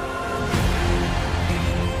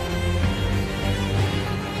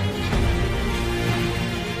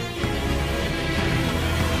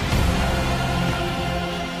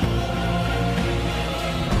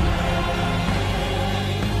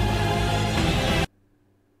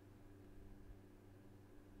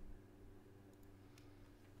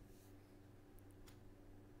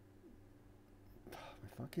 My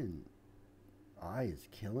fucking eye is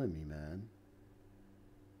killing me, man.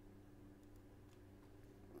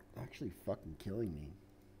 Actually fucking killing me.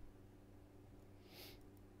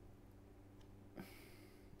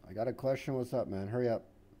 I got a question. What's up, man? Hurry up.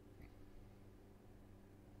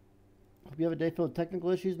 Hope you have a day filled with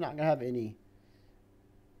technical issues. Not gonna have any.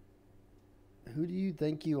 Who do you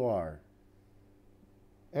think you are?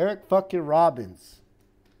 Eric fucking Robbins.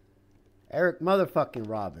 Eric motherfucking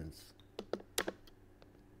Robbins.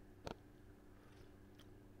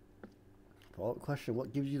 Follow-up question.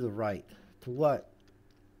 What gives you the right to what?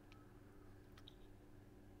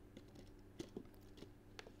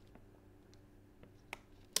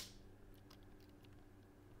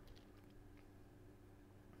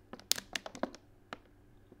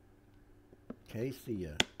 Okay, see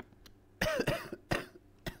ya.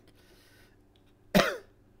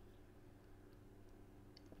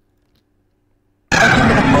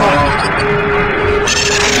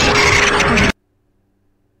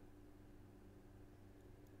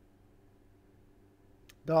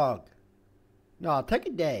 Dog. No, take a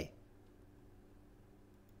day.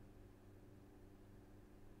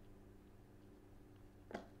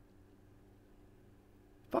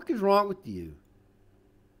 Fuck is wrong with you?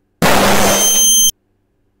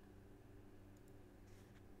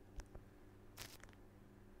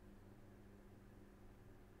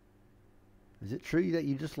 Is it true that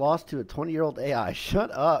you just lost to a 20-year-old AI? Shut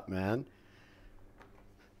up, man.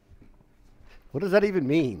 What does that even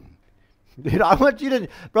mean? Dude, I want you to...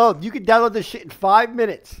 Bro, you can download this shit in 5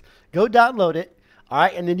 minutes. Go download it. All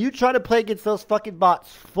right? And then you try to play against those fucking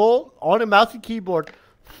bots. Full on a mouse and keyboard.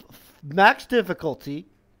 Max difficulty.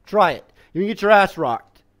 Try it. You can get your ass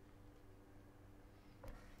rocked.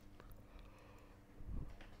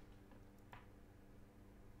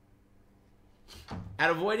 At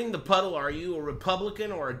avoiding the puddle, are you a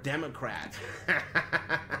Republican or a Democrat?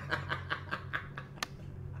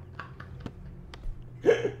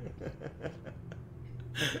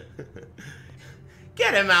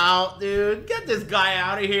 Get him out, dude. Get this guy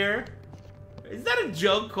out of here. Is that a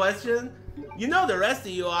joke question? You know the rest of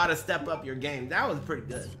you ought to step up your game. That was pretty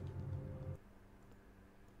good.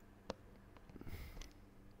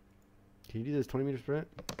 Can you do this 20-meter sprint?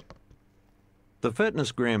 The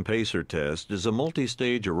Fitness Gram Pacer test is a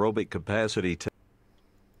multi-stage aerobic capacity test.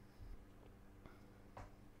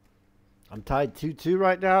 I'm tied 2-2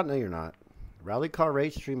 right now? No, you're not. Rally car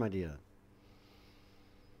race, stream idea.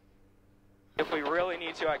 If we really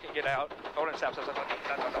need to, I can get out. Hold on, stop.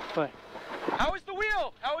 Fine. How is the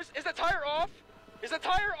wheel? Is the tire off? Is the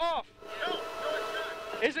tire off? No, it's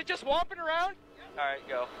not. Is it just whomping around? All right,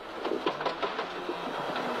 go.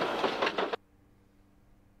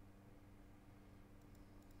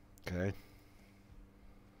 Okay.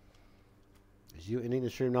 Is you ending the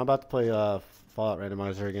stream? No, I'm about to play Fallout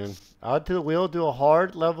Randomizer again. Out to the wheel, do a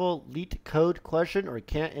hard level leet code question, or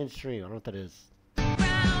can't end stream. I don't know what that is.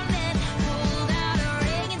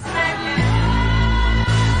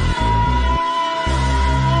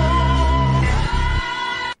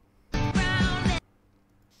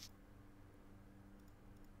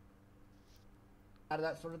 Out of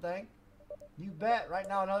that sort of thing? You bet. Right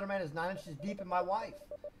now, another man is 9 inches deep in my wife.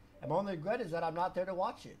 And my only regret is that I'm not there to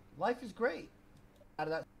watch it. Life is great. Out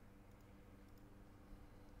of that.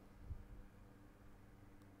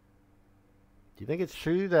 Do you think it's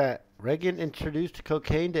true that Reagan introduced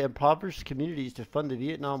cocaine to impoverished communities to fund the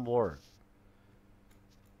Vietnam War?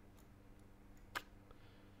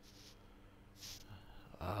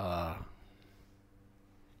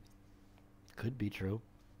 Could be true.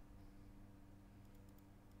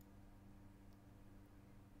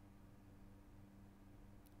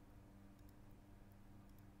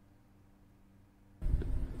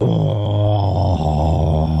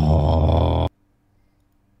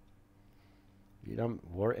 Vietnam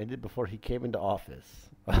War ended before he came into office.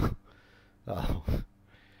 Oh.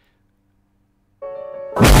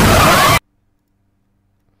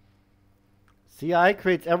 CIA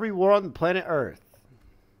creates every war on the planet Earth.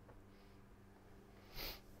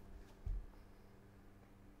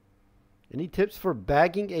 Any tips for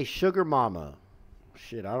bagging a sugar mama?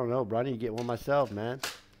 Shit, I don't know, bro. I need to get one myself, man.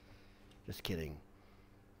 Just kidding.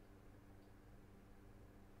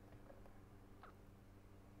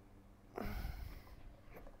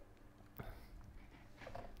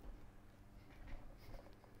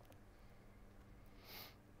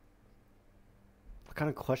 What kind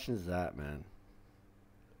of question is that, man?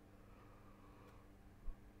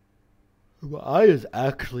 My eye is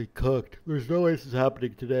actually cooked. There's no way this is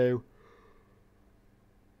happening today.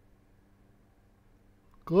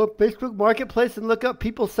 Go up Facebook Marketplace and look up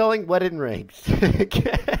people selling wedding rings.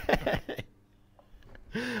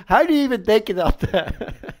 How do you even think about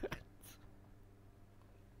that?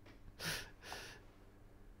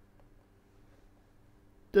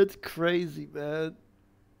 That's crazy, man.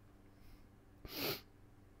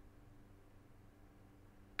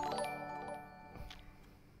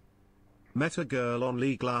 Met a girl on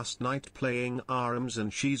League last night playing ARMS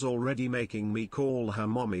and she's already making me call her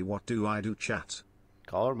mommy. What do I do, chat?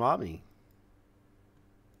 Call her mommy.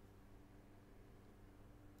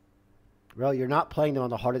 Bro, you're not playing them on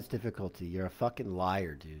the hardest difficulty. You're a fucking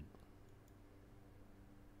liar, dude.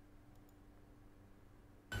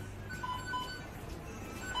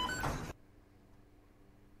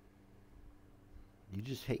 You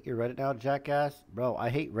just hate your Reddit now, jackass? Bro, I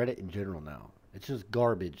hate Reddit in general now. It's just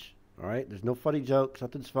garbage. Alright? There's no funny jokes.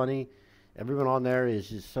 Nothing's funny. Everyone on there is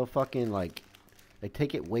just so fucking like, they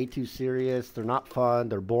take it way too serious. They're not fun.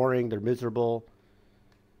 They're boring. They're miserable.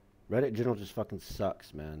 Reddit in general just fucking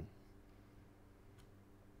sucks, man.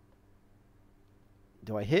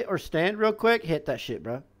 Do I hit or stand real quick? Hit that shit,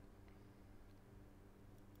 bro. Do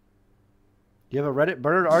you have a Reddit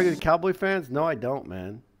burner to argue with Cowboy fans? No, I don't,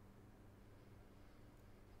 man.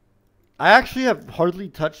 I actually have hardly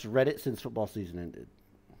touched Reddit since football season ended.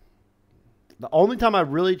 The only time I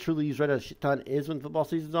really truly use Reddit a shit ton is when football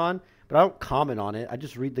season's on, but I don't comment on it. I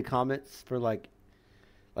just read the comments for like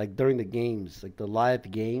during the games, like the live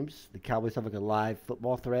games. The Cowboys have like a live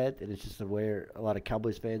football thread, and it's just where a lot of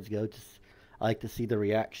Cowboys fans go. Just I like to see the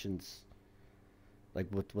reactions, like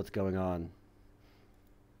what's going on.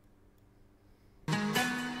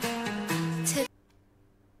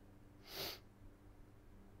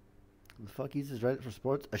 The fuck uses Reddit for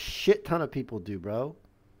sports? A shit ton of people do, bro.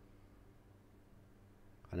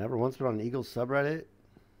 I never once been on an Eagles subreddit.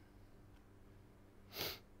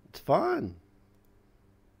 It's fun.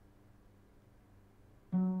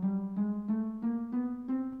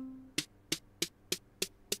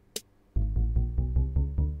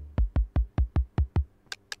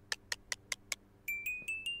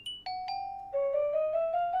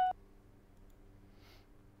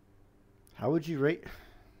 How would you rate...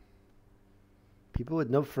 People with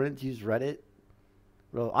no friends use Reddit?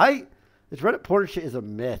 Bro, this Reddit porn shit is a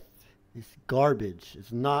myth. It's garbage.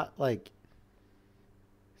 It's not like...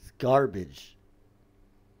 It's garbage.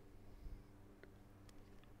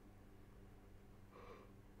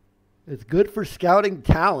 It's good for scouting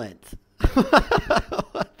talent.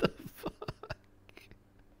 What the fuck?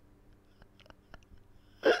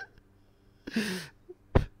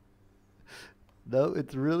 No,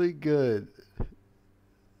 it's really good.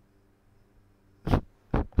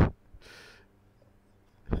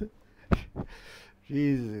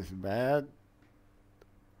 Jesus, man.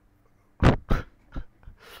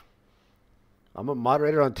 I'm a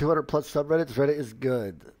moderator on 200 plus subreddits. Reddit is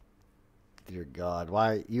good. Dear God,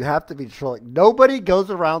 why? You have to be trolling. Nobody goes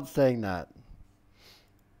around saying that.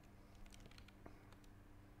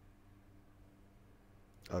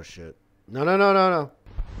 Oh, shit. No.